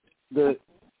is it the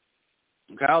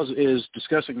Kyle's is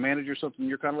discussing manager something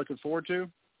you're kind of looking forward to?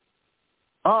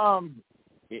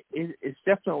 It's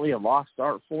definitely a lost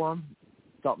art form,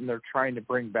 something they're trying to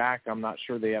bring back. I'm not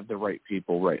sure they have the right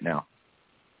people right now.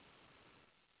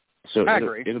 So I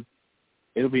agree.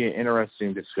 It'll be an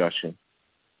interesting discussion.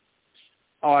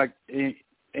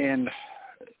 And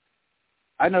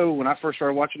I know when I first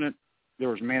started watching it, there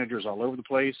was managers all over the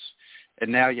place,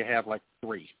 and now you have like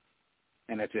 3,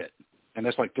 and that's it. And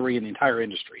that's like 3 in the entire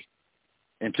industry,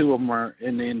 and 2 of them are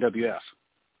in the NWF.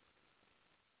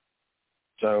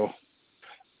 So,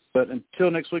 but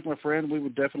until next week, my friend, we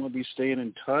would definitely be staying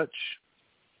in touch,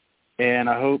 and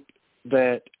I hope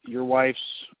that your wife's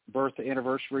birthday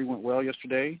anniversary went well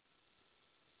yesterday.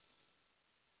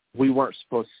 We weren't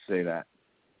supposed to say that.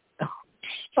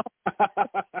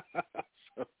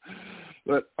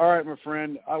 But all right, my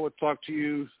friend, I will talk to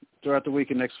you throughout the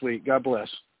week and next week. God bless.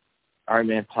 All right,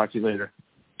 man. Talk to you later.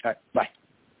 All right, bye.